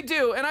bet they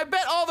do. And I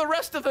bet all the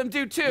rest of them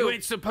do, too. You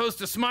ain't supposed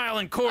to smile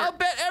in court. I'll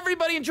bet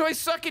everybody enjoys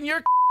sucking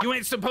your You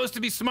ain't supposed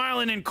to be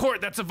smiling in court.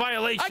 That's a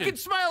violation. I can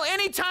smile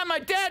anytime my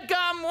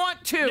dadgum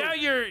want to. Now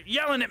you're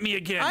yelling at me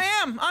again. I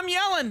am. I'm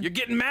yelling. You're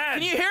getting mad.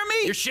 Can you hear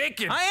me? You're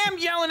shaking. I am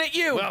yelling at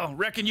you. Well,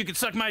 reckon you can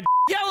suck my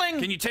Yelling.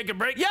 Can you take a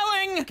break?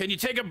 Yelling. Can you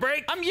take a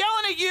break? I'm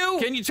yelling at you.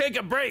 Can you take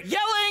a break?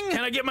 Yelling.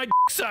 Can I get my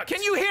sucked?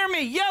 Can you hear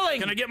me? Yelling.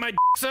 Can I get my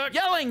sucked?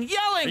 Yelling.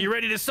 Yelling. Are you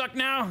ready to suck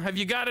now? Have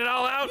you got it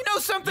all out? You know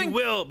something? You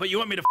will, but you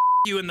want me to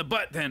you in the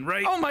butt then,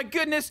 right? Oh my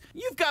goodness,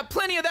 you've got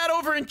plenty of that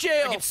over in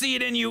jail. I could see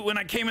it in you when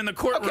I came in the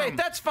courtroom. Okay,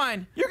 that's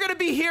fine. You're gonna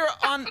be here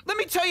on... Let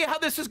me tell you how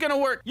this is gonna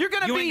work. You're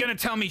gonna You ain't gonna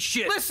tell me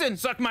shit. Listen.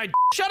 Suck my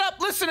Shut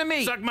up, listen to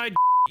me. Suck my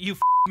you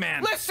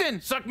man.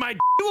 Listen. Suck my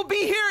You will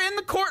be here in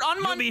the court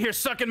on Monday. You'll be here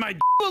sucking my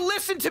Well,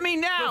 listen to me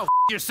now. Go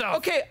yourself.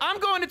 Okay, I'm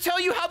going to tell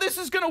you how this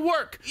is gonna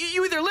work.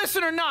 You either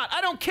listen or not.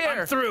 I don't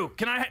care. I'm through.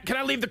 Can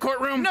I leave the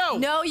courtroom? No.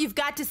 No, you've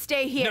got to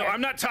stay here. No,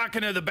 I'm not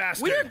talking to the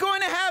bastard. We are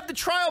going to have the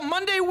trial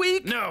Monday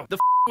week. No, the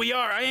we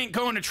are. I ain't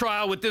going to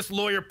trial with this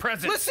lawyer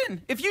present.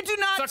 Listen, if you do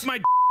not suck my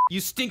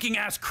you stinking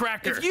ass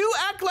cracker. If you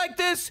act like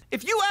this,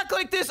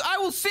 I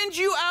will send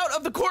you out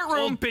of the courtroom.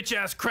 Old bitch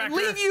ass cracker.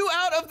 Leave you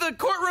out of the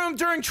courtroom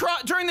during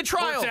the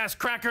trial. Horse ass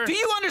cracker. Do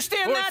you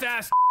understand Horse that?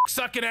 Ass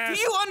sucking ass.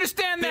 Do you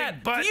understand big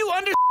that? Butt, Do you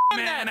understand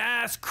man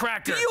that? Ass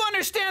cracker. Do you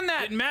understand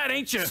that? Getting mad,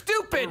 ain't you?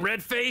 Stupid.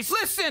 Red face.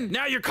 Listen.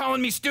 Now you're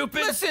calling me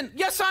stupid. Listen.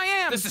 Yes, I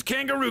am. This is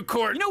kangaroo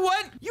court. You know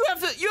what? You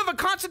have a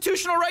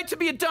constitutional right to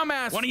be a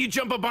dumbass. Why don't you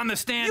jump up on the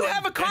stand? You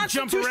have a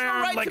constitutional jump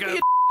around right like to be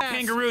a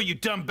kangaroo, you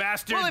dumb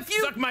bastard. Well, if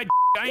you suck my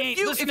I ain't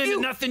listening to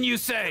nothing you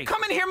say.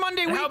 Come in here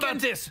Monday weekend. How about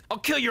this? I'll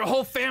kill your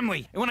whole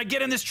family. And when I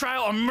get in this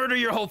trial, I'll murder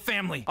your whole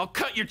family. I'll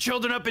cut your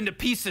children up into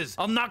pieces.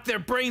 I'll knock their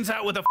brains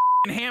out with a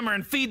hammer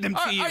and feed them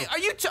to you.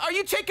 Are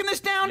you taking this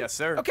down? Yes,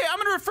 sir. Okay, I'm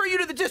gonna refer you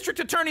to the district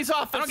attorney's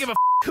office. I don't give a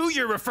who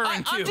you're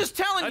referring to. I'm just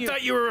telling you. I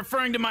thought you were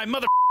referring to my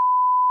mother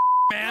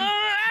man.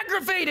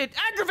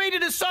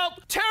 Aggravated assault,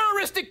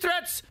 terroristic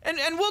threats, and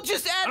we'll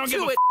just add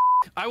to it.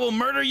 I will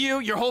murder you,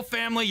 your whole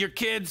family, your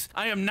kids.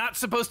 I am not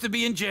supposed to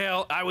be in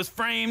jail. I was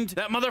framed.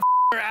 That motherfucker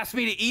asked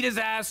me to eat his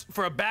ass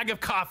for a bag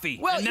of coffee.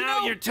 Well, and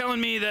now you're telling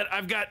me that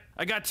I got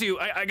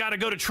to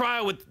go to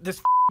trial with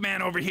this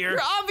man over here.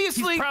 He's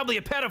probably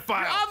a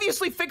pedophile. You're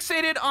obviously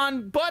fixated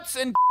on butts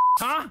and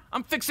Huh?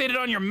 I'm fixated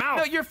on your mouth.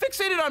 No, you're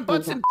fixated on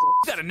butts and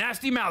You got a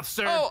nasty mouth,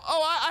 sir.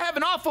 I have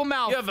an awful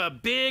mouth. You have a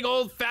big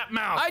old fat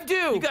mouth. I do.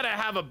 You gotta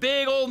have a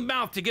big old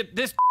mouth to get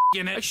this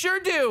in it. I sure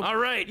do. All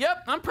right.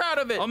 Yep, I'm proud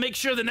of it. I'll make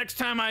sure the next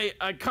time I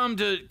come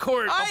to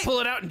court, I'll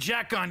pull it out and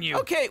jack on you.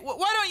 Okay,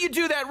 why don't you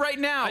do that right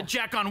now? I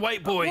jack on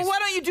white boys. Well, why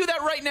don't you do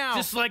that right now?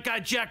 Just like I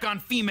jack on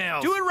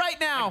females. Do it right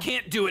now. I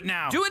can't do it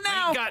now. Do it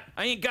now.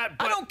 I ain't got.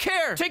 I don't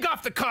care. Take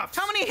off the cuffs.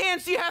 How many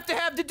hands do you have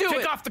to do it?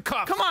 Take off the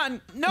cuffs. Come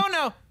on.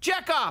 No.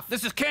 Jack off.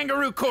 This is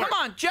kangaroo court.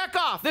 Come on, jack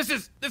off. This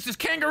is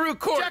kangaroo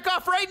court. Jack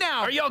off right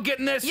now. Are y'all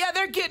getting this? Yeah,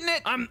 they're getting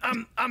it. I'm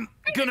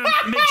gonna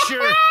make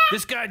sure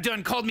this guy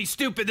done called me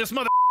stupid. This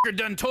motherfucker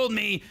done told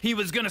me he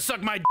was gonna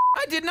suck my.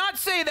 I did not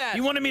say that.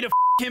 You wanted me to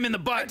him in the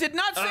butt. I did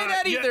not say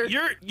that either.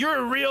 You're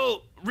a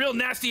real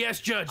nasty ass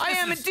judge. I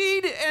am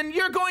indeed, and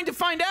you're going to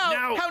find out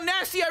how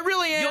nasty I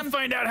really am. You'll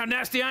find out how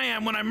nasty I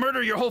am when I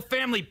murder your whole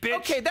family, bitch.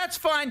 Okay, that's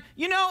fine.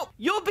 You know,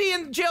 you'll be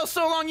in jail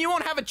so long you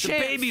won't have a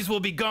chance. The babies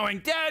will be going,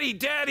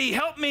 Daddy,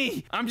 help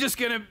me. I'm just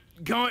going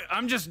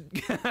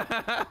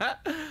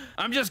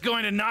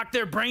to knock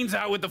their brains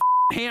out with the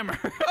hammer.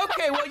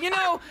 Okay, well, you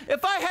know,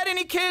 if I had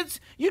any kids,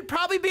 you'd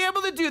probably be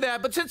able to do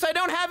that. But since I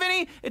don't have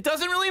any, it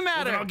doesn't really matter.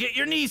 Well, then I'll get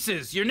your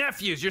nieces, your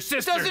nephews, your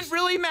sisters. It doesn't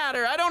really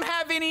matter. I don't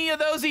have any of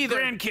those either.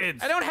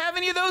 Grandkids. I don't have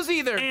any of those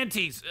either.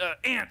 Aunties,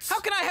 aunts. How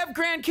can I have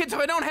grandkids if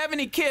I don't have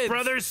any kids?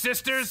 Brothers,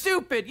 sisters.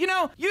 Stupid. You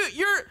know,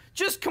 you're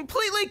just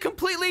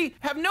completely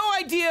have no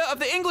idea of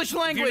the English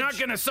language. You're not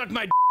gonna suck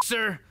my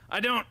sir. I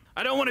don't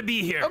want to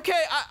be here.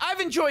 Okay, I've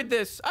enjoyed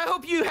this. I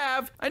hope you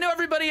have. I know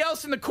everybody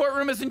else in the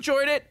courtroom has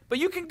enjoyed it, but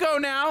you can go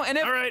now. And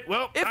if, all right,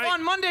 well, if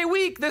on Monday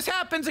week this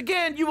happens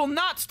again, you will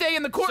not stay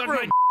in the courtroom.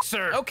 Suck my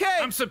sir. Okay.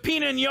 I'm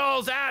subpoenaing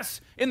y'all's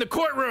ass in the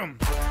courtroom.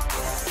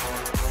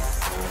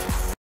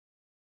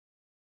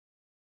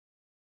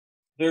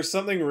 There's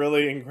something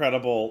really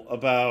incredible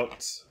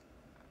about,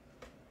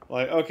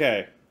 like,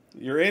 okay,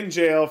 you're in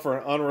jail for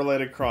an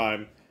unrelated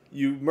crime.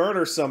 You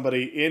murder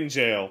somebody in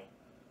jail.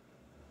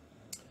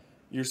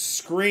 You're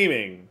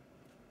screaming.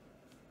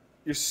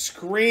 You're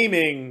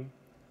screaming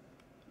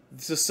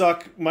to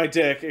suck my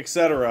dick,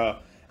 etc.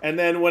 And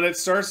then when it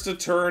starts to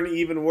turn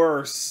even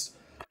worse,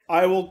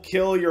 I will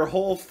kill your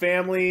whole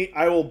family.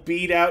 I will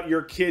beat out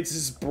your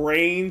kids'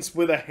 brains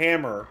with a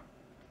hammer.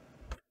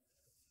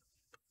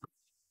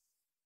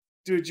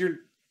 Dude, you're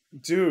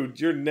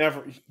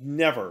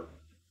never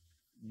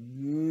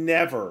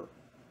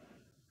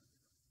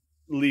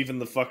leaving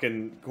the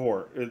fucking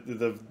court,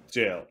 the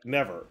jail.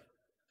 Never.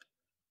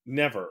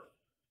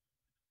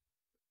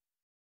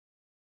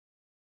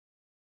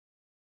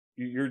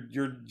 You're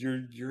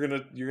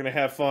gonna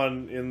have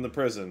fun in the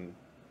prison,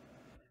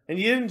 and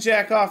you didn't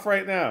jack off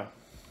right now.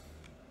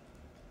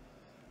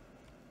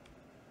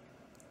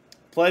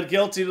 Pled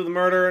guilty to the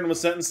murder and was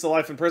sentenced to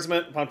life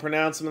imprisonment. Upon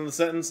pronouncement of the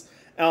sentence,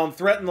 Allen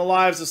threatened the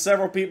lives of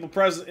several people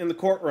present in the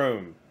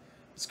courtroom.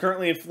 He's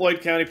currently in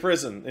Floyd County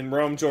Prison in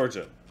Rome,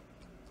 Georgia.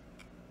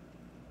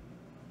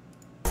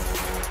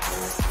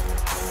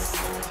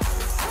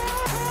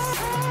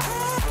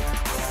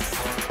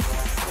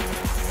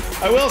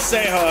 I will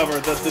say, however,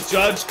 that the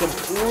judge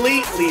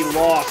completely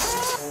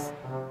lost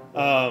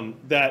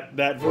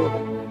that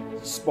verbal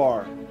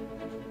spar.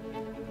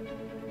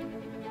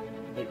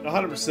 Like,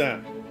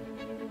 100%.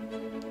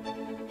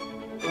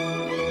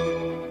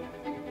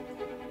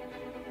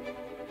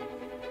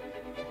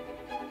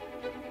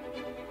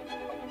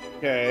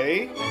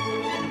 Okay.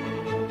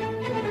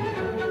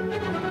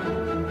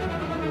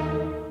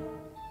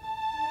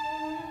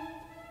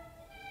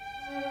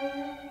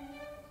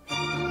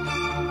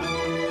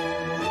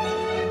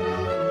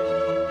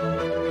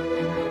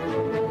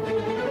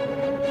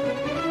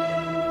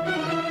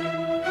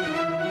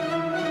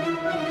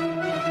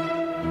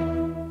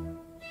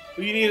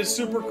 You need a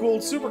super cool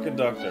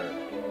superconductor.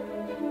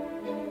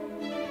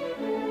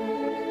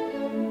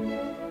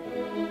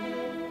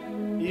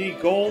 You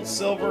need gold,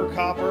 silver,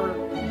 copper,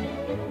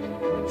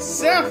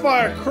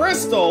 sapphire,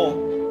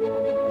 crystal.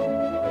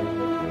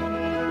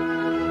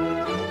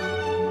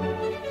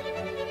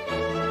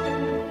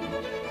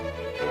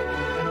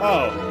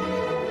 Oh.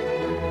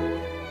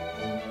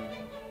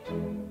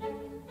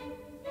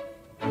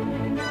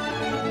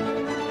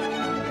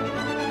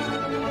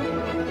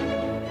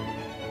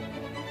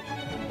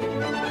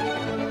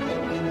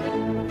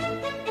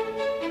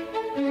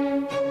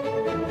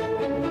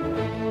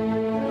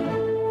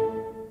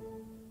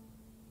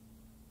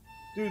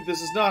 Dude,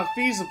 this is not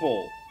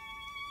feasible.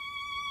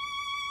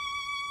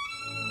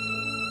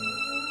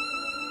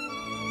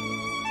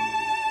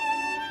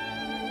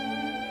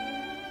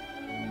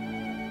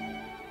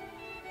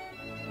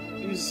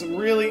 These are some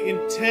really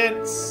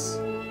intense,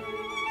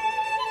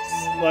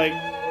 like,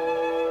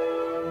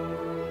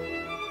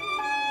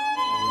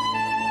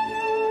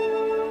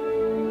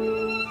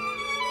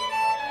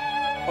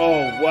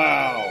 oh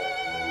wow.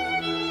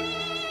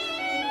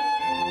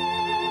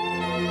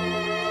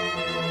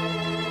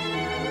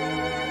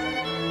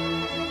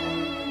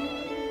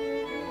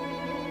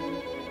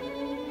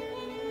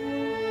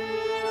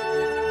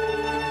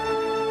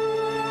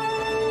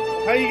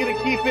 How are you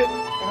gonna keep it?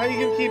 How are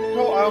you gonna keep it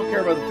cold? I don't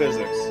care about the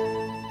physics.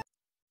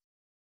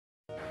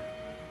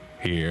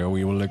 Here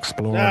we will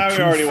explore. Nah, we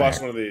already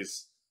watched one of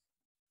these.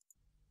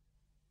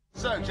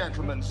 So,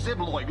 gentlemen,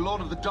 Sibloid,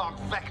 Lord of the Dark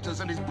Vectors,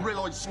 and his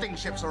Brilloid sting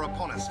ships are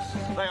upon us.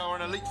 They are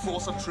an elite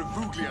force of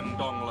Trevuglian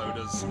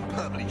dongloaders,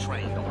 superbly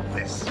trained on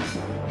this.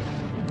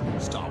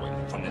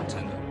 Starwing from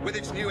Nintendo, with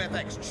its new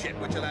FX chip,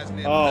 which allows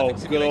near oh,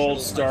 good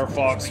old Star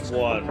Fox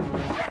 1.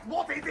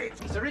 What is it?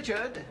 Sir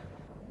Richard.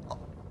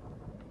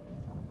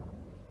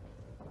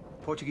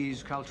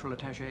 Portuguese cultural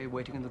attaché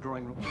waiting in the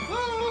drawing room.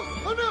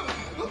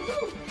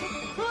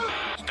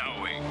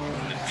 Stowing,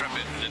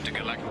 intrepid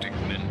intergalactic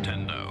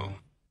Nintendo.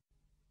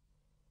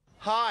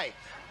 Hi,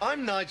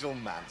 I'm Nigel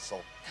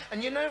Mansell.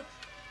 And you know,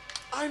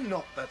 I'm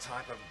not the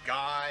type of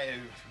guy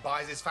who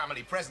buys his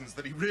family presents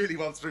that he really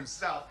wants for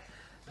himself.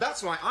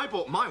 That's why I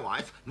bought my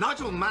wife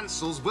Nigel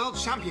Mansell's World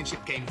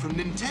Championship game from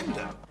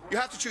Nintendo. You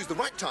have to choose the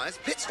right tyres,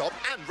 pit stop,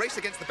 and race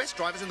against the best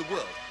drivers in the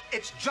world.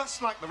 It's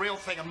just like the real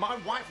thing, and my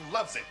wife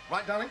loves it.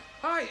 Right, darling?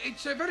 Hi,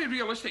 it's very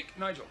realistic,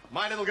 Nigel.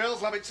 My little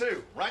girls love it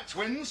too. Right,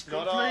 twins?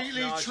 Shut up,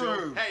 Completely Nigel.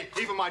 true. Hey,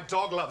 even my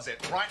dog loves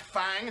it. Right,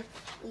 Fang?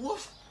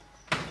 Woof.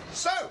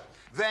 So,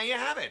 there you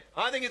have it.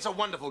 I think it's a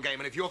wonderful game,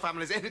 and if your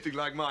family's anything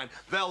like mine,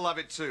 they'll love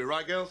it too.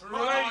 Right, girls?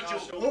 Right.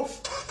 Nigel.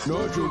 Woof.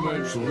 Nigel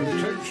Mansell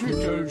takes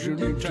return to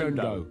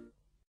Nintendo.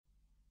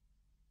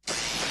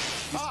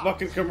 These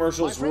fucking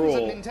commercials My friends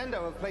rule. at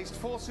Nintendo have placed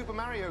 4 Super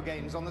Mario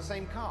games on the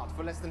same cart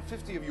for less than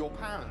 50 of your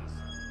pounds.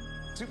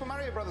 Super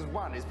Mario Bros.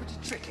 1 is pretty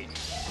tricky.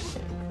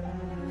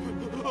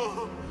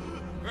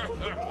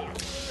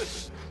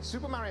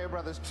 Super Mario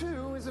Bros.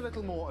 2 is a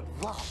little more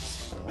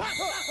advanced.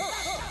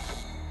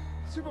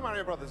 Super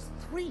Mario Bros.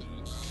 3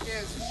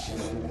 is...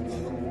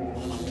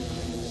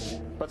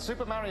 But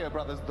Super Mario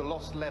Bros. The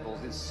Lost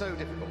Levels is so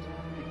difficult,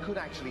 it could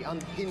actually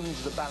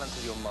unhinge the balance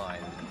of your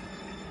mind.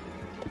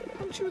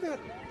 Aren't you that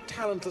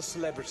talentless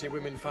celebrity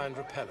women find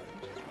repellent?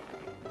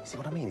 See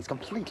what I mean? He's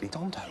completely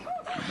tonto.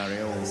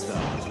 Mario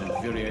All-Stars, an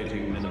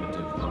infuriating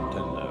innovative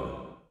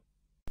Nintendo.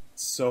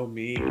 So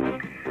mean.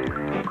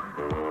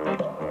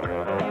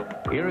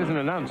 Here is an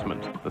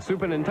announcement. The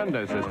Super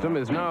Nintendo system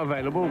is now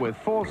available with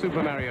 4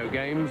 Super Mario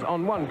games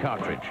on 1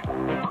 cartridge.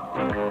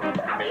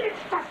 I mean, it's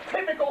just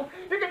typical.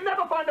 You can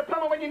never find a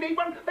plumber when you need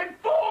one, then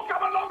 4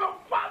 come along at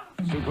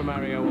once. Super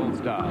Mario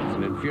All-Stars,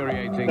 an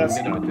infuriating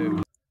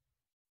innovative...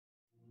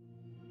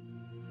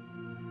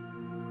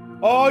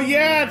 Oh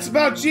yeah, it's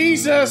about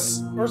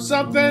Jesus or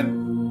something.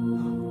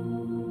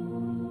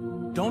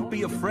 Don't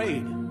be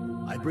afraid.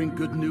 I bring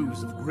good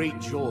news of great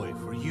joy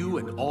for you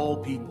and all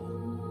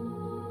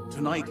people.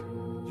 Tonight,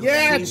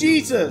 Yeah, Savior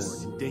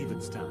Jesus. in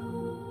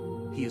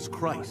Davidstown. He is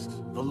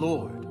Christ, the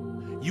Lord.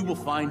 You will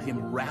find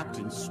him wrapped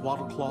in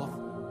swaddlecloth,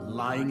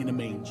 lying in a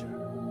manger.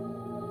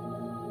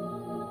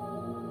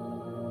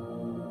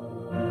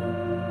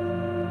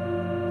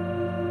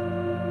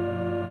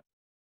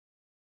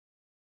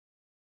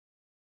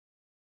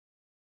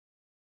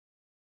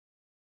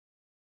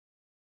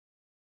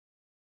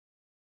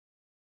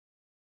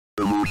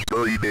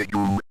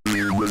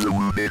 There was a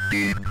woman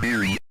named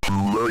Mary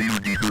who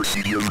lived in the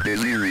city of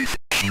Nazareth.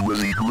 She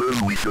was in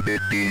love with a man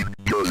named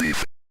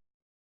Joseph.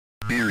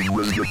 Mary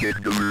was young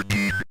and a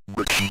virgin,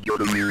 but she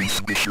got a very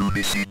special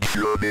message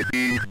from an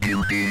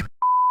angel named...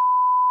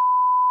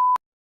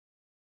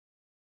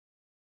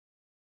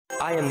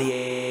 I am the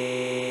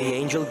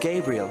angel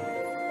Gabriel.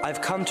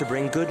 I've come to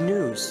bring good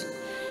news.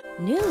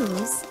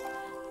 News?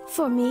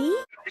 For me?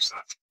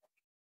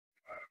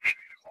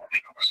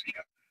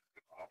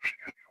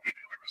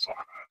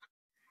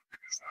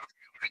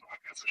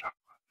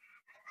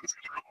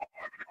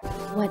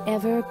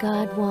 Whatever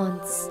God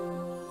wants,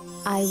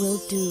 I will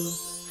do.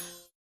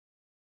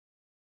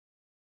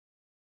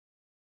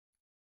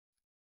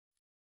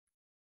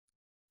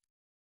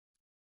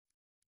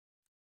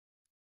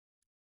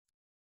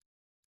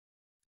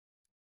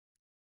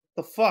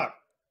 The fuck?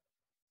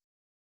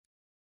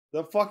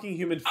 The fucking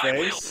human face? I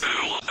will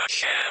fool the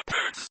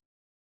shepherds.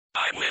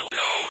 I will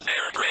know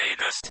their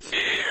greatest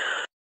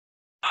fear.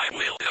 I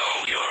will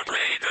know your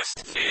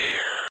greatest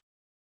fear.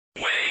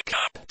 Wake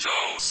up,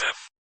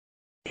 Joseph.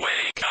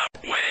 Wake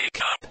up,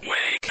 wake up,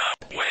 wake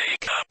up,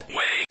 wake up,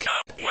 wake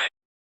up, wake up.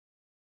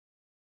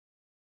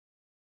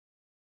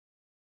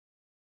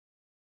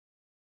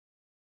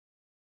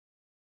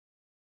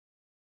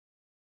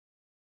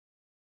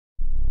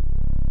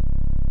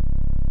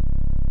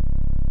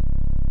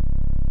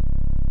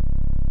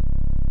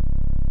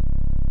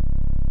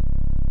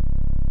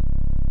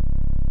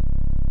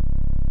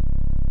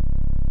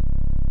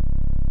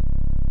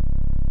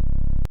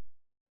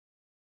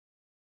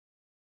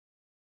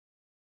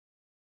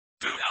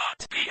 Do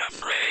not be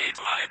afraid,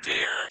 my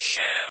dear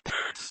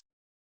shepherds.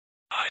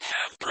 I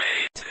have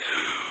great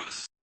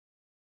news.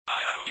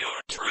 I am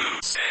your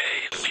true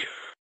savior.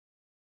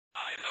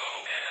 I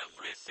know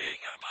everything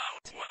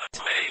about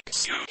what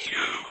makes you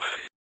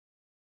human.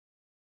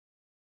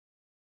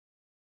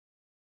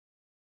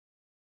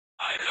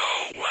 I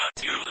know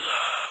what you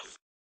love.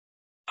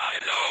 I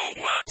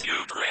know what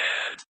you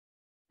dread.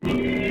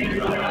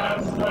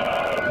 Jesus,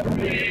 let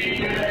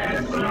me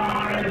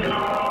inside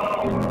now.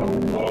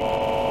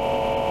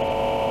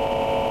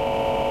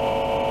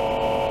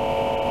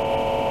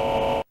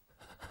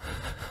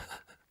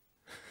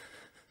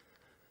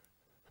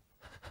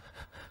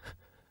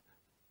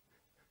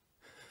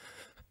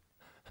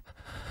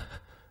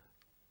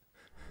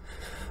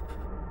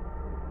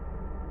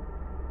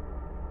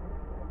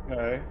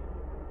 Okay.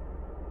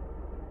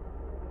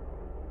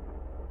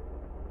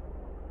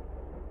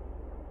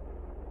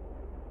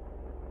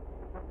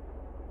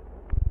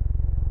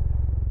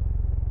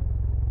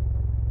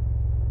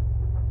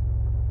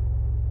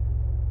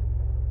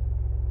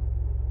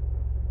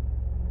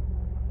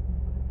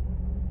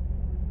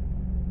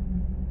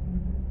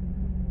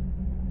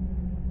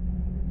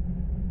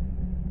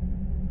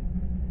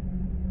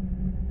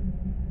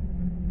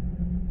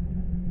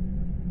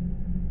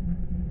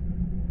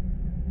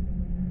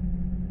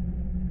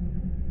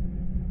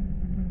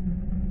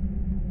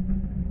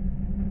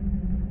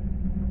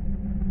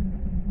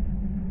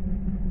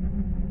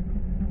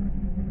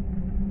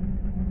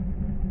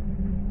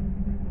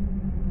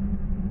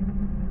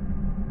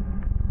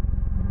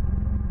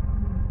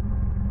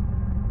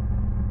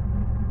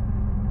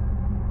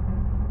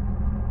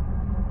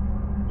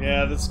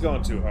 Yeah, this is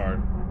going too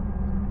hard.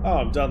 Oh,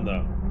 I'm done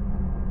though.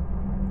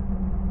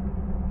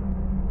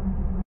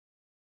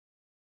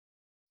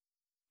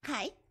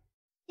 Hi.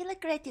 You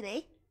look great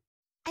today.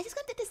 I just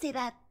wanted to say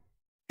that.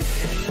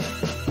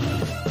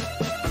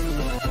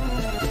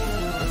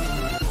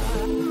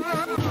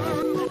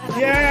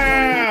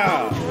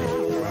 Yeah!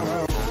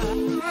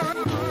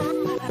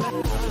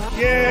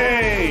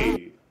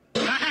 Yay!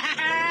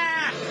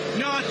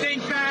 Nothing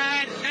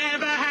bad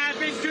ever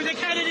happens to the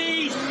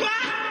Kennedys!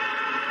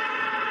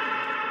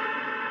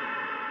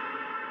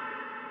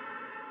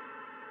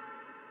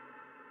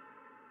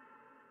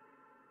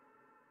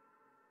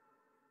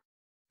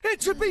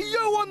 It should be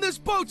you on this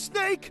boat,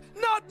 Snake,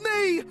 not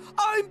me!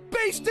 I'm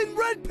based in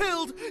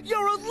Red-Pilled!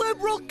 You're a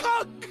liberal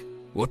cuck!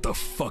 What the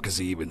fuck is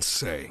he even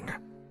saying?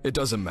 It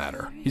doesn't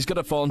matter. He's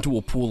gonna fall into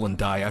a pool and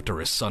die after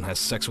his son has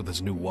sex with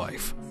his new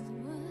wife.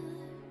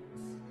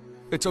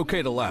 It's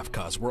okay to laugh,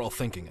 Kaz. We're all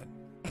thinking it.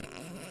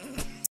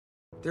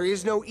 There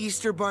is no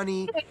Easter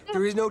Bunny,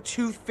 there is no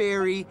Tooth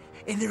Fairy,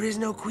 and there is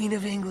no Queen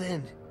of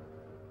England.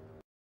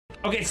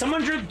 Okay,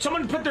 someone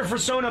put their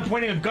persona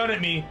pointing a gun at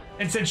me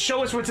and said,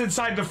 "Show us what's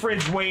inside the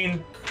fridge,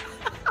 Wayne."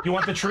 You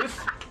want the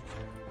truth?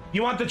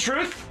 You want the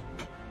truth?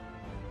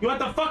 You want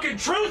the fucking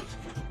truth?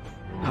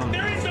 Oh,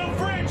 there is no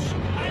fridge!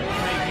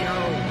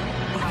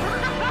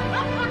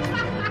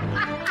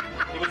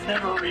 It was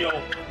never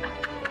real.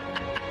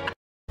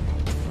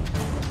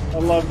 I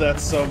love that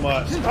so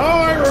much. Oh,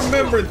 I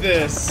remember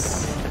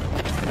this!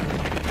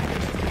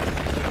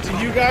 Do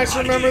you guys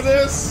remember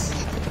this?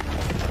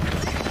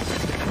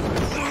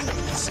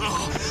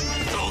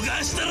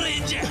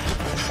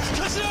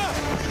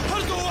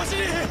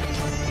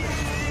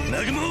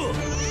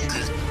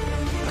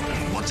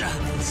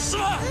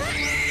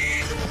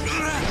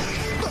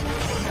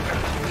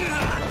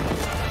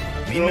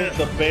 Killed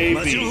the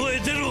baby.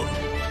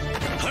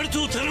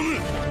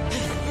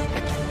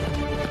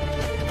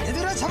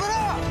 얘들아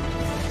잡아라!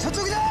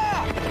 저쪽이다!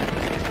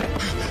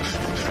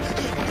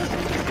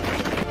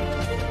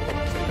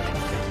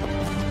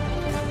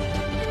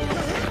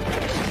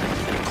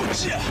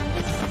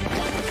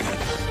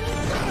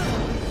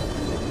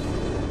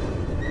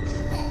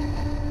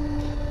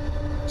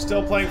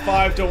 Still playing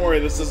 5, don't worry,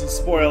 this doesn't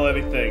spoil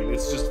anything.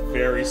 It's just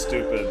very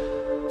stupid.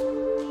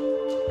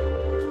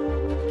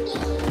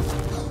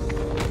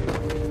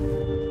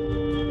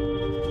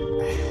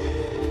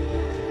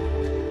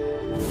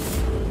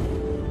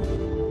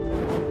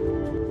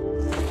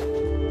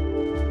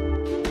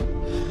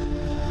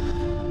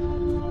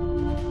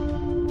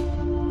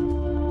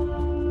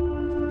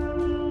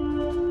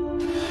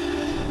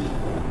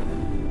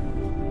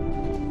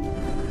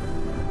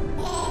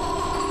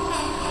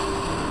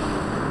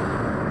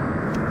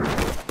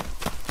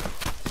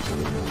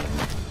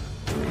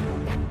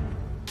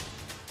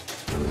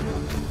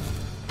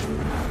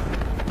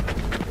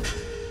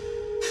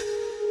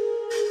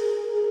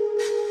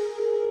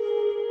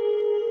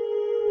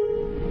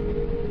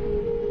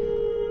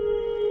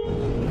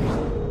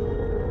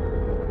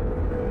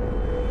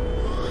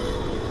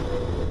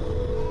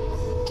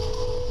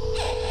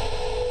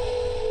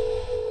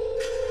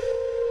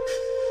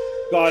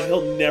 God,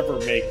 he'll never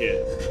make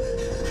it.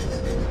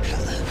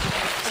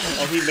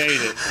 Oh, he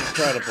made it.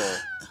 Incredible.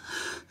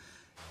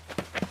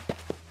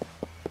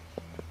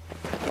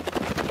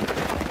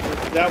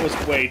 That was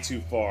way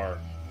too far.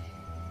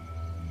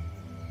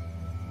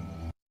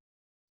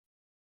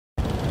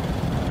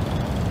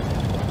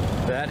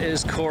 That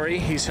is Corey.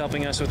 He's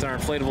helping us with our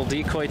inflatable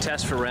decoy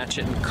test for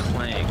Ratchet and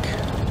Clank.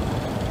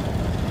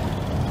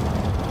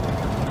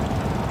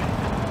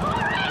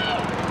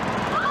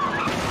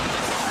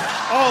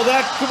 Oh,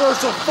 that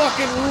commercial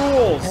fucking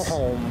rules!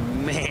 Oh,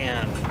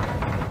 man.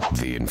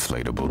 The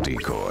inflatable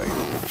decoy.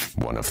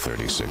 One of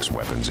 36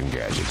 weapons and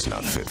gadgets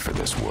not fit for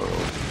this world.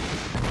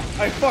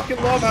 I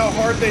fucking love how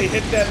hard they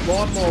hit that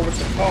lawnmower with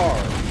the car.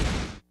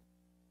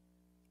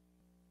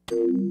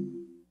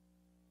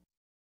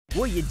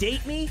 Will you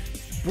date me?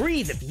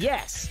 Breathe if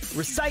yes.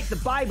 Recite the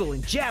Bible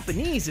in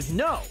Japanese if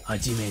no. は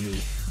じめに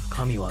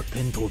神は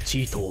天と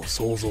地と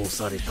創造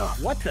された。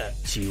What the?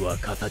 地は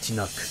形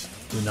なく、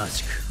虚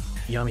しく。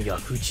闇が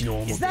淵の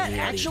表に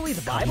あり、神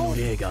の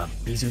霊が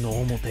水の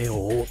表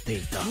を覆って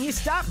いた。Can you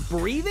stop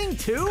breathing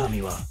too?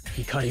 神は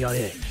光あ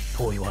れ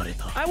と言われ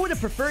た。I would have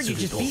preferred you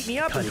just beat me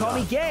up and call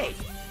me gay.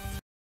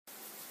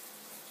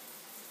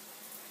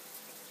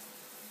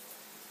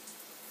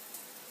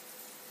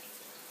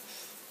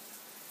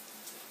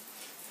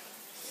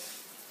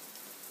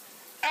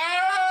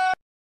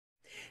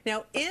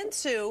 Now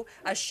into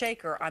a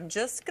shaker, I'm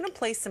just going to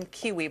place some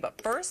kiwi,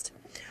 but first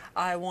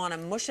I want to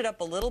mush it up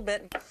a little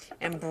bit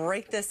and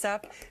break this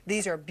up.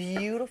 These are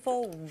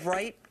beautiful,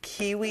 ripe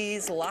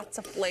kiwis, lots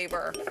of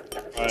flavor.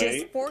 Right.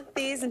 Just fork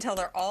these until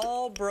they're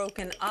all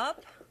broken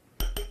up,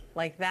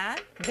 like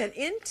that. Then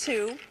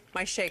into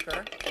my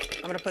shaker,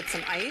 I'm going to put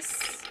some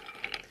ice.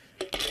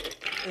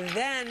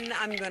 Then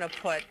I'm going to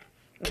put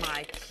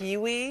my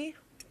kiwi.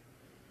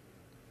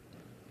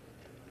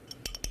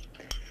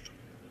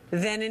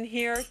 Then in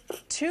here,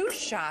 2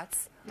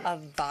 shots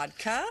of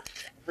vodka.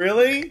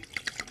 Really?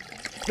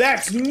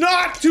 That's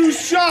not 2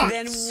 shots!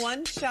 Then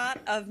 1 shot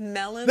of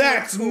melon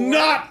That's liqueur.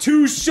 not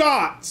 2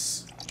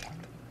 shots!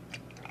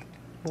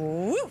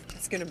 Woo!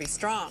 It's gonna be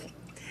strong.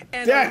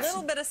 And That's... a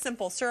little bit of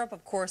simple syrup,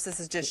 of course. This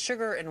is just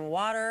sugar and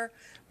water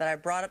that I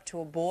brought up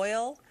to a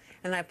boil.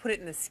 And I put it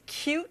in this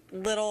cute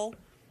little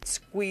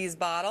squeeze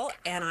bottle.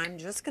 And I'm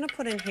just gonna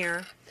put in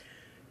here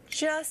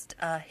just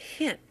a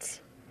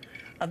hint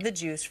of the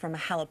juice from a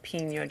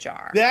jalapeno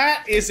jar.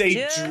 That is a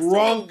just drunk's a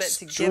little bit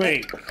to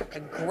drink. give it a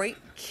great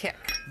kick.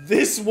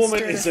 This woman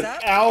Stir is this an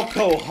up.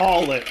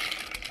 alcoholic.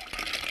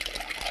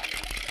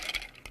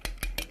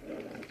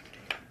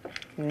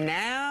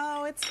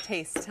 Now it's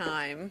taste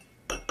time.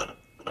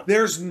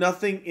 There's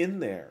nothing in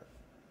there.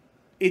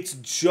 It's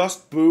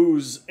just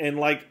booze and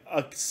like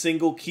a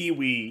single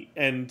kiwi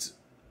and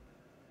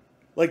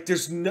like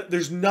there's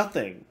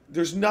nothing.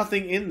 There's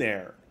nothing in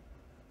there.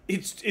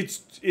 It's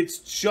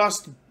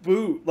just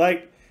booze.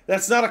 Like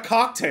that's not a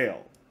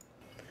cocktail.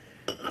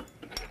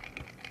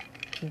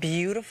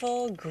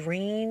 Beautiful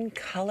green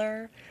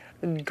color,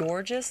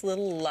 gorgeous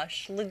little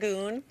lush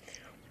lagoon.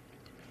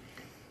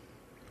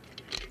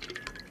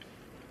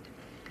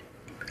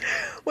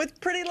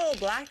 With pretty little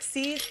black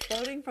seeds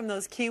floating from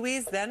those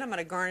kiwis. Then I'm going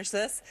to garnish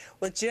this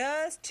with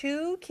just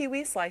 2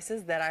 kiwi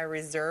slices that I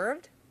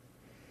reserved.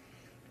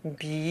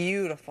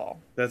 Beautiful.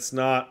 That's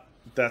not.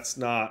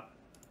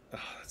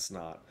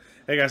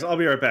 Hey guys, I'll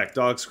be right back.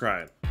 Dog's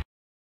crying.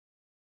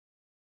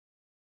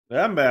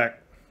 I'm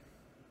back.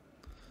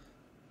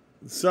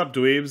 Sup,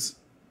 dweebs?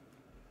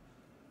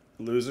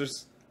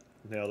 Losers?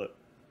 Nailed it.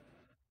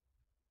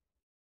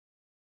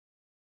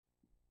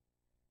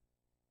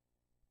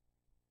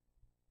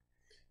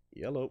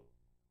 Yellow.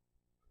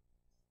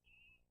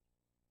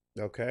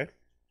 Okay.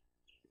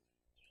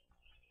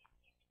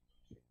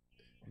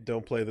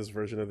 Don't play this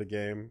version of the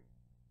game.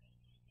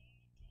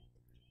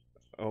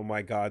 Oh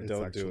my god, It's don't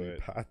do actually it.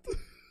 Pat.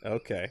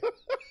 Okay.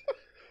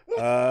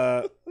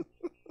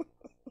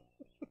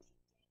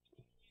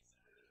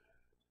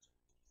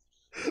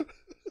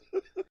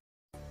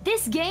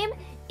 This game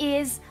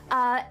is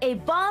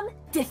a bomb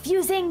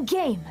diffusing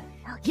game.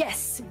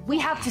 Yes, we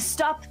have to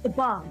stop the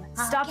bomb.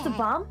 Stop the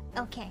bomb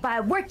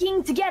by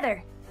working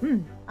together.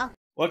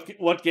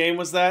 What game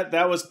was that?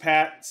 That was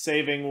Pat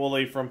saving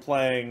Wooly from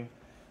playing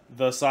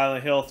the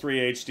Silent Hill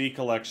 3 HD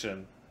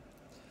collection.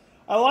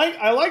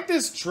 I like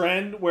this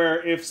trend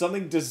where if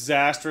something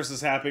disastrous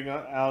is happening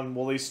on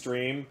Wooly's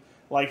stream,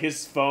 like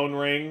his phone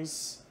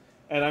rings,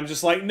 and I'm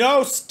just like,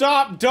 no,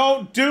 stop,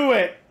 don't do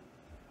it.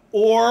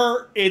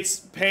 Or it's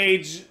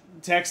Paige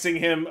texting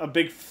him a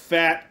big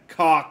fat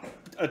cock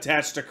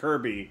attached to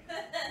Kirby.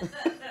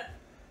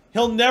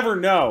 He'll never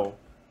know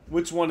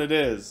which one it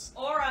is.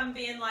 Or I'm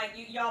being like,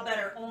 y'all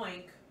better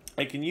oink.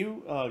 Hey, can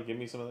you give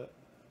me some of that?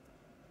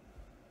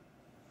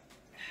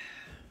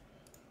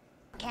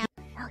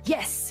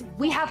 Yes,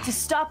 we have to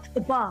stop the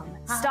bomb.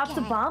 Stop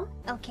the bomb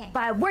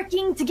by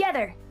working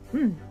together.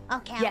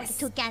 Okay, yes.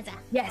 together.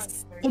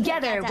 Yes,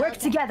 together, work okay.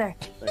 together.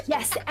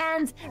 Yes,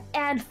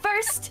 and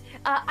first,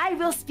 I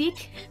will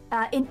speak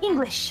in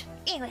English.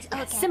 English,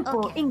 okay.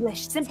 Simple okay.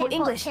 English, simple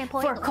English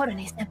simple for English.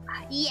 Korone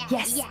Senpai. Yeah,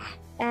 Yes. yeah.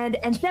 And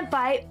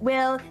Senpai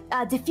will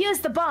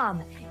defuse the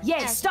bomb.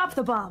 Yay, stop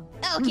the bomb.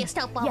 Okay,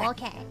 stop bomb, Yeah.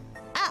 okay.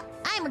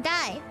 I'm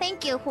die.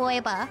 Thank you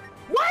forever.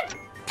 What?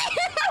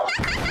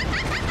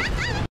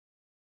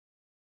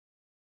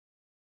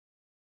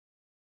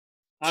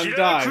 I'm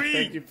died.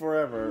 Thank you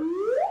forever.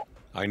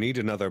 I need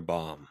another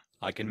bomb.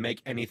 I can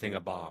make anything a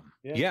bomb.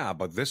 Yeah,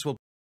 but this will...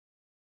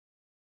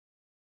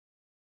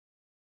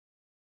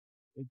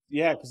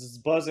 Yeah, because it's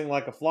buzzing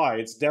like a fly.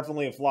 It's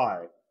definitely a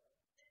fly.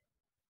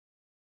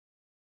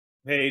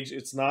 Paige,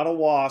 it's not a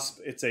wasp,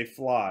 it's a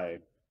fly.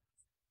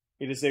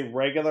 It is a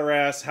regular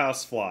ass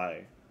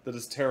housefly that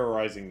is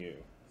terrorizing you.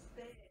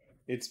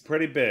 It's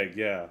pretty big,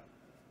 yeah.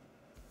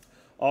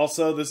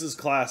 Also, this is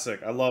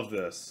classic. I love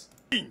this.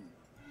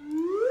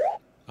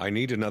 I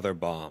need another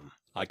bomb.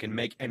 I can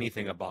make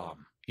anything a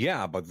bomb.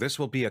 Yeah, but this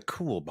will be a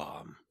cool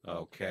bomb.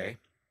 Okay.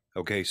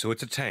 Okay, so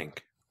it's a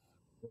tank.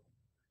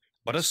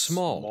 But a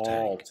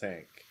small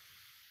tank.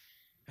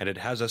 And it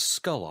has a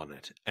skull on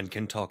it and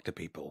can talk to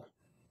people.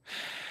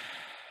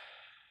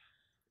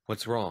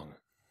 What's wrong?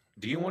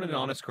 Do you want an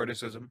honest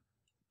criticism?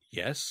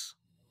 Yes?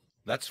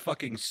 That's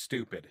fucking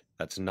stupid.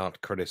 That's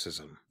not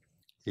criticism.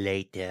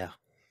 Later.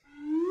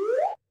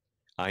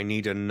 I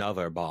need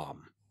another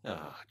bomb.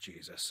 Ah,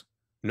 Jesus.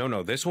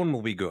 No, this one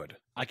will be good.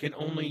 I can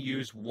only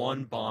use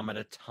 1 bomb at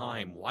a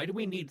time. Why do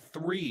we need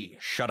 3?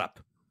 Shut up.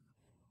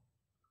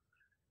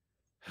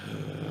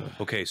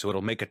 Okay, so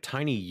it'll make a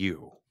tiny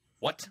U.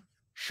 What?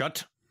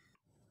 Shut.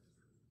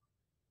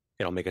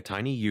 It'll make a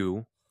tiny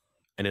U,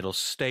 and it'll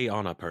stay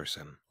on a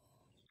person.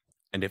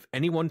 And if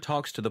anyone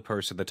talks to the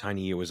person the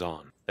tiny U is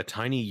on, the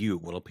tiny U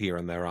will appear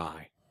in their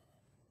eye.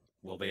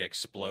 Will they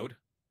explode?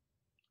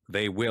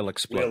 They will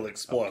explode. Will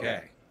explode.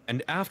 Okay.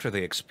 And after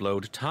they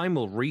explode, time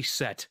will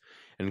reset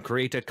and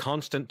create a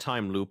constant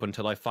time loop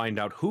until I find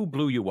out who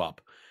blew you up.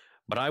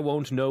 But I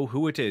won't know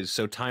who it is,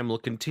 so time will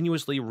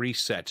continuously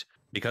reset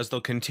Because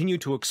they'll continue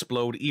to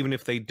explode even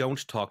if they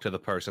don't talk to the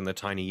person the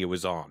tiny U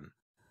is on.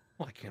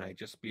 Why can't I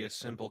just be a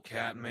simple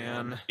cat,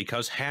 man?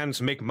 Because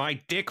hands make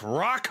my dick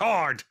rock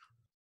hard!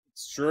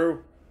 It's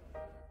true.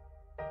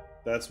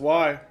 That's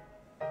why.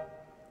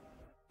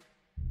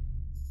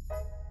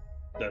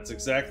 That's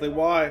exactly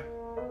why.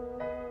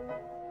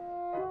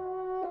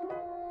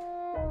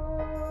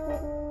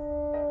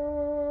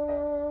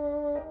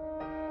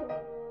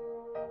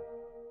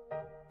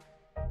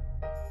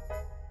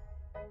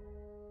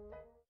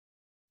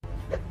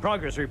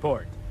 Progress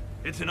report.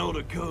 It's an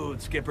older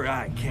code, Skipper.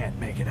 I can't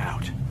make it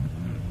out.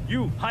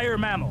 You, higher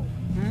mammal.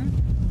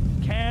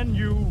 Can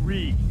you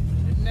read?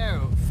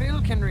 No,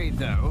 Phil can read,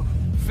 though.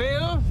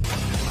 Phil?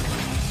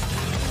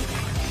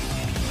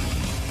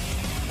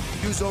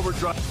 Use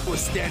overdrive with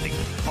standing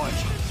punch,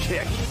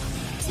 kick,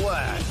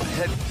 slash,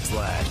 head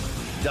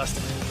slash,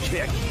 dust,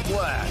 kick,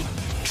 slash,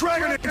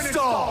 dragon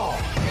install!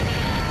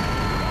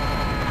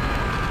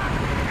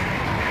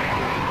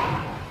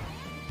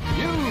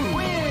 You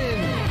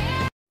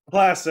win!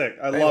 Classic.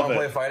 I love wanna it.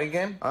 Play a fighting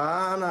game?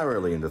 I'm not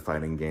really into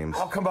fighting games.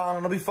 Oh, come on,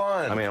 it'll be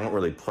fun. I mean, I don't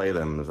really play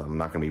them. I'm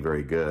not going to be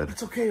very good.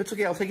 It's okay, it's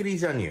okay. I'll take it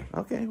easy on you.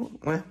 Okay,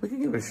 well, we can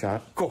give it a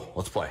shot. Cool,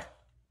 let's play.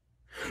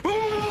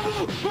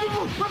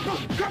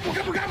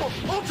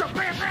 Ultra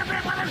bam, bam,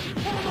 bam, bam,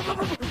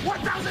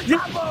 1,000 Yeah!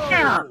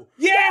 combo!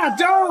 Yeah,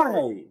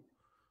 die!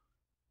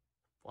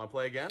 Want to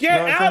play again?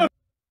 Get out of...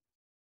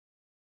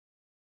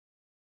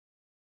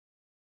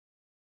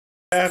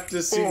 I have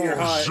to see your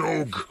height.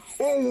 Zog,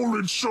 I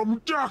wanted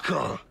some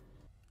Dakar.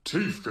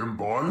 Teeth can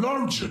buy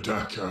loads of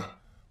Dakar.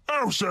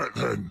 How's that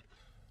then?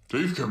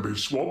 Teeth can be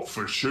swapped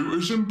for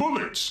shooters and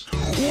bullets.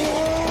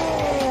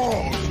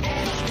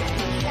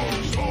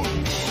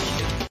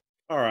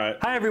 All right.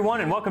 Hi everyone,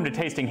 and welcome to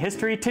Tasting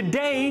History.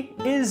 Today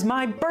is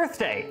my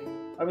birthday.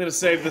 I'm gonna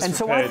save this. And for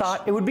so Paige. I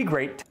thought it would be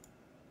great.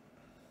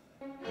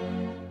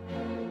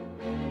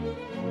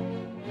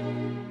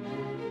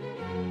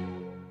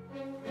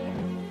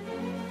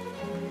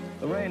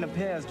 The rain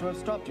appears to have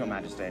stopped, Your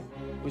Majesty.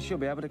 We shall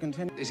be able to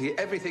continue. Is he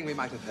everything we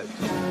might have hoped?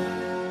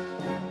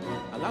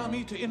 Allow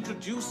me to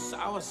introduce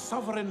our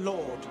sovereign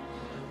lord,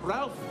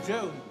 Ralph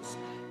Jones,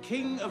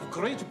 King of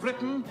Great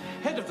Britain,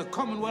 head of the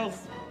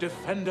Commonwealth,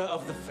 defender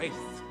of the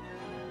faith.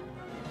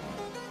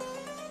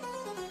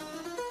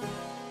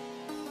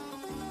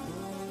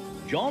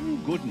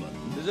 John Goodman.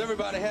 Is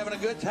everybody having a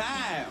good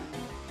time?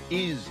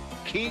 Is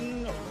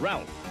King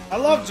Ralph. I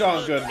love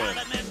John Goodman.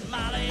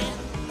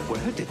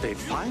 Where did they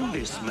find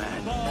this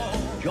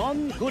man?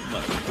 John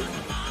Goodman.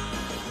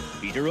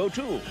 Peter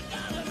O'Toole.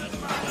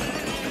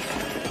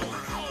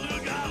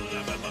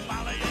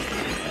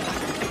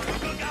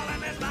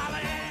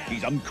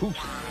 He's uncouth.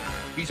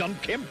 He's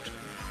unkempt.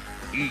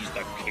 He's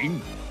the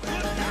king.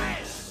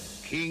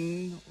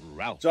 King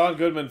Ralph. John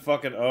Goodman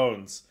fucking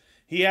owns.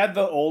 He had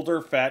the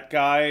older fat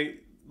guy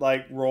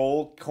like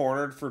role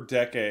cornered for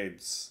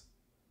decades.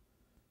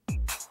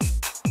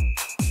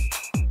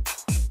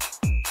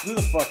 Who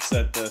the fuck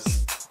said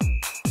this?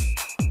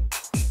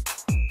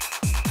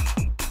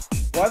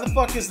 Why the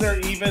fuck is there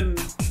even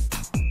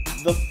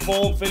the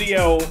full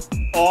video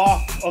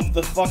off of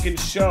the fucking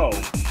show?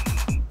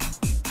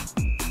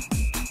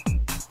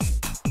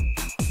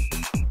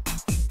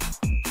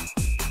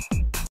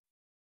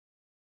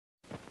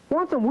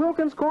 Want some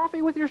Wilkins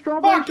coffee with your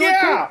strawberry Fuck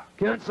yeah!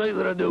 Can't say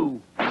that I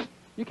do.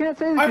 You can't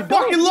say that I you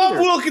fucking don't love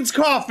either. Wilkins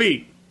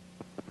coffee!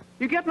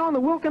 You getting on the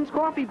Wilkins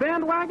coffee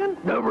bandwagon?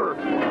 Never.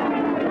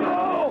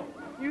 No!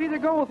 You either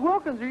go with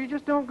Wilkins or you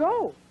just don't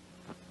go.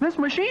 This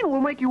machine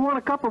will make you want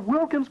a cup of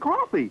Wilkins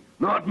coffee.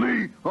 Not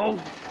me.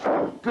 I'll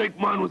take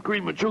mine with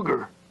cream and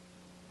sugar.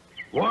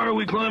 Why are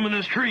we climbing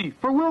this tree?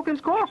 For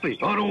Wilkins coffee.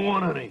 I don't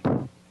want any.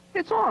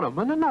 It's autumn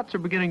and the nuts are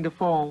beginning to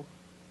fall.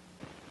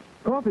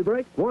 Coffee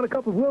break. Want a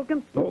cup of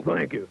Wilkins? No,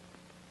 thank you.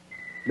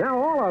 Now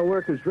all our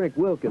workers drink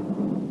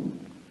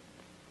Wilkins.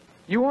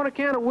 You want a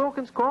can of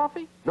Wilkins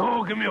coffee?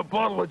 No, give me a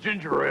bottle of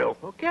ginger ale.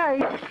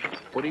 Okay.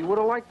 But he would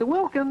have liked the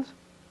Wilkins.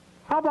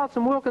 How about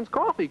some Wilkins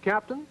coffee,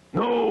 Captain?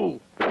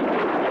 No.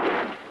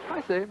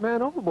 I say,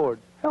 man overboard.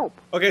 Help.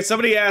 Okay,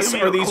 somebody asked,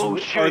 Give me are a these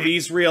close are shave.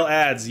 these real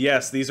ads?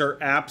 Yes, these are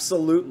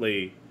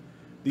absolutely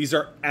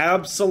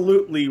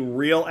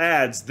real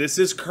ads. This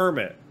is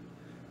Kermit.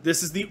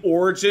 This is the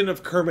origin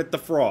of Kermit the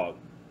Frog.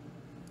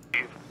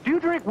 Do you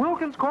drink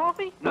Wilkins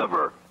coffee?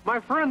 Never. My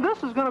friend,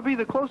 this is going to be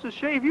the closest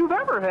shave you've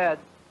ever had.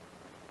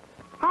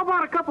 How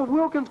about a cup of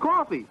Wilkins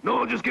coffee?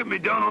 No, just get me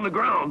down on the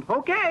ground.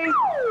 Okay.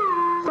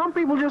 Some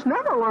people just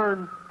never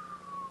learn.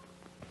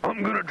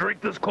 I'm gonna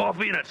drink this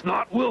coffee and it's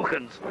not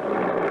Wilkins.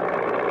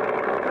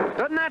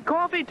 Doesn't that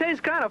coffee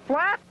taste kind of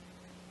flat?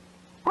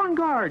 On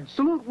guard,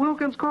 salute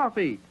Wilkins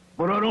coffee.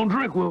 But I don't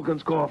drink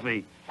Wilkins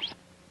coffee.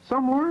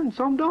 Some learn,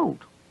 some don't.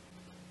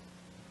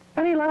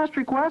 Any last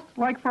request,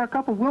 like for a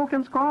cup of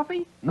Wilkins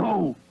coffee?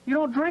 No. You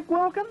don't drink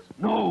Wilkins?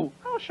 No.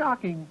 How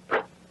shocking.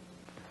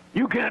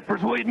 You can't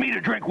persuade me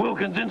to drink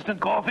Wilkins instant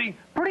coffee.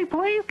 Pretty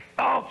please?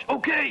 Ouch,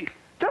 okay.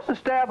 Just a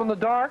stab in the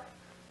dark.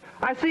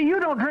 I see you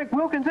don't drink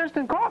Wilkins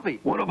instant coffee.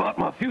 What about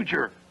my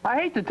future? I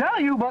hate to tell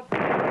you, but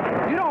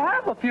You don't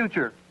have a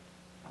future.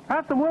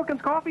 Have some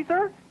Wilkins coffee,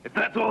 sir? If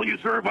that's all you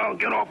serve, I'll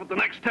get off at the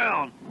next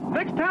town.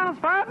 Next town's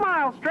 5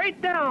 miles, straight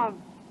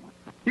down.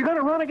 You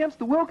gonna run against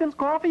the Wilkins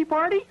coffee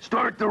party?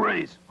 Start the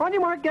race. On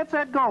your mark, get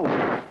set, go.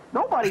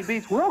 Nobody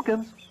beats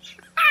Wilkins.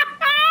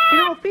 You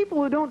know,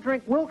 people who don't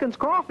drink Wilkins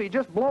coffee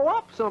just blow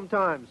up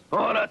sometimes.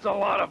 Oh, that's a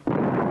lot of...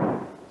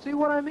 See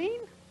what I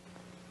mean?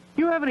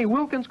 You have any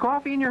Wilkins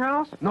coffee in your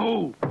house?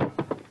 No.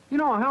 You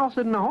know, a house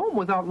isn't a home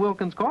without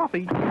Wilkins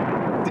coffee.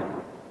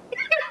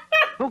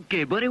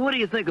 Okay, buddy, what do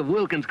you think of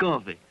Wilkins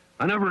coffee?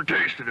 I never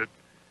tasted it.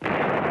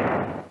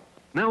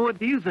 Now, what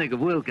do you think of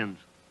Wilkins?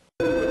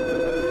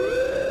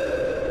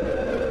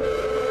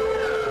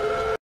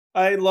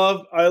 I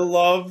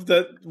love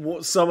that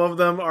some of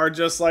them are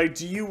just like,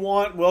 do you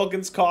want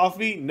Wilkins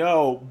coffee?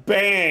 No.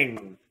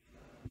 Bang.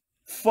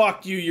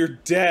 Fuck you, you're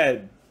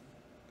dead.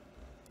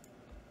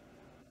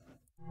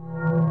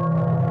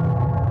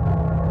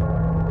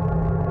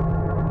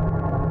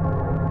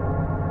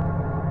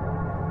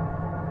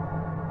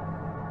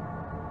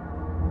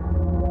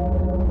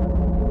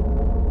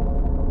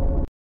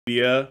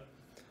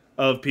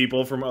 Of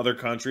people from other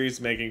countries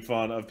making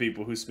fun of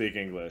people who speak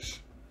English.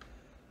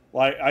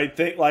 I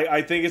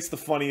think it's the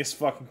funniest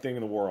fucking thing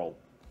in the world.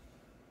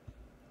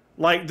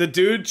 Like, the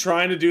dude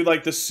trying to do,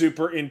 like, the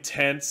super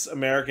intense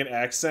American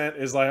accent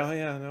is like, oh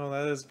yeah, no,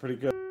 that is pretty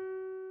good.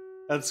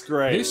 That's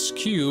great. This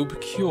cube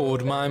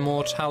cured my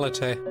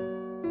mortality.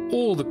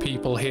 All the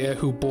people here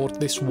who bought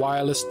this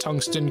wireless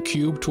tungsten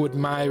cube to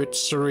admire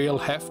its surreal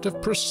heft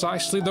have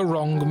precisely the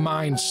wrong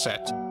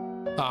mindset.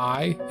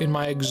 I, in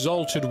my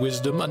exalted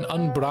wisdom and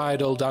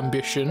unbridled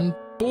ambition,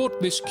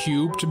 bought this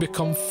cube to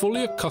become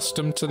fully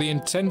accustomed to the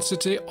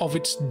intensity of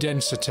its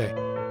density,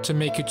 to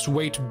make its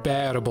weight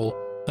bearable,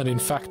 and in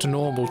fact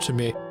normal to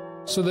me,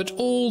 so that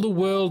all the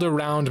world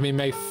around me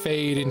may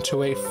fade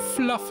into a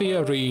fluffy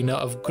arena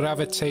of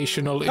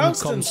gravitational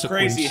inconsequence.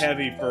 Crazy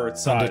heavy for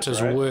its size, and it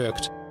has right?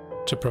 worked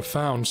to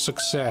profound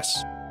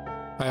success.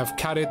 I have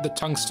carried the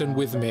tungsten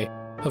with me,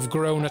 have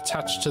grown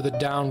attached to the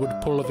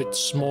downward pull of its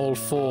small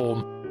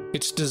form,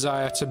 its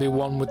desire to be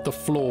one with the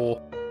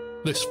floor.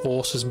 This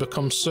force has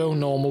become so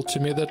normal to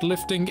me that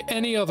lifting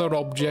any other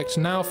object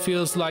now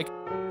feels like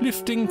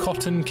lifting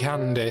cotton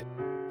candy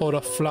or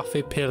a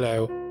fluffy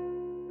pillow.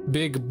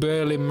 Big,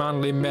 burly,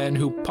 manly men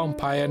who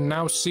pump iron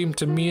now seem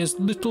to me as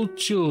little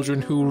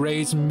children who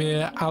raise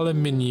mere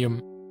aluminium.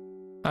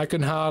 I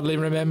can hardly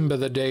remember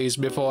the days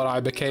before I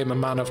became a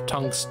man of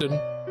tungsten.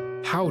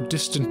 How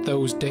distant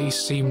those days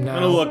seem now.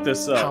 I'm gonna look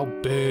this up. How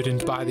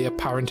burdened by the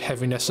apparent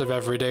heaviness of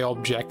everyday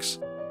objects.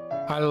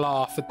 I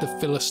laugh at the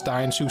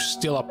Philistines who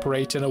still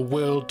operate in a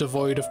world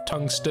devoid of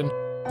tungsten,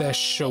 their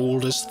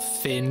shoulders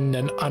thin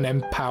and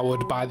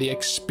unempowered by the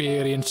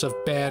experience of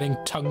bearing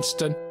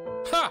tungsten.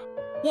 Ha!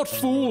 What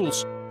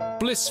fools!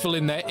 Blissful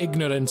in their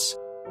ignorance,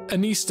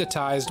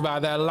 anesthetized by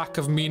their lack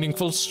of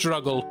meaningful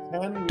struggle,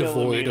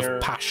 devoid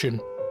of passion.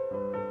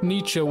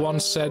 Nietzsche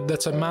once said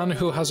that a man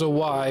who has a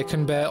why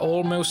can bear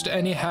almost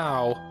any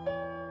how,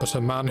 but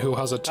a man who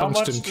has a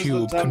tungsten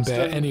cube can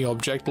bear any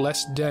object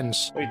less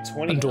dense. Wait,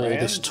 20 and all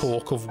grand? this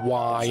talk of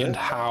why and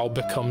how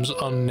becomes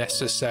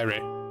unnecessary.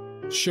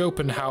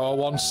 Schopenhauer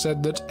once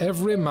said that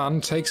every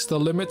man takes the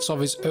limits of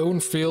his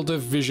own field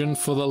of vision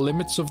for the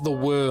limits of the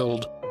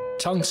world.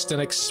 Tungsten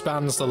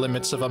expands the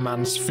limits of a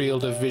man's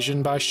field of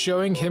vision by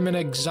showing him an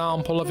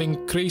example of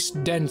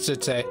increased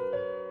density,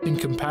 in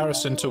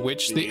comparison to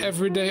which the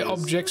everyday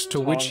objects to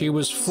which he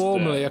was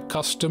formerly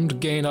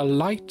accustomed gain a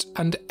light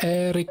and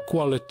airy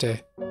quality.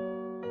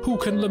 Who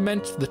can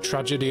lament the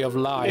tragedy of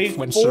life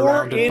when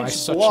surrounded by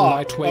such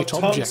lightweight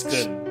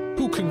objects?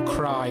 Who can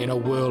cry in a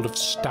world of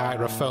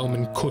styrofoam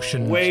and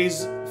cushions?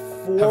 Weighs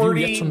 41 Have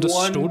you yet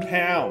understood?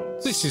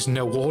 pounds. This is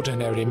no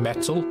ordinary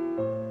metal.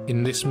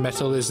 In this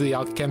metal is the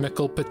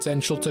alchemical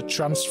potential to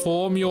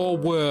transform your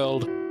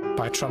world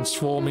by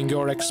transforming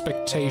your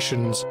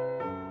expectations.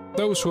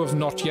 Those who have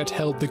not yet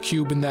held the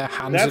cube in their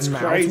hands and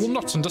mouths will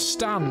not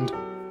understand,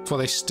 for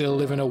they still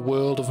live in a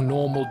world of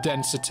normal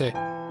density.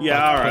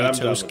 Yeah, like alright, I'm done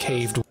Plato's with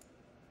caved.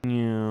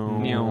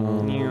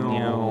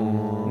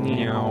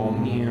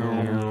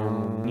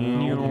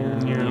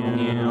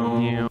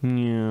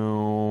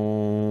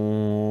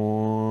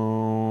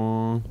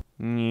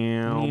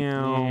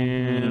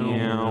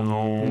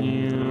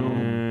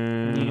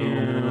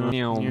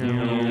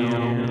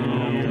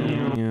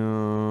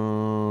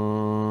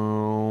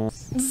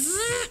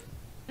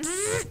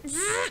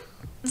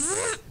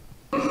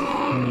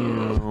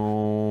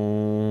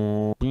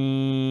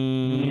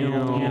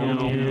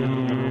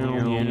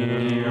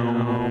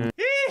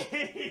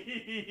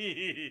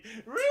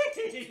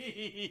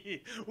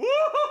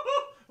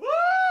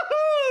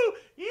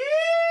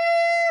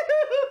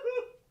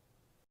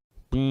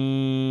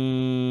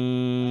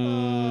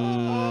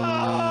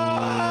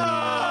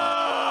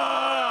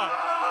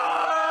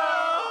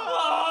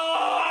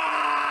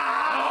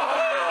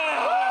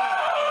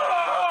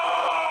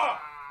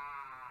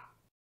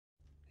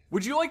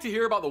 Would you like to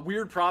hear about the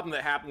weird problem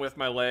that happened with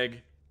my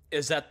leg?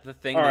 Is that the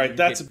thing? Alright,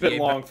 that's a bit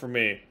long for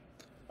me.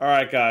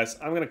 Alright, guys,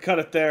 I'm gonna cut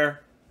it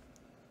there.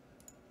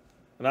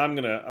 And I'm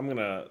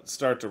gonna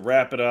start to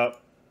wrap it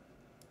up.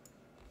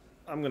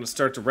 I'm gonna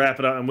start to wrap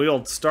it up, and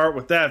we'll start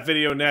with that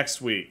video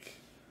next week.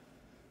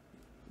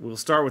 We'll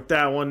start with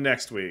that one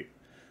next week.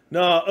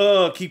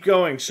 No, keep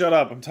going. Shut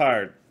up. I'm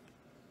tired.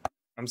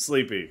 I'm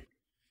sleepy.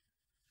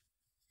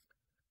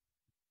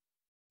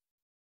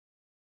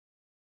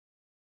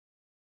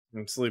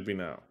 I'm sleepy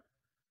now.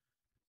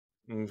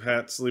 I'm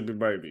fat, sleepy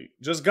baby.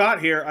 Just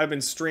got here. I've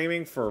been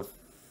streaming for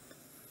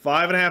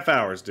 5.5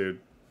 hours, dude.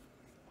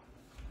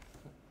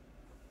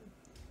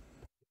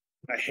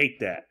 I hate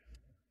that.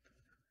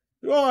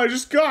 Oh, I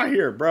just got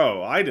here,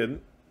 bro. I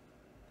didn't.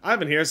 I've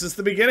been here since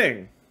the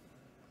beginning.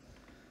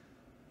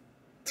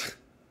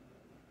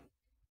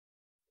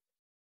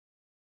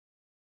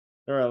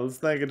 Alright, let's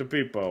thank it to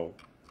people.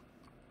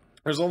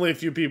 There's only a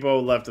few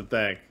people left to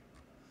thank.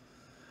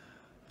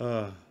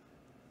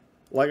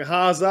 Like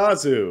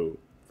Hazazu.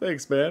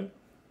 Thanks, man.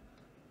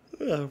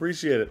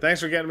 Appreciate it.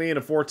 Thanks for getting me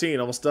into 14.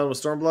 Almost done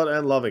with Stormblood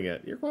and loving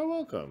it. You're quite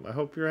welcome. I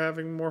hope you're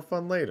having more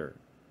fun later.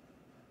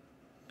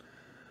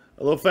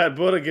 A little fat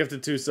Buddha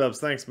gifted 2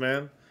 subs. Thanks,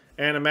 man.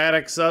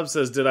 Animatic sub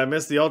says, did I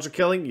miss the ultra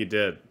killing? You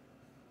did.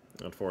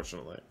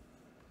 Unfortunately.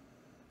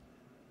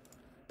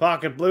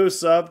 Pocket Blue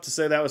sub to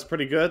say that was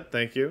pretty good.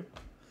 Thank you.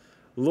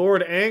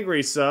 Lord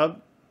Angry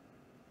sub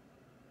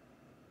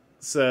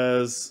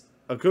says,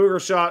 a cougar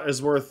shot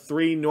is worth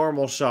 3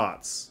 normal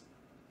shots.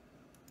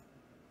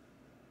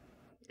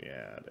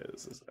 Yeah, it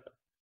is. Isn't it?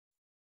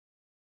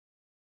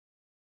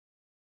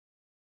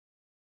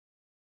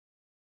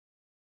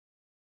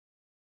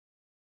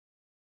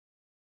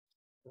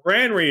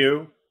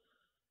 Ranryu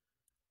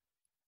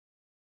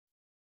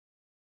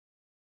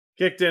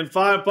kicked in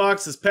 $5.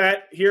 Says,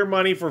 Pat, here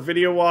money for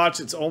video watch.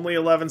 It's only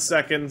 11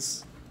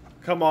 seconds.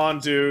 Come on,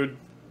 dude.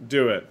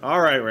 Do it.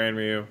 Alright,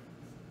 Ranryu.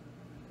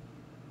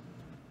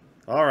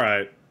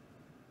 Alright.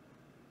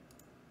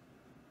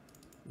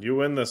 You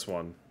win this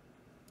one.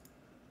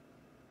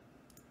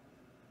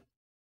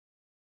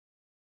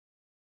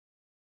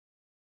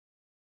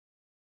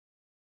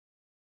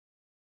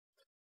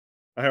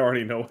 I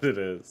already know what it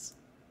is.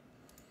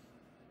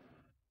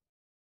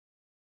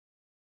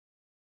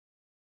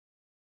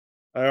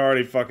 I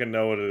already fucking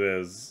know what it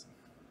is.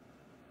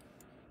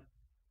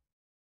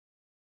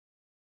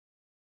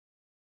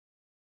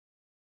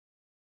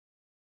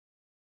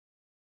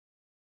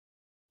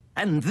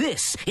 And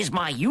this is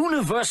my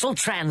universal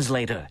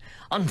translator.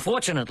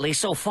 Unfortunately,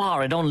 so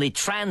far it only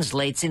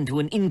translates into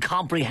an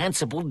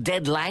incomprehensible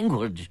dead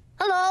language.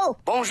 Hello.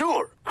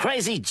 Bonjour.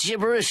 Crazy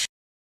gibberish.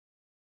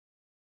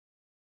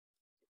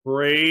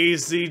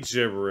 Crazy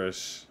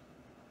gibberish.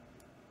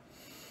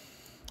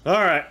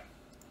 Alright.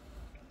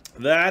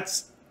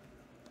 That's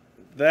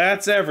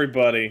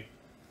everybody.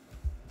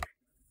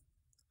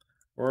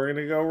 We're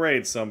gonna go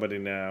raid somebody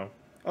now.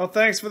 Oh,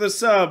 thanks for the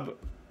sub,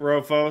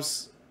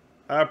 Rofos.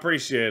 I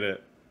appreciate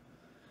it.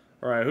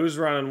 Alright, who's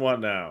running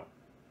what now?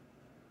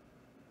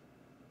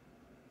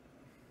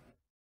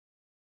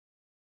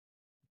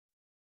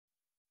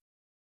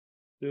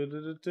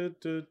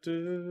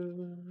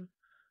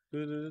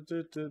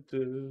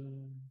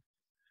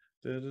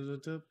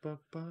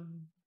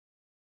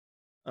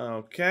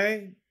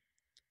 Okay.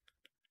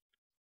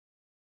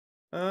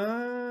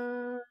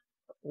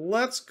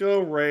 Let's go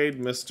raid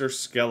Mr.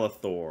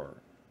 Skeletor.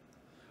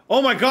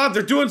 Oh my god,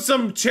 they're doing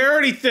some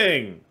charity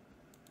thing!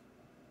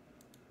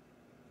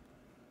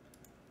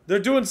 They're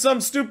doing some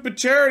stupid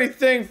charity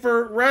thing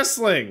for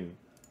wrestling.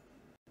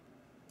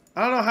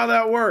 I don't know how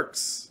that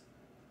works.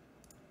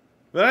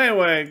 But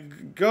anyway,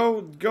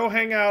 go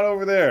hang out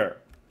over there.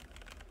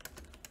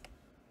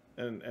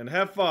 And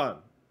have fun.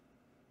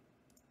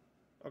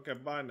 Okay,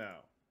 bye now.